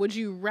for you. Would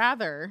you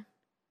rather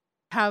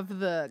have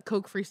the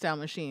Coke freestyle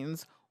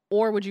machines,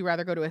 or would you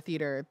rather go to a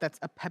theater that's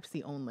a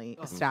Pepsi only Get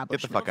the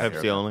establishment? fuck out of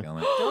Pepsi here. only.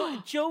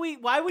 Don't, Joey,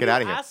 why would Get you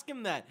outta here. ask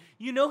him that?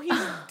 You know he's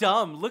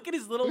dumb. Look at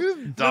his little, Look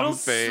at his dumb little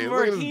face. smirk.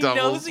 Look at his He dumb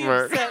little knows he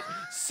smirk. upset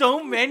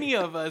so many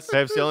of us.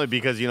 Pepsi only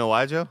because you know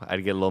why, Joe?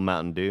 I'd get a little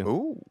Mountain Dew.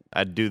 Ooh.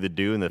 I'd do the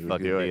dew in the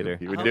fucking do it. theater.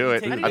 He would I'll do be it.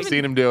 taking- I've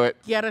seen him do it.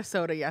 Get a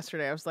soda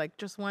yesterday. I was like,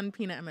 just one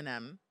peanut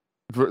M&M.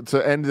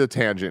 To end the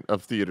tangent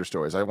of theater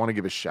stories, I want to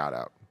give a shout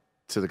out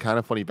to the kind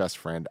of funny best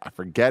friend. I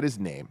forget his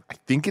name. I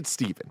think it's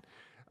Steven.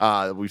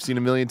 We've seen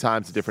a million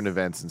times at different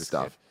events and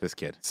stuff. This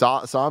kid.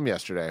 Saw him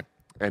yesterday,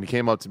 and he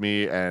came up to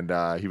me, and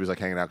he was like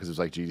hanging out because it was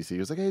like GDC. He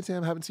was like, "Hey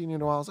Tim, haven't seen you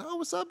in a while." I was like, "Oh,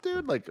 what's up,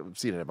 dude?" Like, I've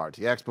seen him at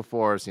RTX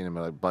before. I've seen him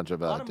at a bunch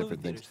of lot of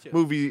different movie things, theaters, too.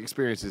 movie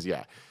experiences.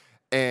 Yeah,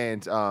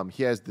 and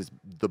he has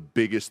the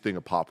biggest thing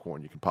of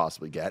popcorn you can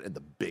possibly get, and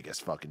the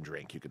biggest fucking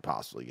drink you could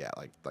possibly get,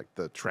 like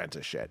the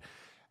Trenta shit.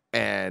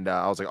 And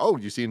I was like, "Oh,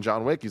 you seen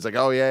John Wick?" He's like,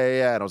 "Oh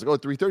yeah." And I was like, "Oh,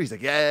 3:30." He's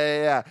like,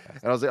 "Yeah."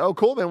 And I was like, "Oh,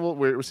 cool, man.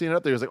 We're seeing it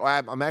up there." He was like,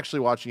 "Oh, I'm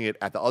actually watching it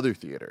at the other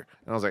theater."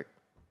 And I was like,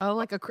 Oh,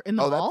 like in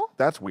the "Oh, mall?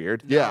 that's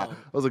weird." Yeah. I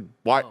was like,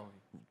 "Why? Oh.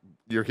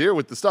 You're here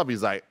with the stuff?"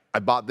 He's like, "I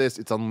bought this.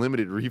 It's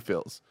unlimited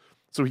refills."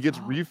 So he gets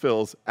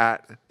refills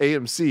at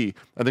AMC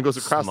and then goes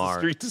across the Smart.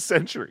 street to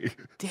Century.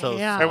 So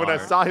Damn. And when I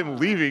smart. saw him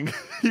leaving,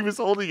 he was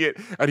holding it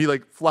and he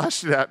like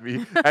flashed it at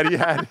me and he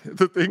had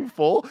the thing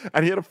full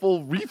and he had a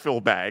full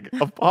refill bag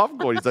of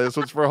popcorn. He's like, "This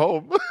one's for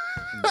home."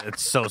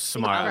 It's so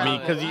smart. I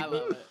mean,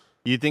 because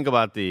you think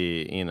about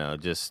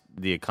just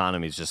the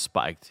economy's just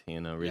spiked,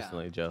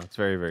 recently, Joe. It's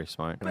very, very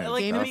smart. But,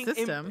 like, Game I of mean,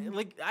 system.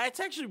 it's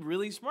actually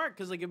really smart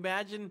because, like,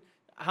 imagine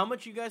how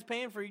much you guys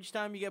paying for each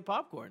time you get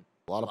popcorn.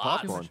 A lot of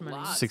Lots. popcorn. Too much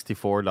money. Lots.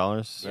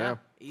 $64. Yeah.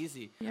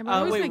 Easy. Yeah,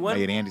 but Wait, one I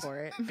ate Andy's. for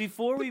it.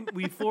 before we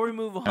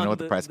move on. I know what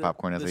the price of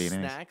popcorn is. The I eat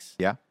Andy's. snacks.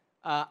 Yeah.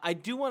 I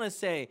do want to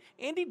say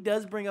Andy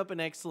does bring up an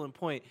excellent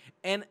point,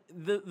 and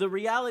the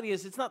reality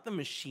is it's not the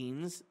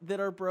machines that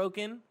are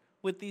broken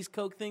with these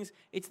Coke things;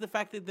 it's the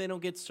fact that they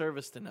don't get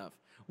serviced enough.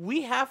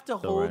 We have to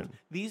hold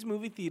these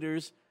movie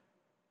theaters,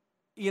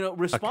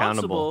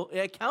 responsible,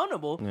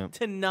 accountable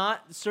to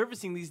not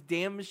servicing these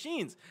damn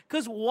machines.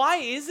 Because why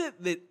is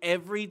it that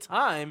every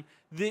time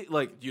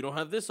you don't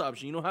have this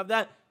option, you don't have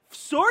that?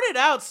 Sort it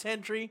out,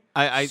 Sentry.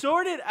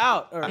 Sort it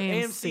out, or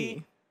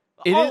AMC.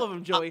 All of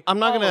them, Joey. I'm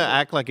not going to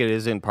act like it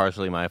isn't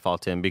partially my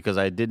fault, Tim, because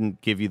I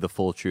didn't give you the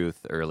full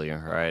truth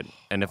earlier, right?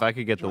 And if I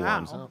could get the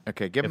one.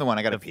 Okay, give him the one.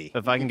 I got to pee.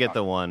 If I can get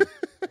the one.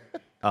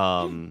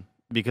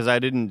 Because I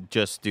didn't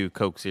just do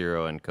Coke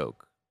Zero and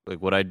Coke.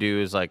 Like, what I do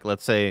is,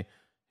 let's say,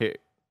 here,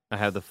 I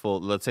have the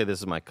full, let's say this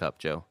is my cup,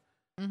 Joe.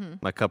 Mm-hmm.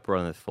 My cup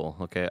run is full,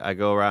 okay? I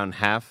go around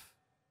half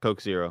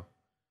Coke Zero.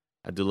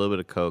 I do a little bit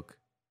of Coke,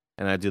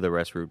 and I do the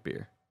rest root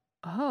beer.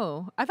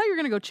 Oh, I thought you were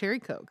going to go cherry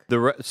Coke.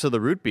 So the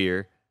root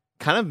beer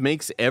kind of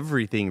makes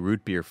everything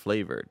root beer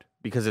flavored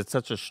because it's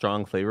such a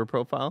strong flavor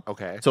profile.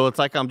 Okay. So it's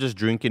like I'm just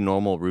drinking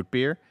normal root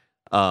beer.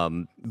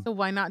 So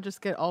why not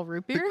just get all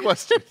root beer?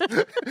 Question.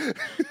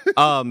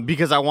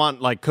 Because I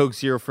want Coke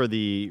Zero for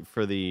the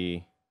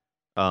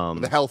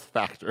health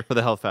factor. For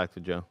the health factor,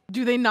 Joe.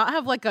 Do they not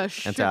have a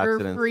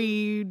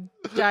sugar-free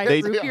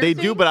diet root beer? They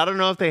do, but I don't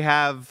know if they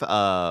have.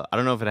 I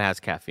don't know if it has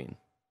caffeine.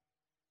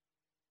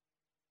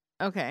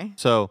 Okay.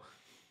 So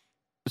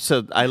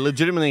I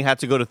legitimately had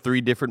to go to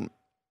three different.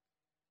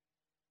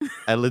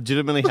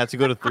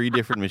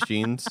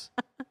 machines.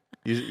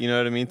 You know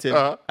what I mean, Tim?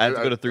 I had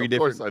to go to three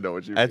different. Of course, I know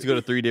what you mean. I had to go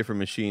to three different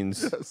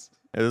machines. Yes.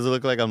 Does it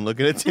look like I'm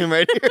looking at Tim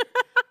right here?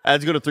 I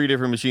had to go to three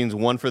different machines.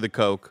 One for the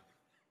Coke,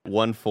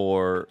 one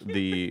for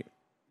the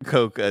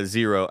Coke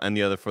Zero, and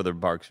the other for the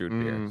Barks root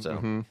beer.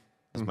 So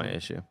that's my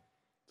issue.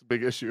 It's a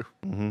big issue.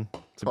 Mm-hmm.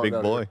 It's a big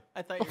boy.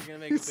 I thought you were gonna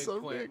make a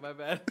big point. Big. My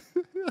bad.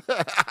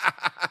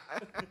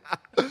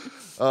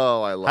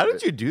 Oh, I love it. How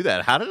did you do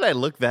that? How did I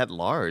look that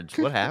large?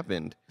 What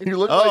happened? You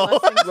look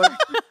like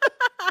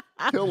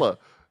Killa.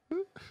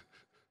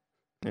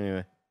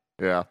 Anyway.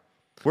 Yeah.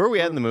 Where are we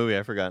at in the movie?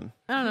 I forgot.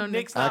 I don't know.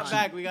 Nick's not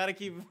back. We gotta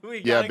keep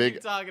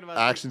big talking about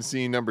action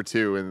scene number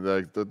 2 in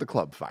the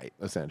club fight,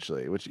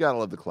 essentially. Which you gotta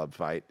love the club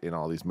fight in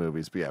all these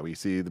movies. But yeah, we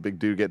see the big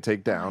dude get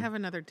taken down. I have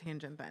another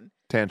tangent then.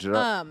 Tangent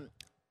up.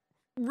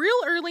 Real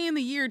early in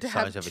the year to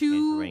have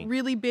two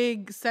really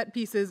big set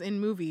pieces in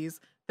movies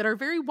that are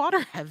very water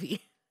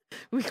heavy.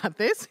 We got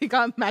this. We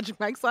got Magic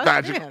Mike's last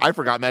dance. I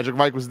forgot Magic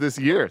Mike was this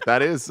year.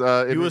 That is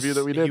a review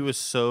that we did. He was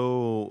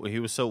so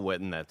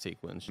wet in that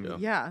sequence. Joe.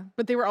 Yeah,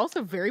 but they were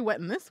also very wet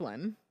in this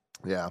one.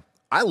 Yeah.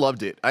 I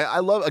loved it. I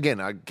love, again,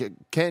 I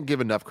can't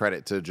give enough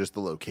credit to just the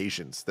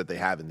locations that they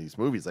have in these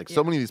movies.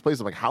 So many of these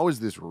places, I'm like, how is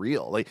this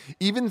real?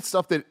 Even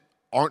stuff that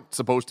aren't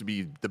supposed to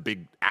be the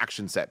big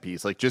action set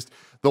piece. Just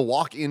the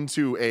walk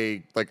into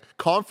a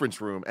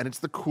conference room, and it's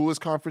the coolest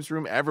conference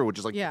room ever, which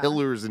is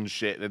pillars and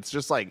shit. And it's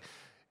just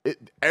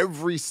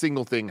every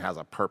single thing has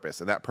a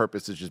purpose, and that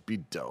purpose is just be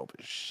dope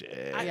as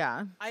shit. I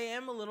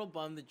am a little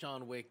bummed that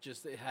John Wick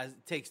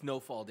takes no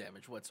fall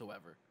damage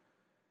whatsoever,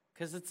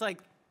 because it's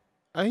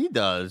he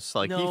does.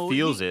 He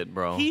feels it,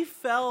 bro. He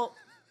fell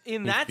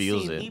in that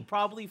scene. He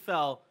probably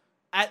fell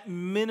at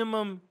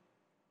minimum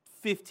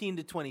 15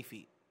 to 20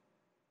 feet.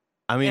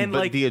 I mean,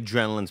 but the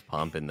adrenaline's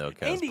pumping though,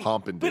 Kev. It's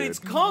pumping, dude. But it's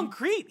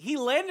concrete. He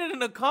landed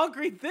in a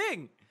concrete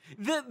thing.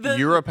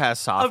 Europe has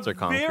softer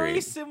concrete. A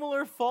very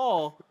similar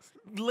fall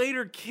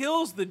later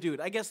kills the dude.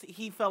 I guess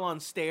he fell on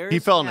stairs. He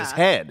fell on his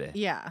head.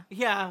 Yeah.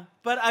 Yeah,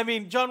 but I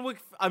mean, John Wick,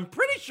 I'm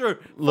pretty sure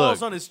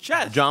falls on his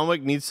chest. John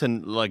Wick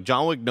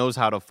John Wick knows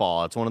how to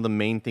fall. It's one of the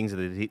main things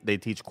that they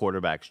teach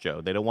quarterbacks,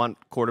 Joe. They don't want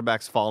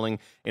quarterbacks falling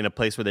in a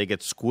place where they get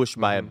squished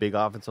by a big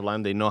offensive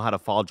line. They know how to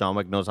fall. John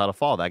Wick knows how to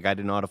fall. That guy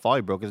didn't know how to fall.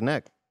 He broke his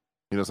neck.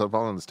 He knows how to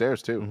fall on the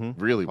stairs, too.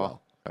 Really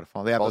well. Gotta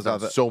fall. They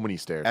have so many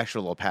stairs. Extra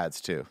little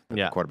pads too.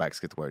 Yeah. The quarterbacks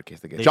get to wear in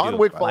case they get. John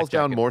Wick falls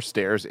down more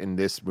stairs in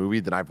this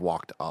movie than I've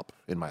walked up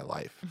in my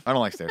life. I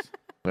don't like stairs.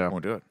 Yeah. I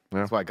won't do it. Yeah.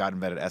 That's why God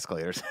invented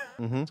escalators.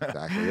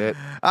 Exactly it.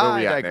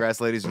 I digress,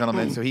 ladies and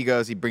gentlemen. So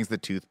he brings the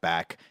tooth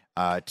back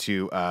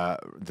to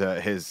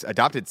his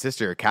adopted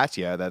sister,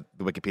 Katya, that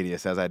the Wikipedia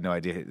says. I had no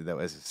idea that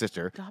was his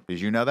sister. Did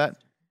you know that?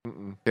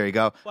 There you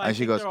go. Well, and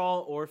she goes, they're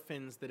all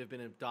orphans that have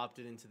been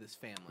adopted into this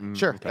family.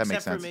 Sure, that makes sense.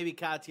 Except for maybe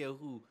Katya,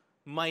 who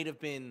might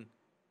have been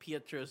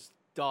Pietro's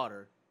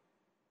daughter.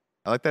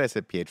 I like that I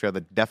said Pietro.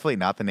 Definitely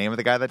not the name of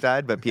the guy that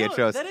died, but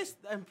Pietro. No,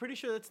 I'm pretty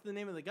sure that's the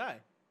name of the guy.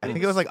 I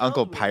think it was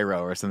Uncle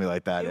Pyro or something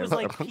like that. It was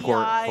like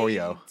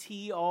P-I-T-R-Y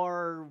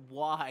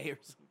or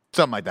something.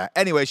 Something like that.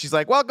 Anyway, she's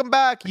like, welcome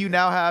back. You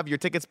now have your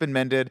ticket's been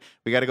mended.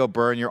 We got to go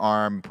burn your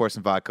arm, pour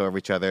some vodka over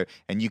each other,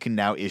 and you can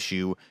now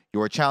issue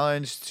your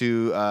challenge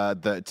to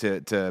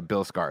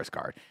Bill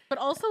Skarsgård. But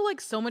also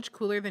so much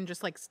cooler than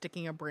just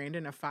sticking a brand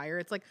in a fire.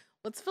 It's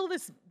let's fill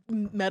this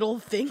metal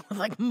thing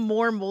with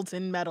more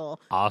molten metal.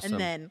 Awesome. And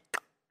then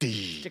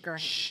stick our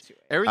hands to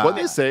it. What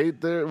did they say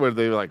there? Where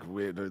they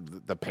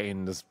the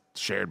pain is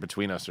shared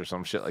between us or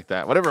some shit like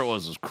that. Whatever it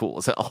was cool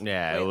as hell.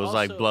 Yeah, Wait, it was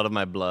also, blood of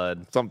my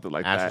blood. Something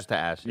like ashes that.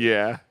 to ashes.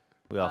 Yeah.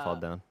 We all fall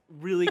down.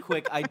 Really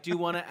quick, I do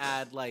want to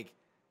add, like,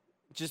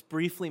 just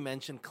briefly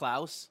mention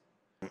Klaus,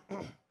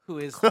 who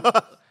is.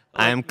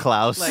 I am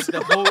Klaus. Like the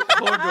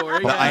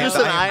Hodor. Well,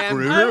 I am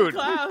Groot.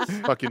 Klaus.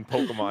 Fucking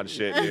Pokemon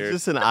shit, dude.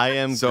 Just an I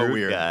am so Groot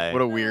weird. guy.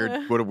 What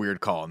a weird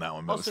call on that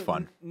one, but it was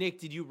fun. Nick,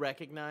 did you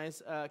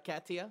recognize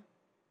Katia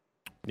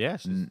Yeah,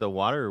 she's the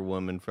water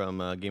woman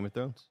from Game of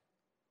Thrones.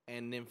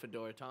 and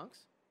Nymphadora Tonks?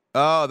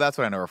 Oh, that's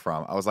what I know her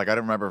from. I was like, I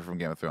don't remember her from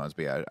Game of Thrones,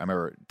 but yeah, I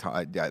remember.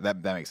 Yeah,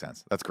 that makes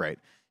sense. That's great.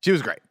 She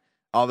was great.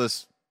 All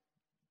this,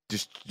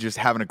 just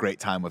having a great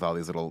time with all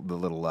these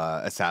little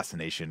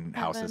assassination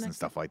houses and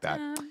stuff like that.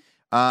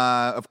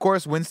 Of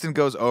course, Winston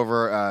goes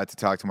over to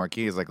talk to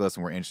Marquis. He's like,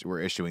 listen, we're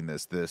issuing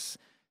this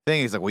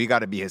thing. He's like, well, you got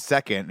to be his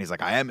second. And he's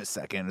like, I am his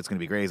second. It's going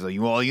to be great. He's like,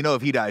 well, you know,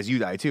 if he dies, you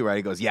die too, right?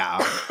 He goes, yeah,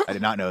 I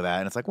did not know that.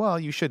 And it's like, well,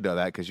 you should know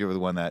that because you were the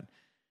one that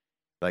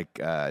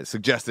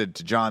suggested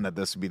to John that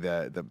this would be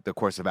the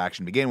course of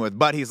action to begin with.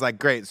 But he's like,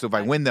 great. So if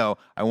I win, though,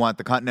 I want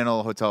the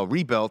Continental Hotel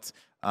rebuilt.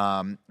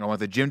 I want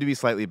the gym to be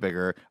slightly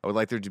bigger. I would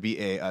like there to be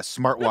a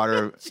smart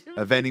water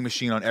a vending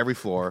machine on every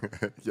floor.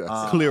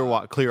 Yes.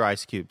 Clear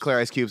ice cubes. Clear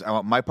ice cubes. I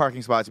want my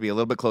parking spot to be a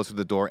little bit closer to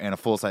the door and a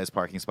full-size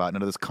parking spot.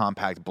 None of this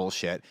compact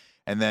bullshit.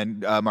 And then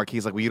Marquis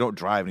is like, well, you don't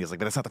drive. And he's like,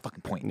 but that's not the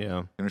fucking point. Yeah.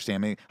 You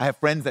understand me? I have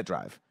friends that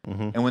drive.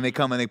 And when they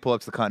come and they pull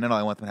up to the Continental,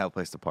 I want them to have a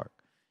place to park.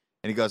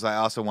 And he goes, I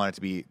also want it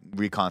to be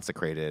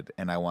reconsecrated,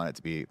 and I want it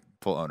to be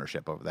full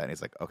ownership over that. And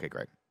he's like, okay,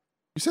 great.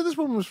 You said this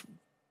woman was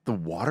the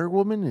water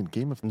woman in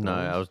Game of Thrones? No,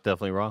 I was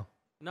definitely wrong.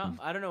 No,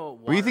 I don't know.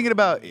 What Were you thinking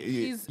about,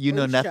 She's you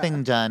know Osha.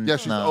 nothing, John? Yeah,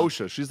 she's No.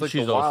 Osha. She's like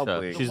She's the Osha.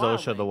 wildling. She's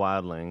Osha the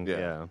wildling.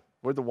 Yeah.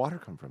 Where'd the water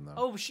come from, though?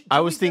 Oh,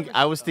 I was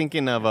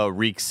thinking of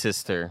Reek's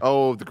sister.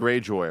 Oh, the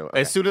Greyjoy.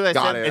 Okay. As soon as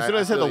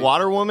I said the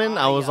water woman,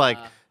 I was like,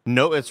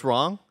 no, it's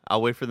wrong.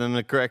 I'll wait for them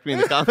to correct me in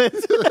the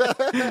comments.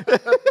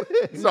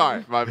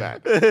 Sorry, my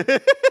bad.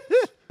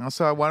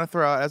 Also, I want to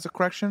throw out as a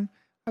correction,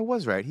 I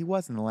was right. He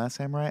was in The Last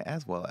Samurai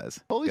as well as.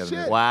 Holy the other shit.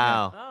 movie.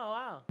 Wow.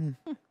 Oh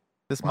wow.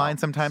 This mind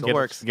sometimes So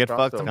works. Get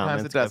fucked. Sometimes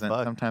comments, it get doesn't.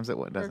 fucked. Sometimes it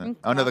doesn't. Working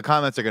Oh no, the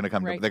comments are going to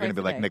come. Right They're going to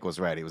be twice a like, day. Nick was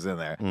right. He was in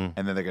there, and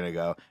then they're going to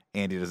go,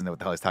 Andy doesn't know what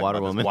the hell he's talking Water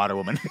about. woman. Water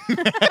woman.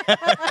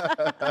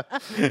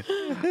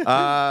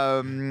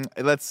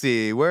 Let's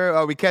see.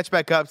 Where we catch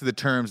back up to the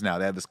terms now.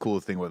 They have this cool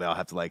thing where they all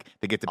have to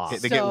they get to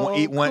pick, they get So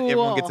eat one.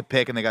 Everyone cool. gets a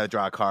pick, and they got to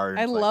draw a card.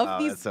 I It's like, love oh,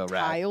 these that's so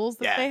rad. tiles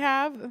that Yeah. they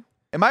have.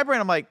 In my brain,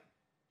 I'm like,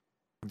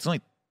 it's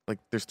only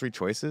there's 3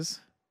 choices.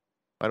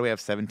 Why do we have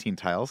 17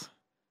 tiles?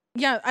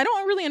 Yeah, I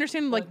don't really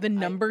understand But the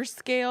number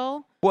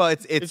scale. Well,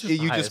 it's just the you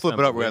just highest flip it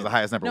number over as the wins.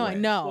 highest number. No, I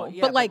wins. know, Well,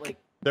 yeah, but but, like like,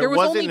 there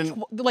was only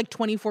wasn't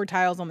 24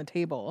 tiles on the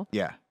table,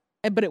 Yeah,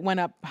 but it went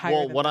up higher.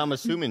 Well, than what that. I'm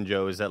assuming,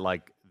 Joe, is that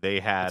like they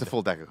had it's a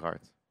full deck of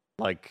cards.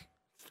 like,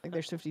 Like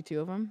there's 52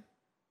 of them.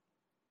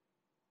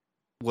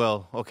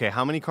 well, okay,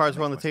 how many cards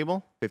were on the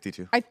table?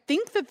 52. I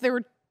think that there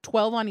were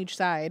 12 on each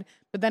side,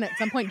 but then at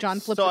some point John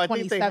flipped So to I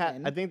think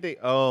 27. I think they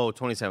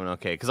 27,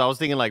 okay, because I was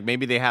thinking like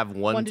maybe they have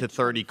 1 to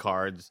 30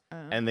 cards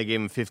and they gave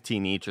them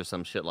 15 each or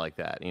some shit like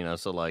that, you know.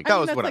 So like That I mean,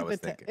 was that's what I like was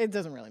the thinking. It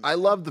doesn't really matter. I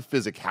love the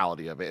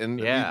physicality of it, and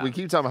Yeah. we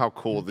keep talking about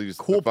how cool the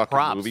fucking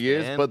props, movie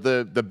is. man. But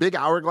the big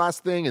hourglass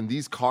thing and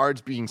these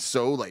cards being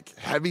so like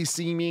heavy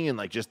seeming and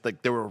like just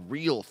like they were a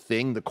real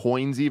thing. The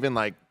coins even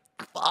like,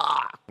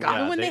 fuck, God.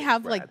 Even when they they-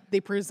 have like they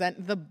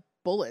present the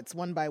bullets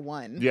one by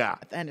one. Yeah.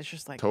 And it's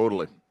just like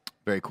Totally.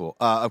 Very cool.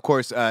 Of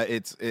course,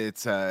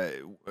 it's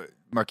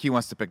Marquis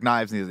wants to pick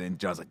knives, and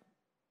John's like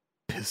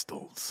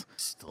pistols,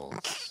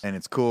 and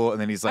it's cool.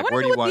 And then he's I like, want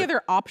 "Where to do know you what the want?"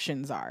 other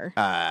options are.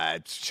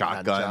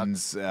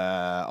 Shotguns,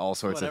 all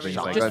sorts Whatever. of things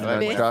Shotgun, like Just that.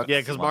 big. nunchucks. yeah,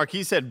 because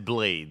Marquis said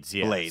blades,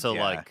 yeah. Blades, so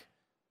yeah. like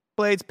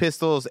Blades,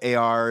 pistols,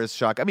 ARs,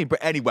 shotgun. I mean,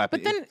 any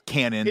weapon. But then-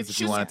 cannons, it's if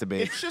you just- want it to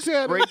be. It's just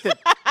great that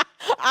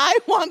I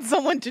want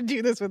someone to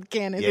do this with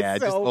cannons. Yeah,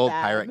 it's just so old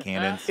bad. pirate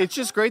cannons. it's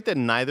just great that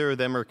neither of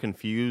them are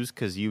confused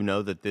because you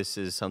know that this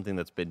is something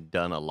that's been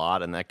done a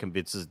lot, and that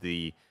convinces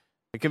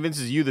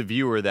you, the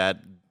viewer,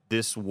 that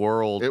this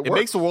world It it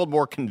makes the world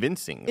more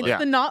convincing. It's Like,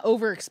 the not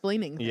over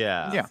explaining.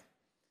 yeah, Yeah.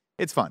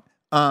 It's fun.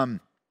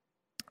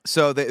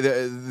 So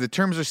the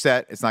terms are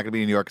set. It's not going to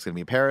be in New York. It's going to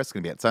be in Paris. It's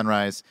going to be at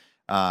sunrise.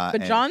 But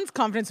and- John's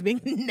confidence being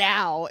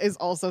now is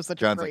also such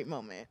John's a great like,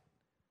 moment.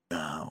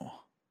 No.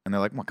 And they're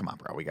like, well, come on,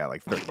 bro. We got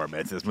like 30 more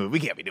minutes in this movie. We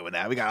can't be doing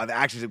that. We got all the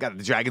actions. We've got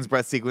the Dragon's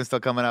Breath sequence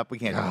still coming up. We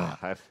can't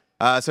do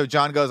that. So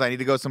John goes, I need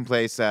to go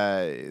someplace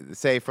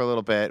safe for a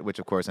little bit, which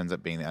of course ends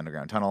up being the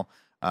underground tunnel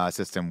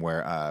system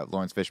where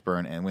Lawrence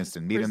Fishburne and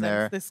Winston meet in Presents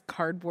there. This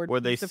cardboard where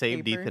they piece of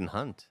saved paper. Ethan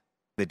Hunt.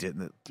 They did.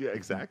 Yeah,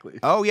 exactly.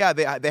 Oh yeah,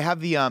 they have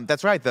the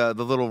that's right, the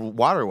little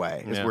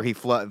waterway is Yeah. where he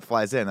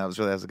flies in. That was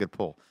a good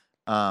pull.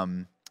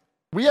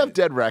 We have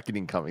Dead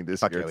Reckoning coming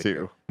this Fuck year yeah, we too.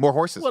 do. More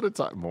horses. What a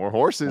time! More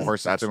horses. More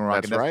horses. That's Doing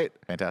Rockin' Death. right.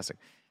 Fantastic.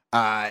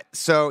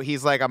 So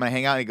he's like, I'm gonna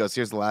hang out. And he goes,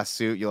 here's the last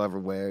suit you'll ever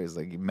wear. He's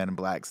like, Men in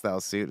Black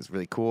style suit. It's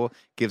really cool.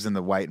 Gives him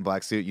the white and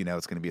black suit. You know,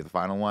 it's gonna be the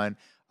final one.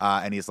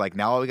 And he's like,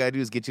 now all we gotta do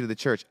is get you to the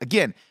church.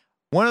 Again,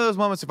 one of those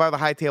moments. If I have the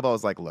high table, I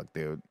was like, look,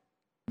 dude,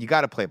 you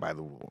got to play by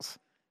the rules.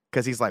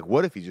 because he's like,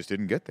 what if he just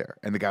didn't get there?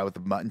 And the guy with the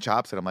mutton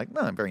chops, and I'm like,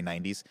 no, very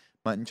 90s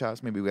mutton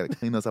chops. Maybe we got to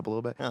clean those up a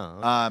little bit.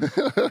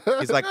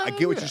 He's like, I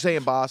get what you're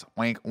saying, boss.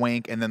 Wink,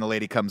 wink. And then the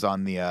lady comes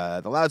on the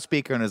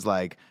loudspeaker and is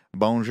like,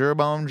 bonjour,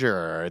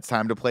 bonjour. It's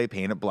time to play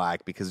Paint It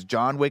Black because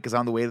John Wick is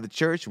on the way to the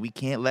church. We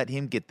can't let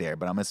him get there,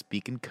 but I'm going to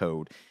speak in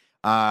code.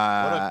 What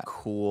a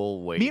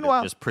cool way to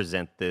meanwhile- just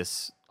present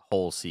this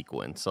whole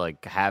sequence.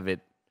 Like, have it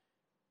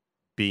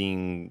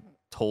being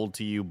told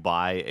to you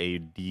by a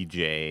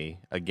DJ.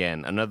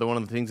 Again, another one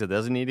of the things that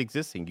doesn't need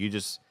existing.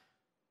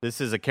 This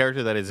is a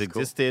character that has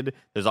existed.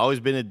 Cool. There's always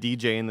been a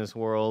DJ in this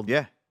world.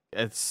 Yeah.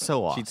 It's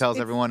so awesome. She tells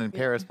everyone in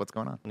Paris what's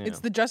going on. Yeah. It's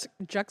the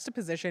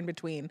juxtaposition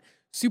between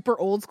super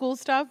old school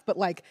stuff, but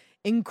like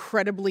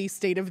incredibly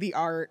state of the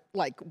art,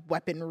 like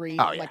weaponry,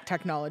 like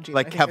technology.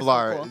 Like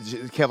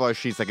Kevlar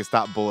sheets that can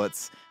stop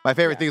bullets. My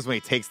favorite thing is when he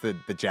takes the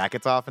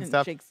jackets off and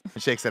stuff and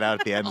shakes it out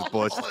at the end. His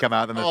bullets just come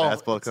out, and the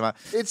fast bullets come out.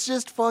 It's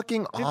just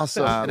fucking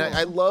awesome. And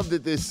I love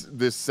that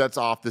this sets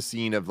off the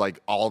scene of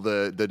like all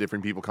the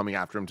different people coming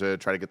after him to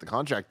try to get the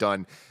contract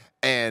done.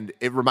 And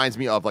it reminds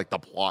me of like the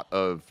plot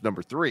of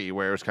number 3,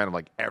 where it was kind of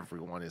like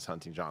everyone is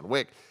hunting John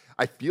Wick.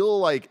 I feel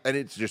like, and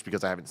it's just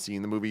because I haven't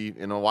seen the movie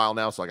in a while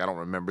now, so like I don't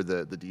remember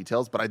the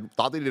details, but I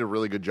thought they did a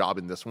really good job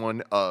in this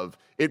one of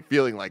it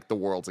feeling like the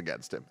world's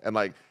against him. And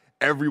like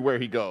everywhere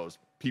he goes,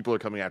 people are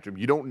coming after him.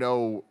 You don't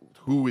know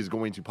who is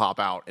going to pop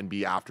out and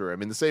be after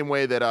him in the same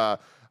way that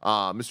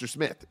Mr.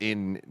 Smith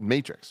in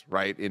Matrix,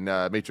 right? In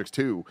Matrix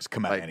 2. Just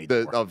come out like any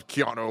door. of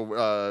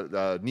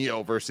Keanu,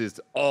 Neo versus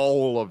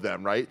all of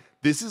them, right?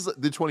 This is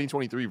the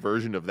 2023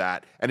 version of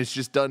that, and it's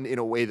just done in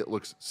a way that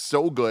looks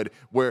so good,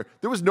 where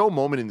there was no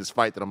moment in this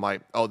fight that I'm like,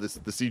 oh, the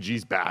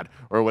CG's bad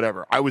or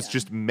whatever. I was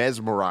just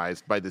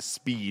mesmerized by the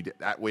speed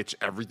at which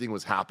everything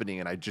was happening,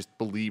 and I just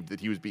believed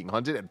that he was being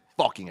hunted and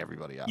fucking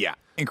everybody up. Yeah,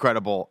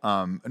 incredible.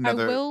 I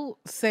will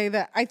say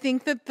that I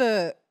think that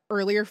the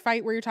earlier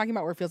fight where you're talking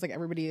about where it feels like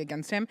everybody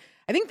against him,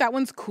 I think that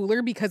one's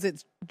cooler because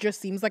it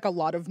just seems like a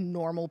lot of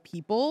normal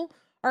people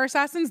are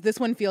assassins. This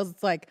one feels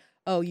it's like,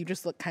 oh, you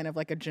just look kind of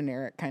like a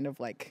generic kind of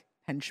like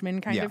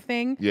henchman kind of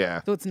thing.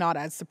 Yeah. So it's not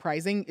as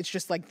surprising. It's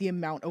just like the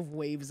amount of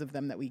waves of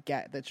them that we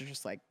get that's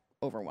just like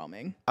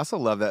overwhelming. I also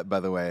love that, by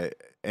the way,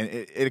 and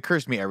it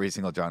occurs to me every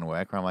single John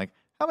Wick where I'm like,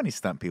 how many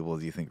stunt people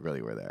do you think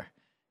really were there?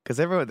 Because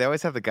they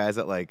always have the guys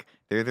that like,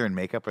 they're either in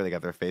makeup or they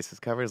got their faces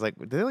covered. It's like,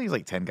 do they only use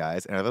like 10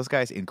 guys? And are those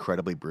guys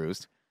incredibly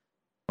bruised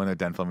when they're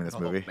done filming this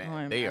movie?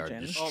 Man, they are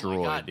destroyed. Oh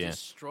my God, yeah.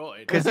 destroyed.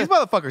 Because these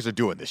motherfuckers are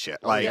doing this shit.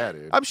 Like, yeah,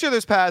 dude. I'm sure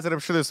there's pads and I'm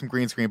sure there's some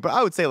green screen, but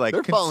I would say like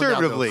They're falling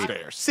down those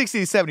conservatively, stairs.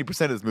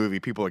 60-70% of this movie,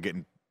 people are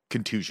getting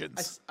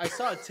contusions. I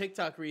saw a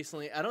TikTok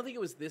recently. I don't think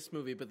it was this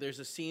movie, but there's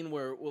a scene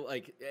where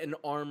like an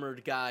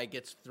armored guy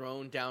gets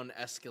thrown down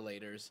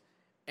escalators,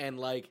 and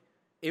like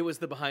it was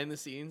the behind the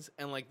scenes,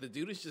 and like the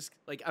dude is just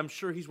like, I'm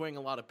sure he's wearing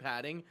a lot of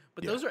padding,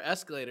 but those are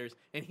escalators,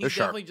 and he's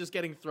definitely just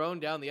getting thrown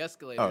down the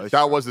escalators. Oh,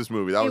 That was this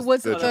movie. That It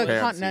was the Japan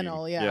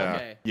Continental, scene. yeah.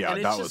 Okay. Yeah, and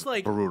it's that just was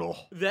like brutal.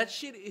 That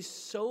shit is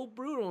so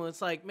brutal, and it's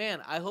like,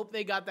 man, I hope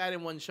they got that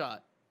in one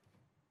shot.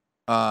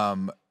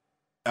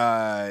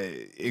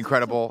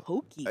 Incredible.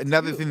 Hokey,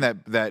 Another too. thing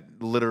that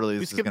literally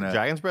You is skipped the gonna.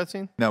 Dragon's Breath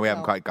scene? No, we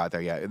haven't quite got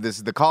there yet.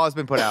 The call has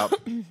been put out,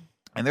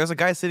 and there's a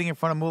guy sitting in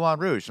front of Moulin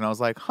Rouge, and I was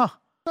like, huh.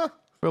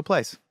 Real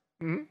place.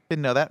 Didn't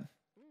know that.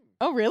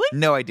 Oh, really?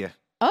 No idea.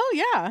 Oh,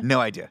 yeah.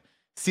 No idea.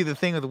 See the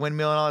thing with the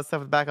windmill and all that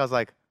stuff at the back? I was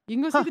like, You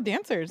can go see the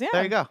dancers. Yeah.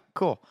 there you go.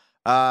 Cool.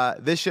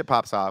 This shit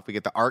pops off. We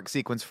get the arc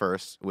sequence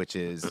first, which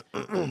is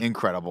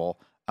incredible.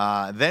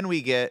 Then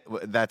we get,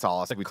 that's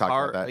all. We talked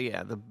about that.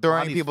 Yeah, the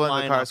Throwing bodies people in the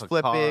flying cars, off of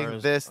flipping,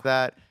 cars. this,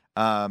 that.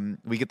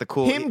 We get the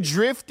cool. Him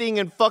drifting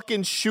and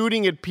fucking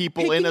shooting at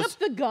people Picking in a up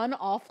the gun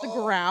off the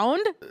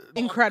ground.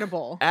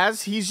 Incredible.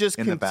 as he's just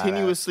In the badass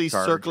continuously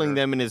Charger. circling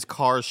them in his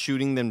car,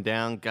 shooting them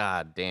down.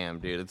 God damn,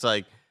 dude. It's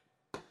like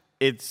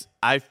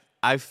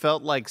I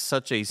felt like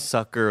such a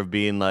sucker of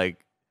being like,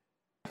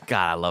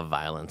 God, I love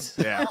violence.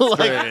 Yeah, Like-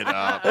 straight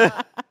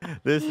up.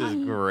 This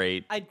is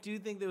great. I do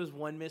think there was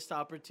one missed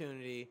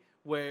opportunity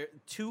where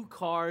two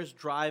cars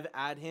drive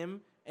at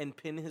him and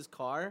pin his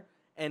car,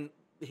 and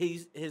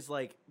his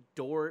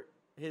door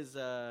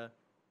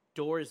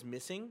is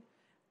missing.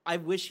 I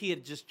wish he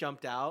had just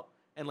jumped out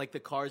and like the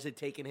cars had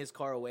taken his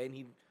car away and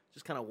he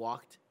just kind of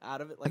walked out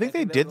of it. Like, I think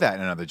they did was that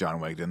in another John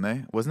Wick, didn't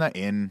they? Wasn't that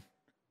in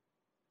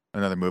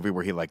another movie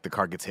where he like the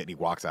car gets hit and he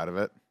walks out of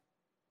it?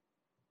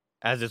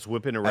 As it's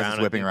whipping around. As it's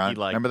I whipping think around.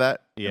 he, like, Remember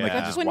that? Yeah. And, like, he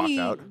That's just when walks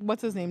out.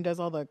 what's his name, does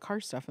all the car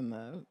stuff in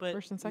the But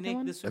first and second Nick,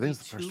 one. this I would think be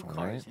it's the first two one,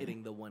 cars right?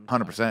 hitting the one car.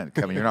 100%.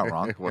 Kevin, you're not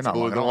wrong. You're What's not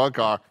cooler wrong at than all. one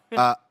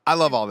car? I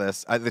love all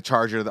this. The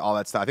Charger, all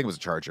that stuff. I think it was a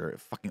Charger.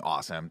 Fucking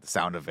awesome. The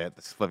sound of it,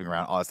 the flipping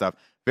around, all that stuff.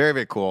 Very,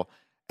 very cool.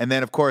 And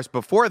then, of course,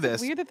 before this,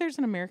 Weird that there's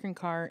an American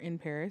car in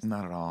Paris.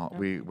 not at all.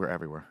 We're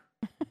everywhere.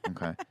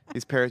 Okay.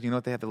 These parrots, you know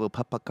what they have? The little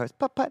putt-putt cars.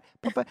 Putt-putt,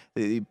 putt-putt.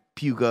 The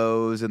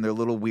Pugos and their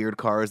little weird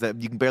cars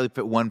that you can barely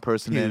fit one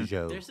person in.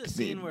 There's a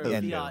scene where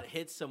Fiat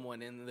hits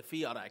someone and the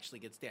Fiat actually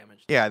gets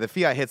damaged. Yeah, the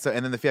Fiat hits,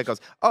 and then the Fiat goes,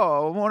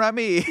 "Oh, mon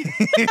ami,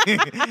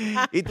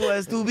 it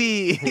was to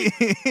be."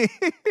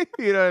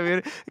 You know what I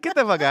mean? Get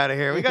the fuck out of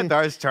here. We got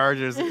Dars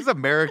Chargers. This is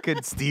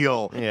American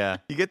steel. Yeah.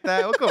 You get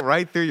that? We'll go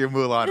right through your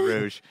Moulin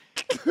Rouge.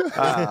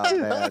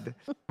 Man.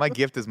 My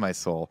gift is my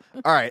soul.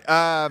 All right,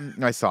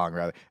 my song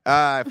rather.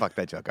 Fuck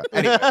that joke up.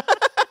 Anyway.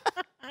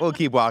 We'll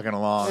keep walking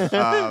along.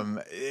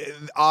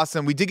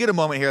 Awesome. We did get a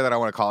moment here that I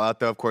want to call out,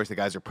 though. Of course, the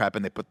guys are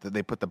prepping.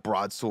 They put the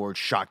broadsword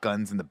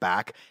shotguns in the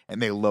back, and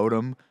they load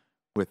them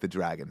with the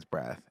dragon's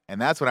breath.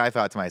 And that's when I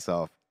thought to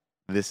myself,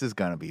 this is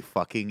going to be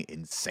fucking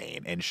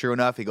insane. And sure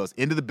enough, he goes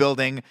into the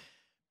building,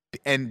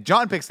 and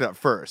John picks it up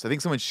first. I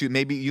think someone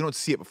maybe you don't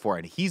see it before,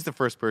 and he's the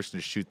first person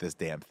to shoot this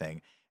damn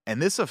thing. And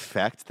this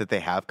effect that they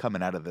have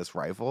coming out of this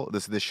rifle,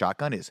 this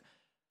shotgun is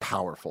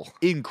powerful.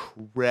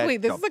 Incredible.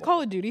 Wait, this is a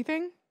Call of Duty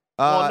thing?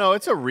 Well, no,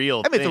 it's a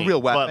real thing. It's a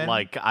real weapon. But,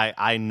 like,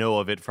 I know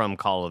of it from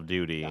Call of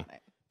Duty.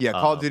 Yeah,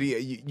 Call of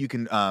Duty, you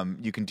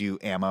can do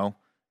ammo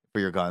for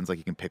your guns. Like,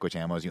 you can pick which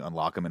ammos you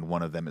unlock them, and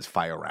one of them is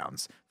fire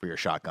rounds for your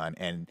shotgun.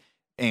 And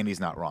Andy's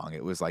not wrong.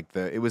 It was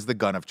the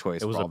gun of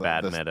choice. It was for a all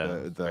bad the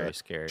meta. Very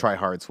scary.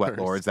 Try-hard sweat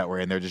lords that were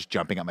in there just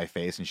jumping at my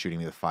face and shooting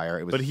me with fire.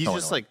 It was But he's so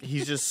just annoying.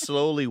 he's just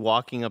slowly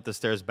walking up the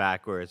stairs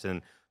backwards,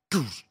 and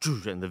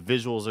the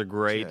visuals are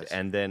great, Yes.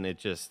 and then it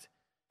just...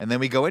 And then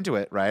we go into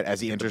it, right?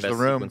 As he enters the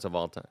room, sequence of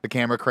all time. the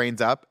camera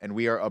cranes up, and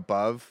we are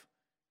above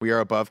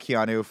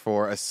Keanu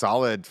for a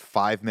solid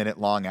 5-minute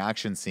long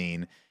action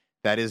scene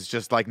that is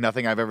just like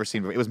nothing I've ever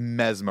seen before. It was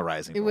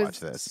mesmerizing to watch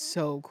this.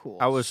 So cool.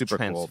 I was Super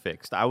cool.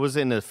 transfixed. I was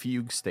in a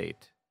fugue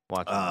state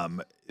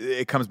watching.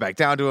 It comes back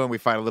down to him. We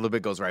fight a little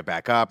bit, goes right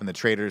back up, and the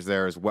traitor's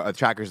there as well. The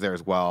tracker's there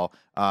as well.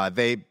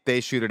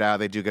 They shoot it out.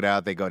 They duke it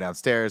out. They go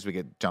downstairs. We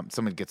get jumped.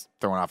 Someone gets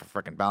thrown off a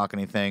freaking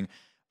balcony thing.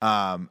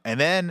 And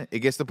then it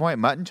gets to the point,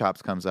 Mutton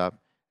Chops comes up,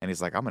 and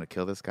he's like, I'm going to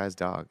kill this guy's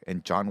dog.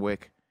 And John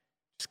Wick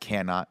just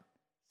cannot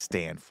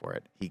stand for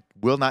it. He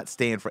will not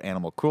stand for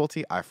animal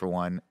cruelty. I, for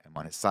one, am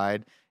on his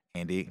side.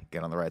 Andy,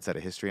 get on the right side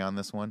of history on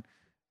this one.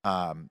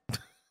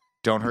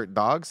 Don't hurt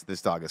dogs. This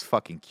dog is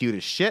fucking cute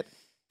as shit.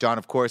 John,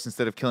 of course,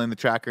 instead of killing the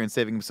tracker and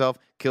saving himself,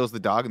 kills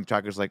the dog, and the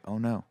tracker's like, oh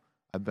no,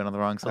 I've been on the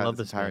wrong side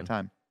this entire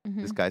time.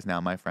 Mm-hmm. This guy's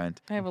now my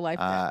friend. I have a life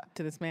debt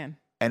to this man.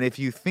 And if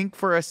you think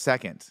for a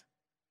second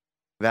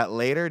that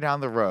later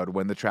down the road,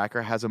 when the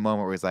tracker has a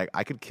moment where he's like,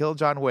 I could kill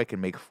John Wick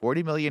and make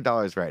 $40 million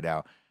right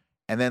now,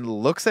 and then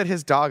looks at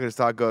his dog, and his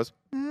dog goes,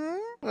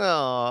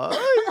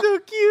 Oh, so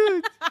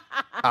cute.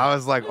 I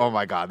was like, oh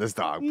my God, this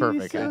dog.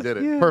 Perfect. I did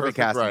it. Perfect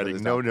casting.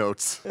 writing. No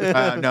notes.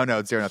 No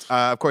notes, zero notes.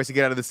 Of course, you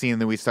get out of the scene,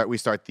 and then we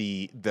start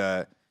the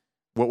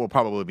what will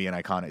probably be an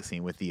iconic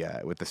scene with the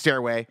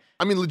stairway.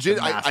 I mean,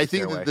 legit, I think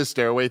stairway. that the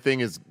stairway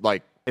thing is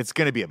like, It's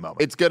going to be a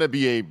moment. it's going to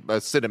be a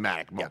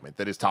cinematic moment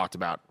that is talked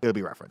about It'll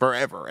be referenced.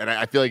 forever. And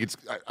I feel like it's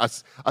a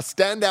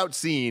standout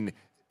scene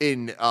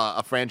in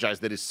a franchise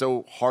that is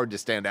so hard to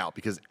stand out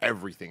because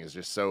everything is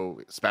just so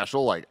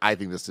special. Like, I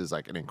think this is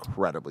like an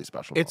incredibly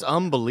special It's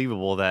moment.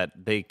 unbelievable that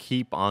they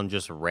keep on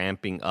just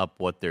ramping up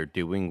what they're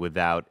doing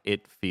without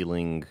it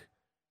feeling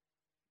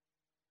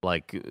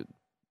like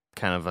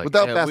kind of like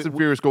Without Fast and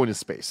Furious going to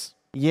space.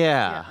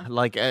 Yeah,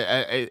 like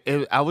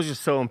I was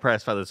just so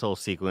impressed by this whole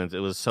sequence. It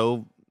was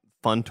so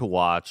fun to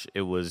watch.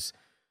 It was,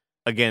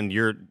 again,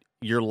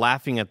 you're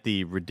laughing at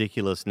the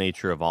ridiculous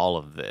nature of all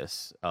of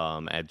this,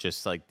 at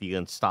just like the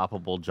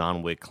unstoppable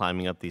John Wick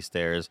climbing up these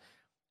stairs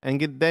and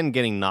then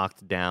getting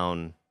knocked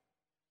down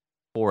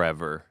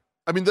forever.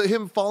 I mean,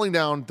 him falling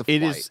down the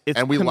flight. It's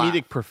and we comedic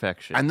laugh.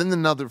 perfection. And then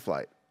another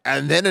flight.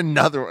 And then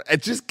another one.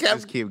 It just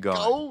kept keep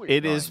going.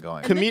 It is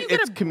going. And then you get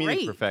it's a comedic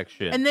break.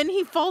 perfection. And then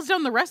he falls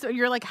down the rest of it.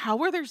 You're like, how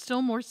are there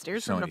still more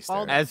stairs So for him many to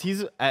fall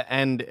stairs. down?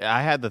 and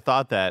I had the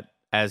thought that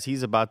as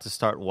he's about to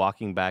start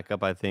walking back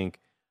up, I think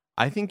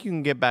you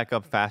can get back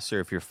up faster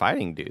if you're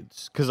fighting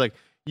dudes. Because like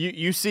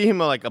you see him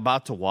like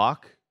about to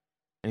walk,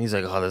 and he's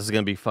like, oh, this is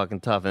gonna be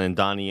fucking tough. And then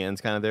Donnie Yen's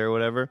kind of there or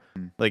whatever.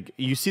 Like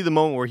you see the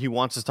moment where he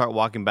wants to start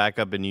walking back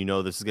up, and you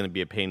know this is gonna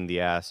be a pain in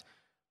the ass.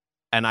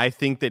 And I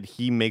think that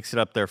he makes it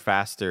up there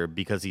faster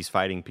because he's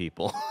fighting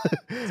people,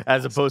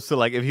 as opposed to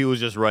like if he was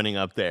just running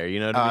up there. You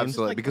know what I mean?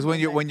 Absolutely. Like Because the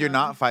when you're not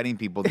momentum. fighting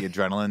people, the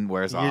adrenaline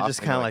wears off. You're just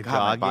and kinda you're like "God,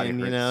 my body jogging,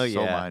 you hurts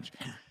know? so Yeah. much.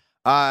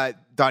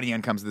 Donnie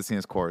Yen comes to the scene,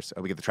 of course.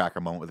 We get the tracker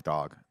moment with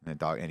the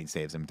dog, and he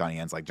saves him. Donnie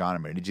Yen's like, John,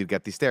 I'm going to need you to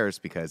get these stairs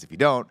because if you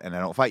don't, and I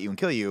don't fight you and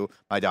kill you,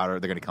 they're going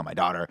to kill my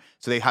daughter.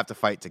 So they have to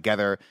fight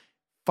together.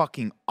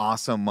 Fucking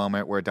awesome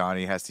moment where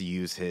Donnie has to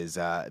use his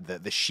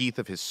the sheath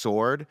of his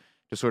sword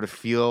to sort of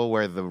feel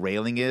where the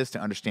railing is to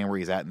understand where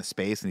he's at in the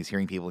space, and he's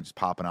hearing people just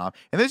popping off.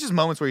 And there's just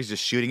moments where he's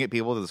just shooting at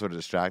people to sort of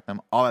distract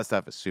them. All that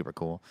stuff is super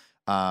cool.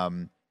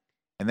 And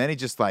then he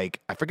just like,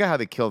 I forgot how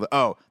they kill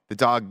the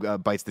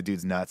dog bites the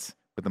dude's nuts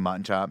with the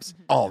mutton chops.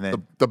 Oh, and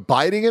then, the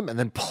biting him and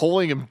then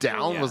pulling him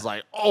down was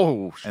like,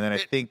 oh, and then I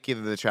think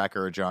either the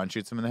tracker or John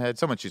shoots him in the head.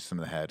 Someone shoots him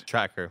in the head.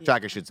 Tracker.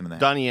 Tracker shoots him in the head.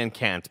 Donnie Yen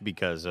can't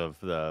because of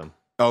the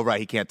Oh, right.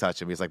 He can't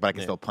touch him. He's like, but I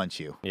can still punch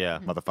you, Yeah.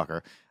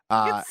 motherfucker.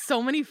 He gets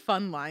so many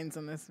fun lines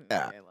in this movie.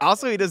 Yeah. I love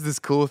Also, it. he does this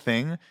cool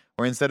thing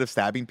where instead of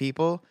stabbing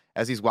people,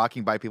 as he's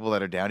walking by people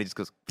that are down, he just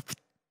goes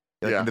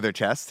into their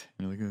chest.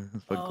 And you're like,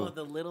 that's fucking cool.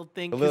 The little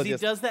thing. The little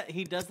Because just-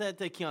 he does that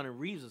to Keanu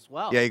Reeves as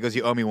well. Yeah, he goes,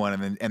 you owe me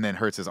one, and then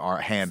hurts his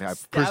hand.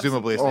 Stabs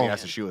Presumably, him so with he his has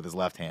to hand. shoot with his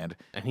left hand.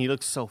 And he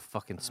looks so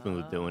fucking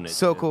smooth doing it.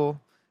 So too.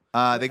 cool.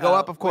 They go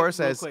up, of course,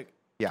 real as quick,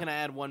 yeah. Can I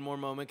add one more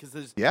moment? Because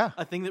there's Yeah.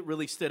 a thing that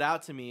really stood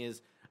out to me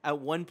is at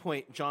one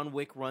point John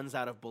Wick runs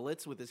out of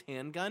bullets with his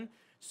handgun,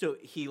 so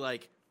he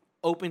like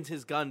opens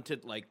his gun to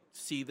like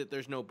see that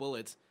there's no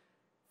bullets,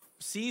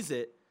 sees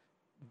it,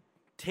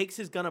 takes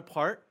his gun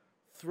apart,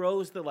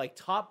 throws the like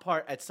top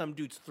part at some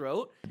dude's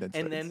throat,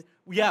 and then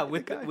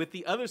with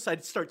the other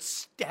side starts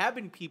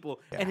stabbing people,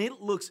 and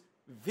it looks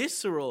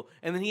visceral,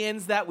 and then he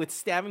ends that with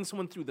stabbing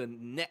someone through the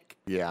neck.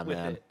 Yeah, with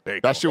man.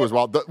 it. That shit was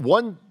wild. The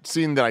one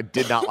scene that I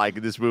did not like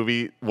in this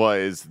movie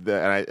was and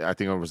I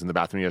think it was in the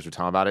bathroom. You guys were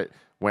talking about it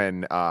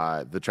when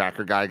the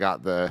tracker guy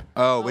got the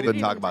we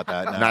didn't talk about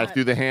that. No. knife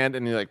through the hand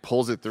and he like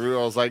pulls it through.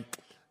 I was like,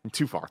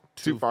 too far,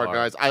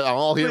 guys. I'm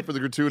all here for the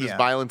gratuitous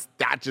violence.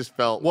 That just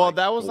felt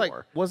that was gore. like,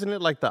 wasn't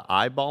it like the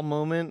eyeball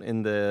moment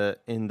in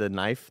the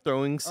knife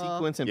throwing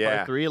sequence in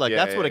part 3? Like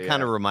that's what it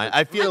kind of reminds.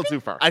 I feel too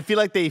far. I feel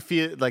like they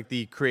feel like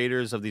the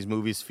creators of these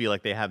movies feel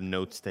like they have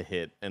notes to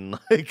hit, and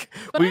like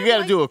But we I got to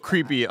like do a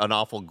creepy, an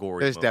awful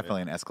gory. There's moment.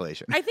 definitely an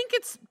escalation. I think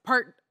it's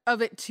part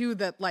of it too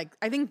that like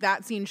I think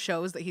that scene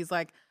shows that he's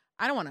like,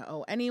 I don't want to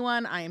owe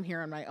anyone. I am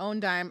here on my own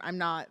dime. I'm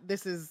not.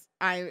 This is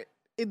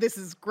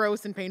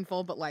gross and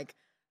painful, but like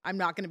I'm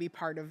not going to be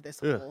part of this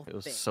whole It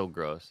was thing. so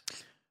gross.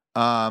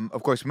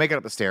 Of course, we make it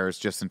up the stairs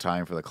just in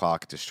time for the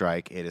clock to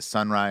strike. It is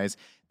sunrise.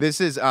 This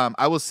is,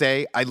 I will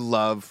say, I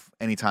love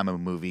anytime a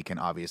movie can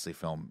obviously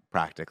film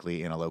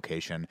practically in a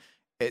location.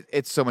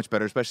 It's so much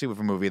better, especially with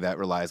a movie that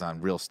relies on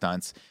real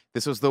stunts.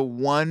 This was the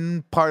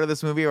one part of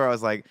this movie where I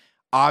was like,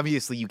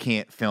 obviously you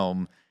can't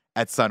film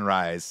at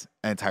sunrise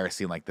an entire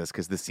scene like this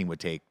because this scene would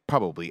take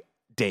probably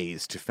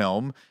days to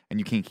film, and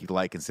you can't keep the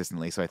light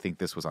consistently. So I think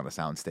this was on a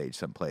soundstage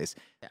someplace.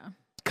 Yeah.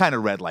 Kind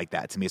of read like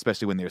that to me,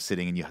 especially when they were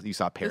sitting and you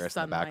saw The Paris in the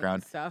sunlight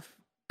background. stuff.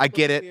 I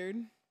get was it. Weird.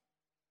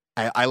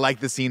 I like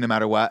the scene no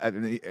matter what.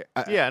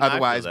 Yeah, no, I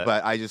otherwise, feel that.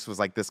 but I just was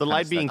like this. The kinda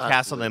light being stuff.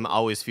 cast on them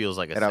always feels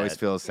like a It always set.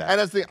 feels sad. And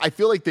that's the thing, I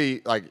feel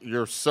like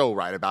you're so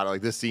right about it.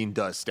 Like this scene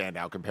does stand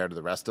out compared to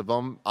the rest of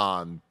them.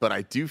 But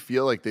I do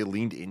feel like they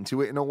leaned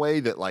into it in a way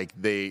that like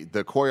the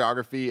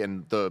choreography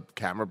and the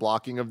camera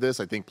blocking of this,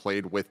 I think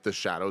played with the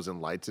shadows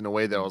and lights in a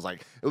way that I was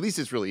like, at least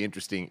it's really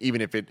interesting,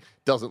 even if it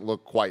doesn't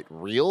look quite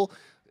real.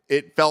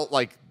 It felt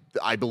like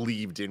I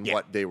believed in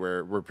what they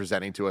were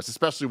presenting to us,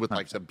 especially with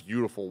like the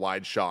beautiful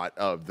wide shot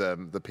of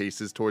the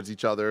paces towards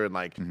each other and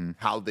like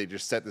how they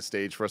just set the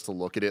stage for us to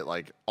look at it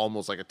like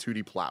almost like a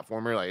 2D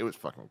platformer. Like it was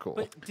fucking cool.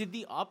 But did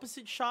the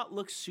opposite shot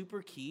look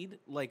super keyed,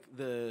 like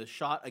the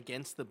shot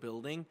against the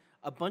building?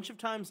 A bunch of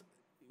times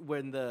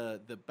when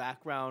the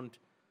background,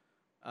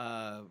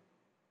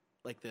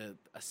 like the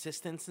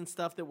assistants and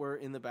stuff that were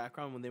in the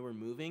background when they were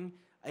moving,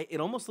 it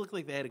almost looked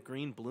like they had a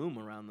green bloom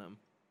around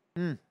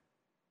them.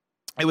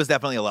 It was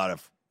definitely a lot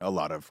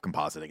of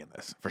compositing in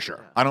this, for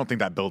sure. I don't think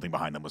that building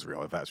behind them was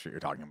real, if that's what you're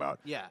talking about.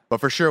 Yeah.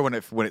 But for sure, when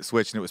it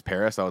switched and it was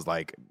Paris, I was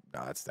like,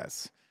 no,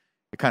 that's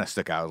it kind of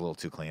stuck out a little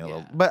too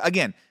clean. But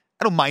again,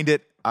 I don't mind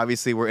it.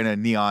 Obviously, we're in a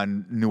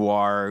neon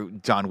noir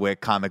John Wick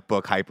comic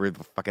book hyper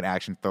fucking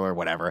action thriller,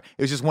 whatever.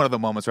 It was just one of the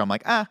moments where I'm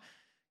like,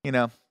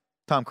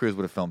 Tom Cruise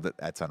would have filmed it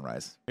at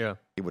sunrise. Yeah.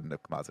 He wouldn't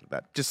have composited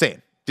that. Just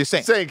saying.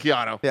 Saying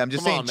Keanu. Yeah, I'm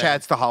just Come saying on,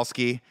 Chad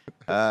Stahelski,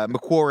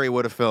 Macquarie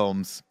would have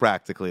filmed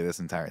practically this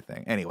entire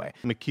thing. Anyway.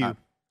 McHugh.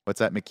 What's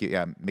that? McHugh.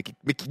 Yeah,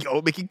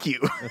 Mickey Q.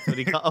 That's what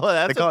he call. Oh,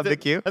 that's They call what him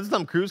McHugh? That's what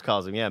Tom Cruise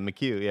calls him. Yeah,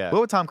 McHugh. Yeah.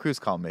 What would Tom Cruise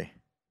call me?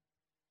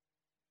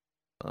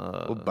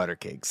 Uh,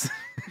 Buttercakes.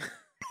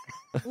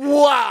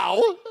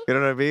 Wow. You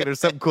know what I mean?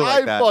 There's something cool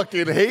like I that.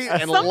 fucking hate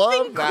and Something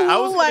love that. cool. I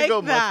was gonna like go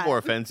that. much more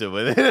offensive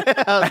with it.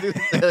 I was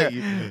gonna say, like,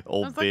 you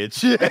old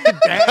bitch.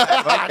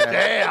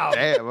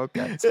 Damn.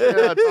 Okay.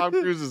 Yeah, Tom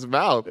Cruise's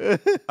mouth.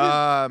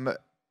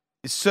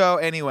 So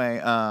anyway,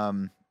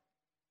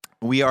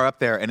 we are up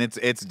there, and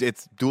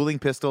it's dueling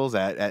pistols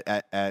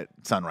at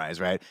sunrise,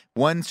 right?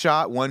 One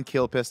shot, one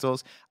kill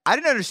pistols. I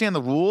didn't understand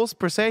the rules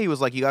per se. He was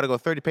like, you got to go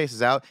 30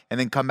 paces out and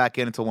then come back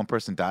in until one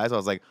person dies. I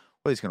was like,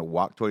 well, he's going to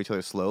walk toward each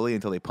other slowly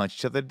until they punch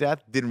each other to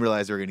death. Didn't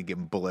realize they were going to give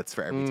them bullets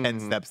for every 10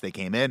 steps they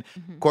came in.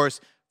 Of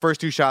course, first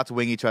two shots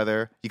wing each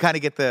other. You kind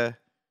of get the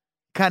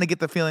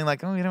feeling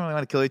like, oh, you don't really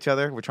want to kill each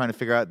other. We're trying to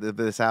figure out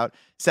this out.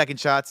 Second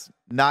shots,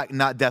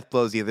 not death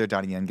blows either.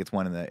 Donnie Yen gets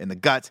one in the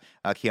gut.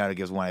 Keanu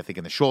gives one, I think,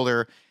 in the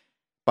shoulder.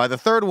 By the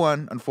third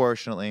one,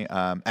 unfortunately,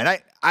 and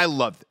I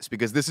love this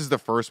because this is the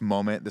first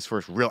moment, this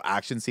first real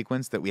action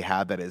sequence that we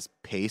have that is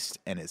paced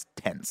and is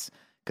tense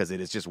because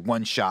it is just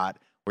one shot.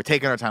 We're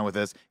taking our time with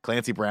this.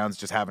 Clancy Brown's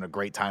just having a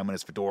great time with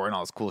his fedora and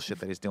all this cool shit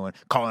that he's doing,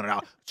 calling it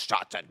out,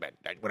 shots,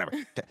 whatever.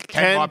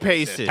 10 more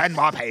paces. 10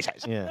 more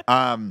paces. Yeah.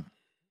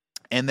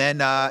 And then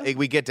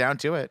we get down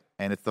to it,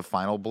 and it's the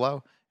final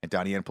blow. And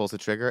Donnie Yen pulls the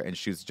trigger and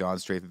shoots John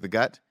straight through the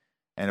gut.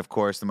 And of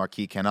course, the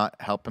Marquis cannot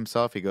help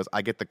himself. He goes,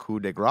 I get the coup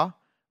de grace.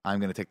 I'm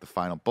going to take the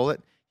final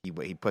bullet.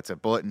 He puts a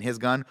bullet in his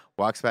gun,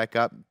 walks back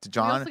up to We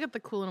John. also get the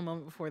cool little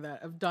moment before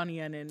that of Donnie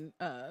Yen and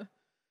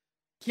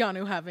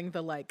Keanu having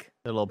the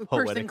little person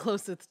poetic.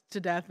 closest to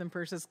death and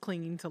person's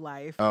clinging to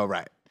life. Oh,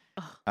 right.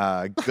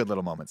 Good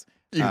little moments.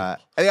 And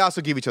they also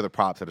give each other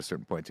props at a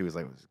certain point, too. He's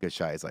like, good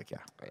shot. He's like, yeah,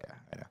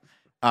 I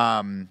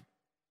know.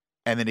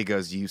 And then he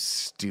goes, you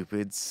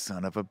stupid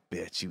son of a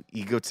bitch, you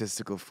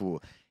egotistical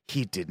fool.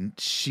 He didn't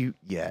shoot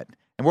yet.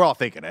 And we're all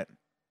thinking it.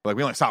 Like,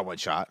 we only saw one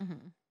shot. Mm-hmm.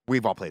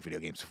 We've all played video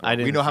games before. I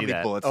didn't we know how see many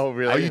that. bullets. Oh,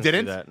 really? Oh, I you See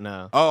didn't? that?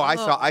 No. Oh,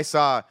 I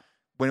saw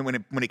when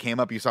it came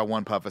up, you saw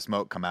one puff of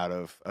smoke come out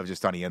of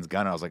just Donnie Yen's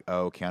gun. I was like,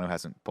 oh, Keanu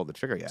hasn't pulled the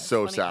trigger yet.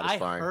 So Funny,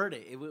 satisfying. I heard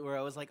it where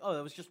I was like, oh,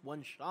 that was just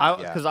one shot.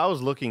 Because I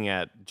was looking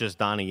at just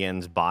Donnie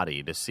Yen's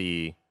body to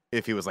see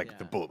If he was like,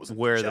 the bullet was in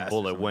where chest the or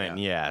bullet something, went.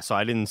 Yeah, so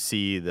I didn't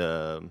see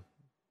the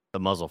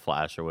muzzle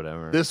flash or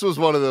whatever. This was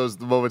one of those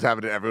moments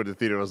happened to everyone in the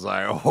theater was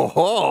like,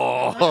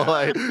 oh,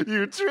 like,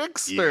 you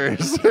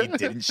tricksters. He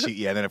didn't shoot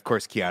yet. And then, of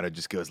course, Keanu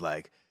just goes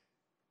like,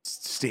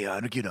 stay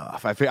on or get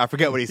off. I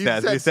forget what he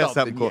says. But he says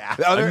something cool. yeah.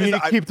 The other is-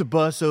 keep the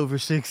bus over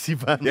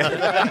 65.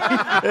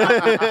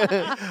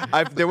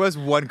 There was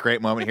one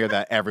great moment here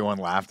that everyone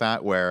laughed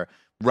at where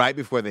right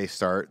before they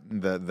start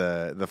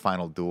the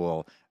final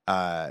duel,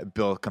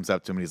 Bill comes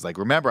up to him and he's like,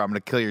 remember, I'm going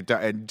to kill your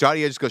daughter. And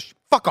Johnny just goes,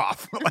 fuck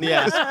off. Like,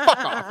 Yeah. just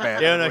fuck off,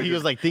 man. Yeah, no, he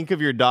was like, think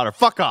of your daughter.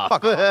 Fuck off.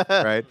 Fuck off,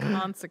 right?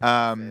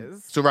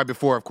 Consequences. So right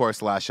before, of course,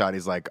 the last shot,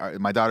 he's like,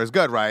 my daughter's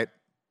good, right?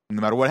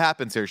 No matter what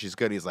happens here, she's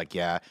good. He's like,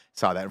 yeah,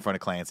 saw that in front of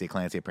Clancy.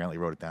 Clancy apparently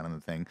wrote it down on the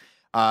thing.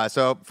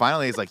 So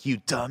finally, he's like, you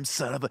dumb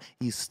son of a,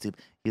 you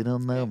stupid, you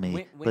don't know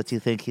me, but you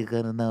think you're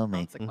going to know me.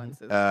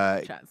 Consequences.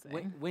 Chat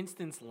saying.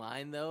 Winston's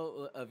line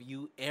though of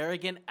you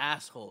arrogant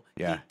asshole.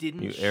 Yeah. He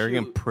didn't You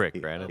arrogant shoot.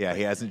 prick, right? Yeah,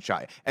 he hasn't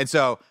shot. And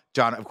so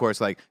John, of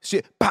course, like,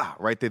 shit, pow,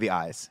 right through the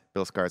eyes.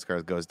 Bill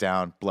Skarsgård goes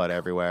down, blood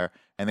everywhere.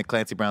 And then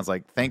Clancy Brown's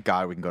like, thank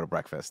God we can go to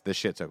breakfast. This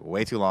shit took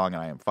way too long,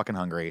 and I am fucking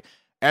hungry.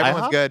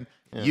 Everyone's good.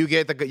 Yeah. You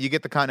get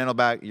the Continental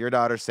back. Your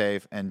daughter's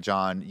safe, and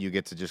John, you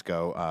get to just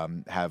go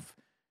have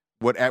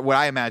what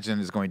I imagine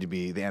is going to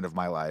be the end of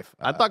my life.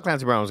 I thought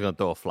Clancy Brown was going to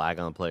throw a flag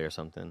on the play or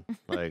something.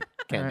 Like,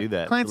 can't do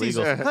that.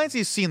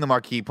 Clancy's seen the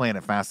Marquis playing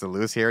it fast and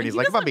loose here, and he's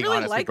like, if I'm doesn't being really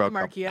honest, we like broke the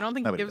Marquis. I don't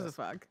think he Nobody gives does. a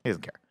fuck. He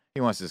doesn't care.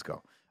 He wants to just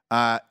go.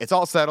 It's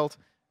all settled.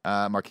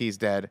 Marquis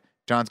dead.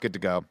 John's good to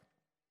go.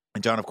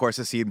 And John, of course,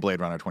 has seen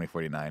Blade Runner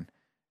 2049.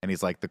 And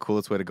he's like, the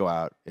coolest way to go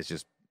out is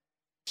just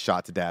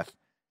shot to death.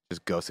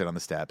 Just go sit on the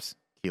steps,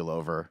 keel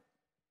over,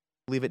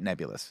 leave it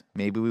nebulous.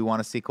 Maybe we want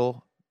a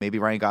sequel. Maybe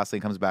Ryan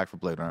Gosling comes back for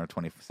Blade Runner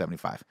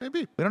 2075.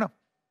 Maybe. We don't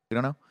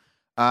know.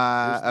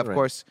 Of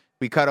course,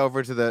 we cut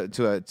over to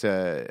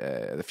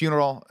the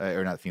funeral,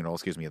 or not the funeral,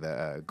 excuse me,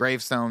 the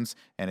gravestones,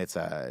 and it's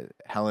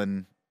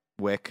Helen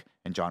Wick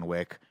and John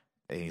Wick.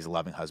 And he's a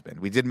loving husband.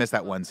 We did miss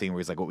that one scene where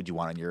he's like, "What would you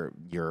want on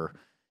your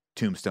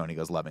tombstone?" He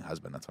goes, "Loving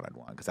husband." That's what I'd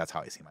want because that's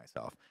how I see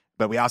myself.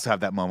 But we also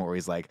have that moment where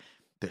he's like,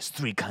 "There's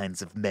three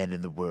kinds of men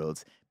in the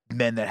world: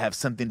 men that have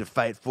something to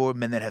fight for,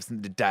 men that have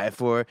something to die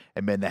for,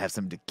 and men that have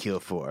something to kill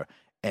for."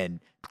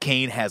 And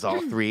Kane has all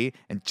three,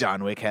 and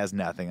John Wick has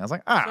nothing. I was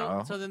like,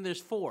 oh. So then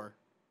there's four,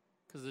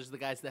 because there's the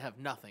guys that have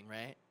nothing,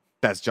 right?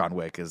 That's John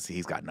Wick, because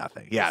he's got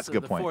nothing. Yeah, it's a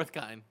good the point. Fourth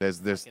kind. There's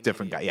Fucking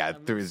different guys. idiot. Yeah,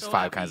 I'm there's so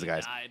 5 happy kinds of he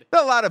guys. died.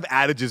 A lot of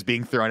adages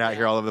being thrown out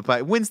here all over the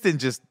place. Winston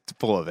just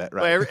full of it,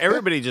 right? Well,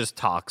 everybody just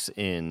talks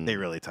in They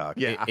really talk.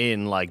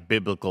 in like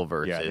biblical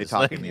verses. Yeah, they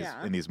talk Like,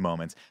 in these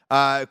moments.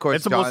 Of course,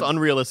 it's the most John's-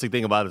 unrealistic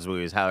thing about this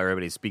movie is how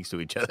everybody speaks to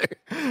each other.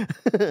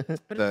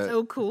 But it's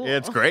so cool.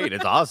 It's great.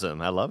 It's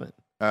awesome. I love it.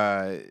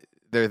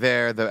 They're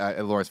there.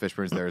 Lawrence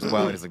Fishburne's there as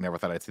well. He's like, never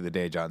thought I'd see the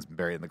day John's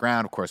buried in the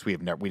ground. Of course, we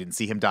didn't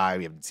see him die.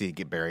 We haven't seen him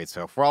get buried.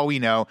 So for all we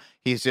know,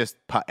 he's just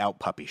out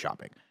puppy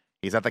shopping.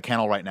 He's at the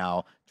kennel right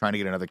now, trying to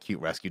get another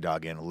cute rescue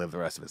dog in and live the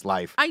rest of his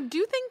life. I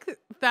do think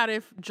that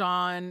if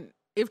John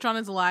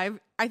is alive,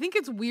 I think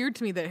it's weird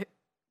to me that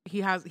he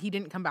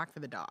didn't come back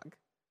for the dog.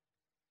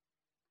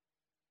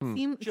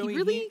 He Joey,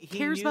 really he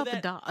cares knew about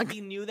the dog.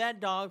 He knew that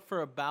dog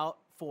for about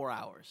 4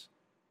 hours,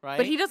 right?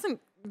 But he doesn't.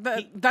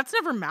 That's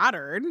never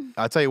mattered.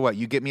 I'll tell you what,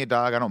 you get me a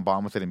dog, I don't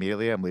bond with it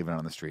immediately. I'm leaving it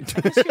on the street.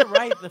 I guess you're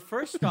right. The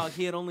first dog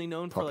he had only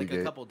known for like a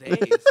Puppygate. couple days.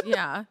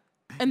 Yeah.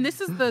 And this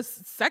is the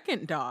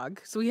second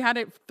dog, so he had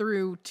it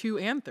through 2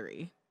 and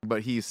 3.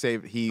 But he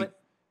But-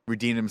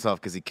 redeemed himself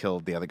because he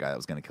killed the other guy that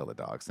was going to kill the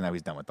dogs. So now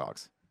he's done with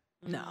dogs.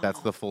 No. That's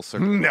the full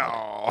circle.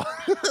 No.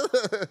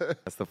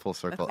 That's the full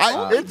circle. That's the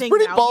only It's thing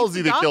pretty now, he's ballsy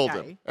the they dog killed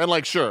guy. him. And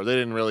like, sure, they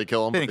didn't really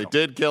kill him, They but they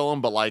didn't did kill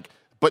him. But like,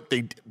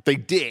 they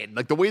did.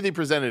 Like the way they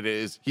presented it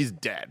is he's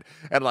dead.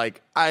 And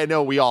like, I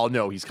know we all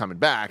know he's coming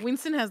back.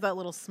 Winston has that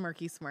little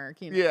smirky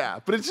smirk. You know? Yeah,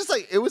 but it's just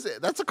like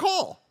that's a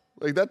call.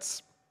 Like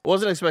that's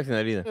Wasn't expecting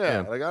that either.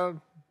 yeah. Like I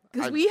don't.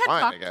 Because I'm we had fine, I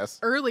talked guess.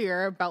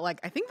 earlier about like,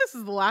 I think this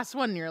is the last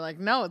one. And you're like,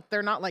 no,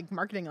 they're not like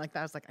marketing like that.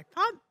 I was like, I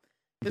thought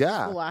this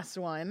Yeah. was the last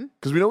one.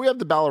 Because we know we have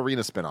the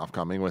ballerina spinoff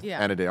coming with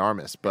Yeah. Ana de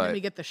Armas, And but then we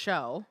get the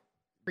show.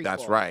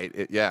 that's prequel.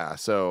 right. Yeah.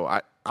 So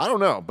I don't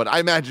know, but I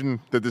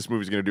imagine that this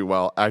movie's going to do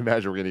well. I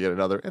imagine we're going to get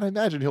another, and I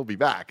imagine he'll be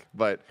back.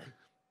 But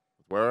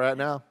Where we're at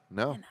now?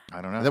 No.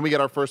 I don't know. And then we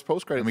get our first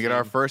post-credit And we get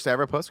our first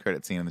ever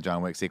post-credit scene in the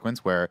John Wick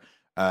sequence where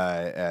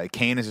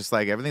Kane is just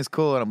like, everything's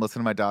cool, and I'm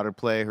listening to my daughter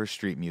play her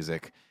street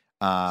music.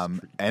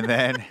 And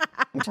then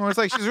I was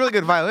like, she's a really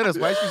good violinist.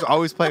 Why is she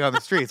always playing on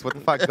the streets? What the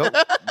fuck?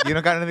 You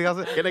don't got anything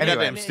else? Get a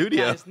goddamn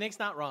studio. Guys, Nick's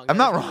not wrong. I'm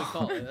That's not what we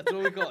call it. That's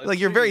what we call it. Like,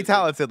 you're very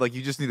talented. Like,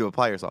 you just need to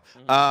apply yourself.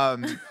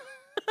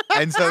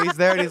 And so he's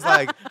there, and he's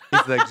like,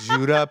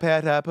 Judah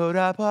peta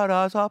puda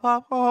pada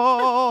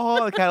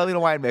sapapo, the Catalina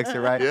wine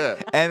mixer, right?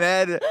 Yeah. And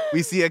then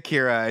we see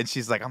Akira, and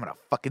she's like, I'm gonna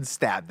fucking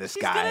stab this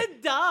She's guy. gonna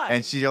die.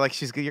 And you're like,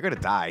 you're gonna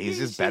die. He's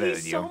just better than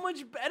you. He's so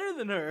much better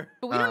than her.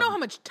 But we don't know how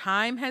much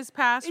time has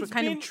passed, what it's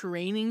kind been- of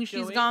training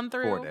she's Joey, gone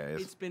through. 4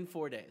 days. It's been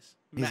 4 days.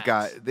 He's Max.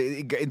 got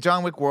in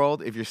John Wick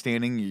world. If you're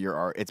standing,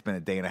 it's been a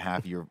day and a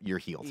half. You're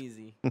healed.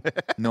 Easy.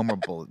 No more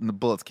bullets. The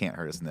bullets can't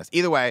hurt us in this.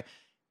 Either way,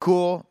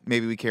 cool.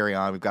 Maybe we carry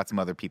on. We've got some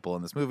other people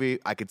in this movie.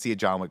 I could see a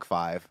John Wick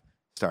 5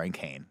 starring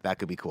Kane. That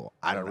could be cool.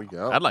 I don't know. There we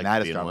go. I'd like That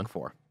to is be in John one. Wick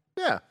 4.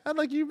 Yeah, I'd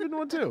like you in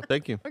one too.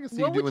 Thank you. I can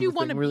see What you would doing you the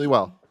wanna thing really be?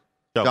 well.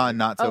 John,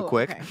 not so Oh,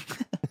 quick.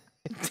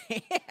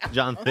 okay.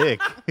 John Thick.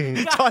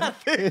 John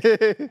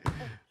Thick.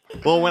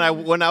 Well,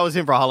 when I was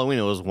in for Halloween,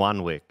 it was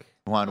Juan Wick.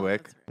 Juan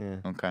Wick. Yeah.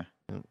 Okay.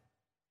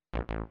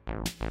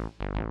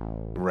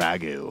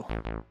 Ragu.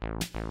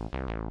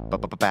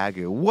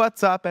 Bagu.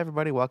 What's up,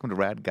 everybody? Welcome to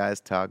Rad Guys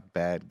Talk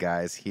Bad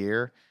Guys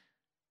here.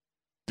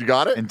 You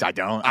got it? And I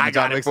don't. I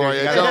got it for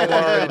you. Don't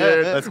worry,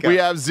 dude. Let's go. We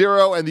have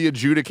Zero and the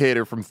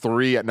Adjudicator from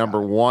 3 at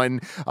number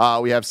 1.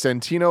 We have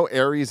Santino,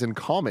 Aries, and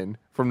Common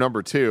from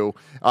number 2.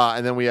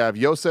 And then we have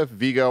Yosef,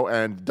 Vigo,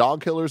 and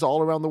Dog Killers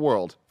all around the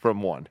world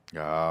from 1.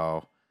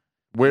 Oh.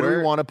 Where do Where-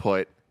 we want to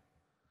put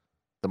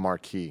the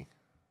marquee?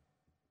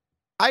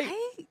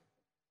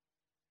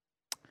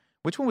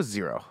 Which one was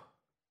 0?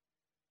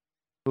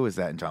 Who was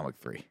that in John Wick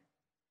 3?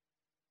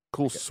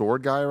 Cool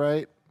sword guy,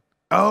 right?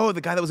 Oh,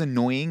 the guy that was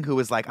annoying who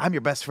was like, I'm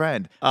your best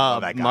friend. Oh,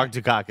 that guy. Mark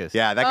Dukakis.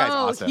 Yeah, that guy's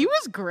oh, awesome. he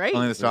was great.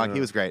 Only the strong.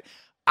 He was great.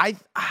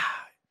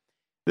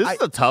 This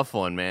is a tough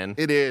one, man.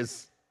 It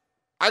is.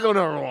 I go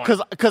number 1.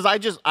 Because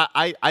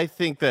I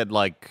think that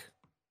like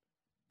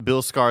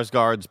Bill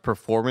Skarsgård's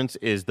performance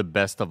is the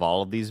best of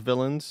all of these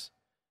villains.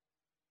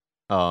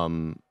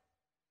 I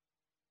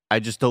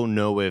just don't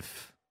know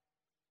if.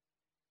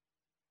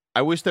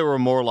 I wish there were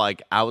more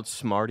like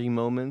outsmarty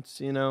moments,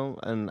 you know,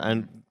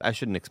 and I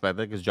shouldn't expect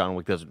that because John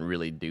Wick doesn't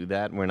really do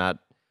that. We're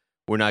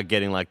not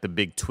getting like the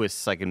big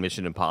twists like in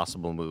Mission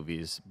Impossible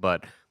movies,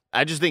 but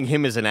I just think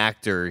him as an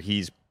actor,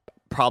 he's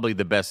probably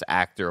the best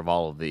actor of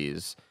all of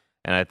these,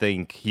 and I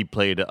think he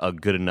played a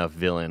good enough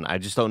villain. I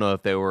just don't know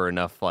if there were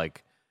enough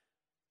like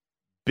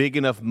big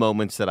enough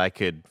moments that I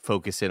could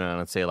focus in on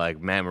and say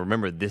like, man,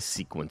 remember this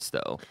sequence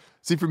though.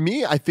 See, for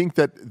me, I think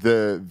that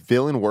the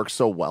villain works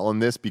so well in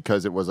this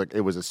because it was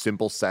a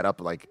simple setup.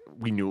 Like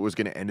we knew it was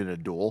going to end in a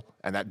duel,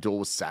 and that duel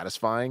was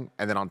satisfying.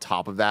 And then on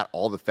top of that,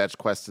 all the fetch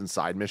quests and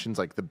side missions,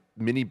 like the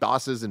mini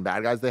bosses and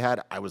bad guys they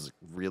had, I was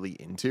really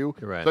into.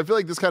 Right. So I feel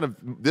like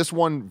this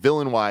one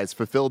villain wise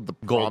fulfilled the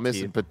Gold promise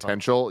teeth. and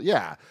potential.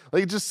 Yeah,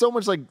 like just so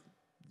much like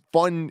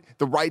fun,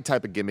 the right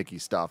type of gimmicky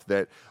stuff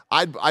that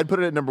I'd put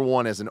it at number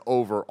 1 as an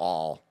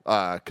overall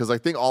because I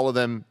think all of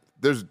them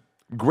there's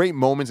great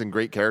moments and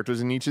great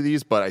characters in each of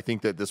these, but I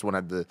think that this one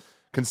had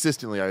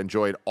consistently, I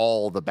enjoyed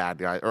all the bad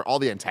guys, or all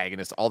the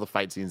antagonists, all the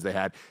fight scenes they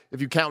had.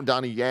 If you count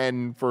Donnie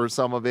Yen for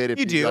some of it. If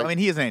You do. like- I mean,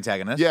 he is an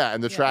antagonist. yeah,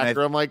 and the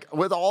tracker, I'm like,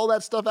 with all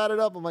that stuff added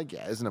up, I'm like,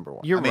 yeah, it's number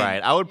 1. You're I mean-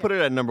 right. I would put it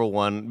at number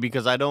 1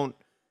 because I don't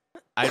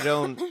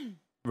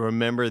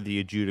remember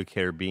the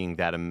Adjudicator being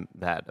that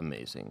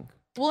amazing.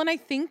 Well, and I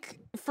think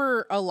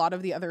for a lot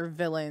of the other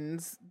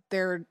villains,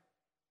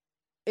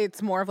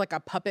 it's more of like a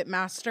puppet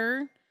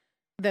master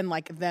than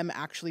like them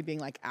actually being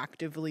like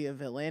actively a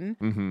villain,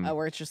 Mm-hmm.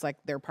 where it's just like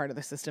they're part of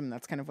the system.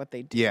 That's kind of what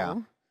they do. Yeah.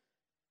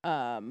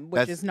 Which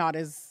That's- is not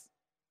as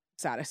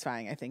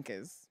satisfying, I think,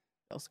 as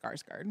Bill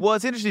Skarsgård. Well,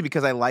 it's interesting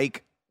because I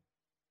like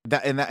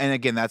that, and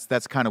again,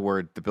 that's kind of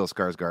where the Bill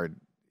Skarsgård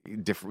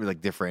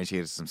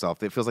differentiates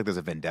himself. It feels like there's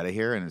a vendetta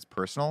here, and it's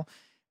personal.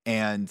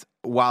 And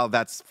while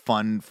that's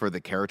fun for the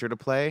character to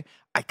play,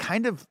 I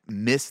kind of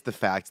miss the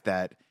fact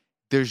that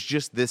there's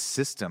just this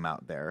system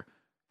out there.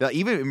 That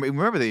even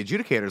remember the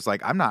adjudicator's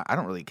like, I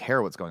don't really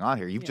care what's going on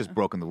here. You've just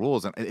broken the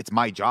rules, and it's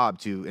my job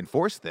to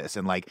enforce this.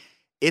 And like,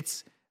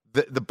 it's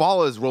the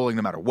ball is rolling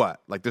no matter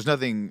what. Like, there's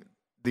nothing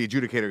the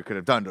adjudicator could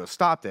have done to have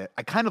stopped it.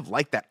 I kind of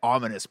like that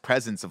ominous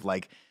presence of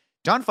like,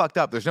 John fucked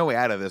up. There's no way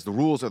out of this. The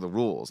rules are the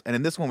rules. And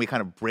in this one, we kind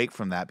of break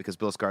from that because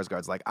Bill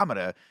Skarsgård's like, I'm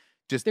gonna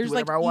just There's, do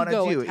whatever like, I want to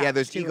ego do. Yeah, attached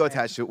there's to ego it.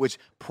 attached to it, which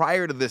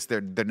prior to this there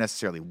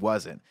necessarily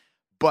wasn't.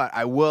 But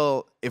I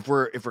will, if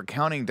we're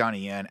counting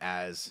Donnie Yen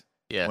as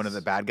Yes. one of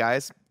the bad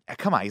guys,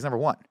 come on, he's number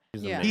 1.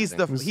 Yeah. He's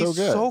amazing. he's so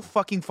so, good.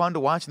 fucking fun to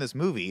watch in this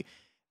movie,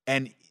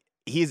 and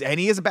he is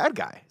a bad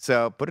guy.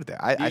 So put it there.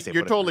 I say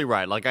You're put it totally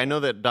right. Like I know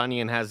that Donnie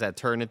Yen has that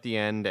turn at the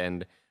end,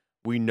 and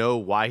we know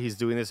why he's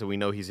doing this, and we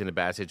know he's in a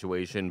bad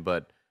situation.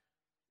 But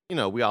you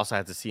know, we also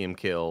had to see him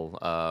kill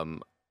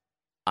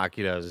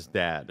Akira's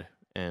dad,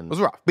 there. and It was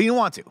rough, but you didn't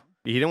want to.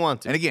 he didn't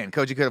want to. And again,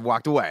 Koji could have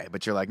walked away,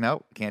 but you're like,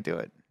 no, can't do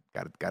it.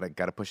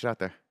 Gotta push it out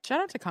there.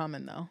 Shout out to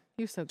Common though.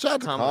 He was so good. Shout out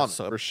to Common Common,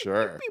 so- for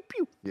sure.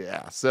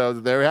 Yeah, so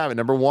there we have it.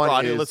 Number one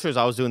Audio is listeners,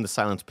 I was doing the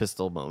silenced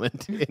pistol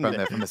moment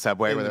From the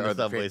subway, in where the the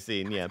subway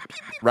scene. Yeah,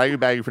 Raggy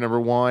Baggy for number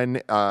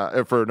one.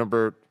 For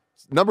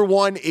number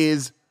one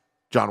is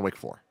John Wick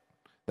 4,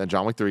 then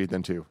John Wick 3,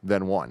 then 2,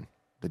 then 1.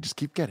 They just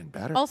keep getting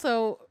better.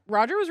 Also,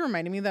 Roger was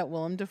reminding me that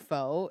Willem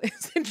Dafoe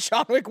is in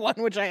John Wick 1,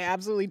 which I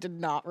absolutely did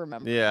not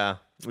remember. yeah.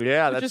 Which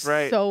is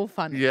so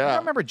funny. I Yeah. don't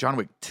remember John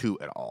Wick 2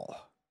 at all.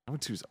 John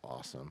Wick 2 is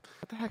awesome.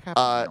 What the heck happened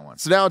to that one?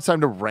 So now it's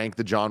time to rank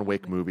the John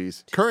Wick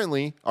movies.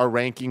 Currently, our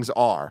rankings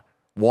are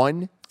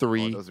 1,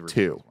 3, those are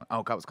 2.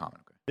 Oh, that was common.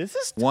 Okay. This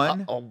is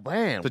One. Oh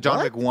man. So John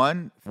what? Wick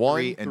 1, 1,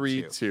 3,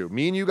 3, and 2.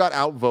 Me and you got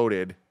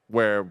outvoted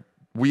where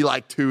we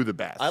like 2 the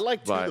best. I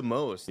like 2 but- the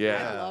most.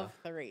 Yeah. I love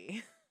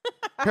 3.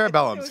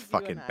 Parabellum's It was you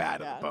fucking and I, bad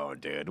yeah. at the bone,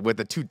 dude. With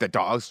the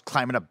dogs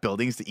climbing up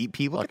buildings to eat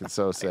people. Fucking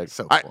so sick.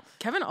 So I- cool.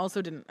 Kevin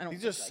also didn't. I don't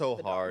These think, are like so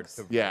the hard. dogs.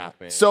 To Yeah,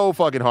 rank, man. so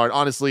fucking hard.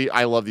 Honestly,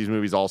 I love these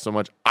movies all so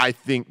much. I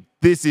think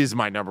this is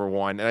my number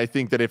one, and I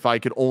think that if I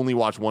could only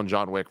watch one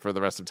John Wick for the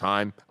rest of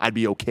time, I'd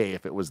be okay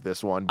if it was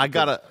this one. I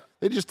gotta- because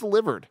they just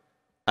delivered.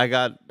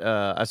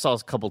 I saw a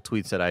couple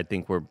tweets that I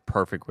think were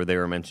perfect where they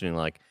were mentioning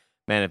like,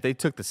 man, if they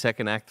took the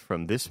second act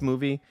from this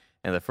movie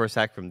and the first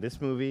act from this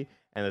movie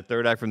and the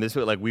third act from this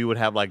movie, like we would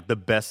have like the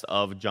best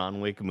of John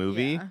Wick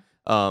movie.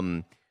 Yeah.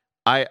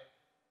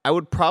 I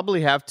would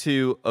probably have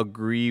to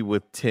agree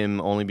with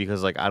Tim only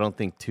because like I don't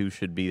think 2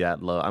 should be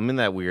that low. I'm in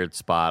that weird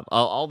spot.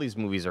 All these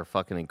movies are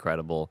fucking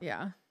incredible.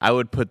 Yeah. I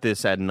would put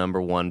this at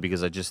number 1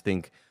 because I just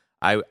think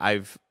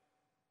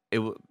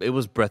it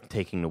was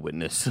breathtaking to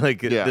witness.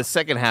 Like Yeah. the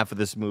second half of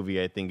this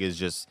movie, I think, is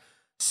just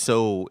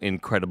so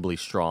incredibly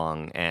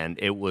strong, and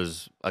it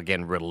was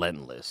again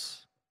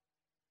relentless.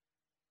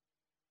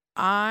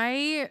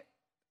 I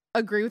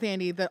agree with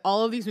Andy that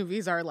all of these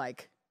movies are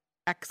like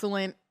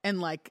excellent and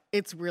like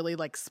it's really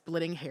like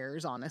splitting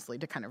hairs, honestly,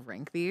 to kind of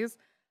rank these.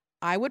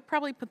 I would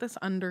probably put this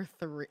under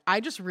 3. I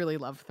just really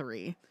love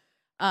 3.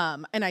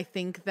 And I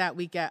think that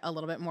we get a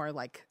little bit more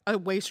like a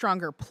way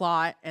stronger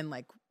plot and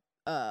like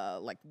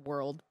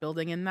world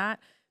building in that.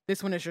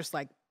 This one is just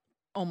like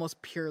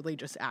almost purely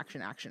just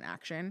action.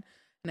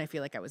 And I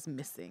feel like I was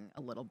missing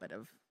a little bit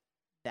of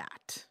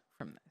that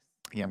from this.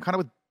 Yeah, I'm kind of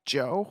with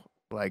Joe.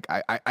 Like,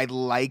 I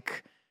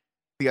like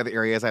the other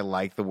areas. I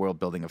like the world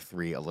building of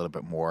 3 a little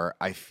bit more.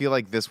 I feel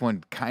like this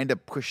one kind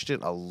of pushed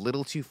it a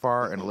little too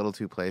far in a little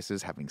too many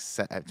places. Having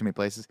said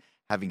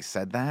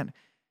that,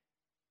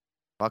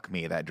 fuck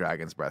me, that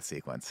dragon's breath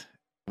sequence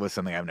was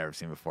something I've never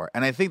seen before.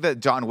 And I think that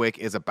John Wick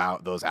is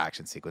about those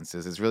action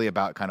sequences. It's really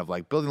about kind of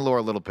like building lore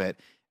a little bit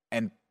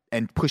and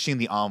pushing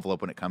the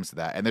envelope when it comes to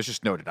that. And there's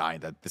just no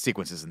denying that the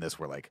sequences in this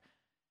were like,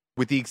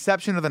 with the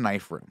exception of the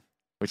knife room,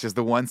 which is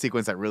the one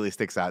sequence that really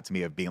sticks out to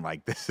me of being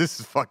like, this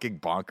is fucking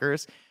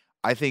bonkers.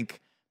 I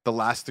think the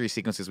last 3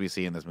 sequences we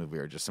see in this movie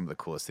are just some of the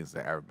coolest things that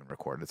have ever been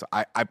recorded. So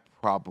I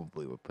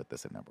probably would put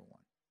this at number 1.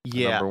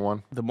 Yeah, Number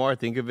 1. the more I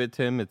think of it,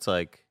 Tim, it's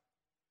like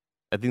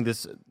I think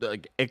this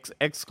like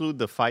exclude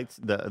the fights,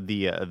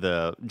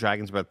 the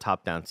Dragon's Breath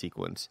top down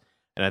sequence,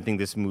 and I think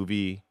this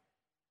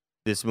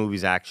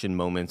movie's action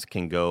moments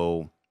can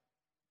go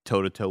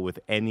toe to toe with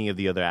any of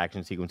the other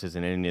action sequences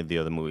in any of the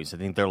other movies. I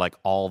think they're like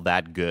all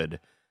that good,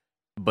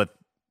 but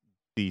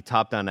the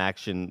top down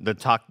action, the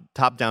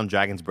top down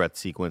Dragon's Breath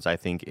sequence, I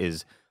think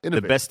is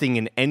Innovative. the best thing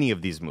in any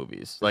of these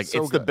movies. Like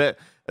so it's the good.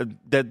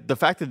 best. The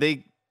fact that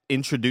they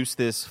introduced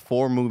this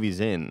 4 movies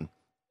in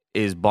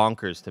is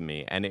bonkers to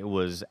me, and it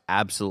was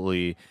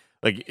absolutely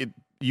like it.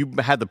 You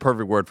had the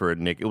perfect word for it,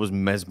 Nick. It was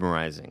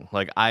mesmerizing.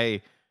 Like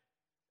I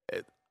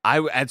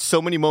at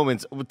so many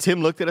moments,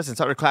 Tim looked at us and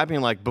started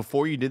clapping. Like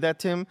before you did that,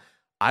 Tim,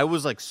 I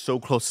was like so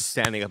close to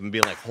standing up and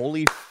being like,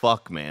 "Holy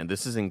fuck, man,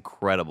 this is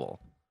incredible."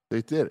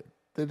 They did it.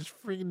 They just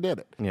freaking did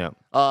it. Yeah.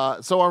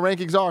 So our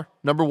rankings are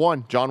number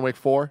 1, John Wick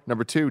 4,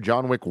 number 2,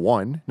 John Wick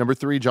 1, number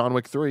 3, John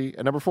Wick 3,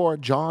 and number 4,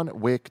 John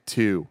Wick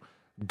 2.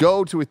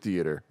 Go to a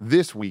theater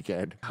this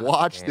weekend.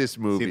 Watch this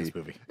movie. See this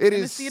movie. It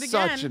Gonna is see it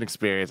such again. an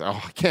experience.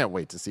 Oh, I can't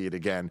wait to see it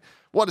again.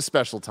 What a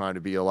special time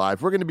to be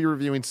alive. We're going to be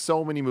reviewing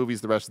so many movies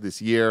the rest of this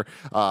year.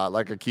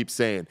 Like I keep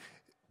saying,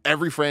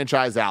 every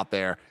franchise out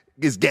there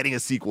is getting a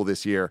sequel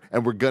this year,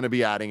 and we're going to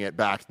be adding it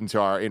back into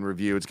our in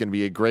review. It's going to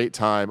be a great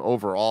time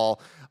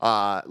overall.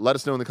 Let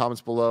us know in the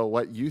comments below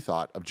what you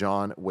thought of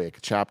John Wick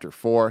Chapter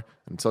 4.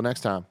 Until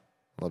next time,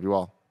 love you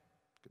all.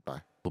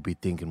 Goodbye. We'll be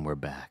thinking we're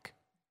back.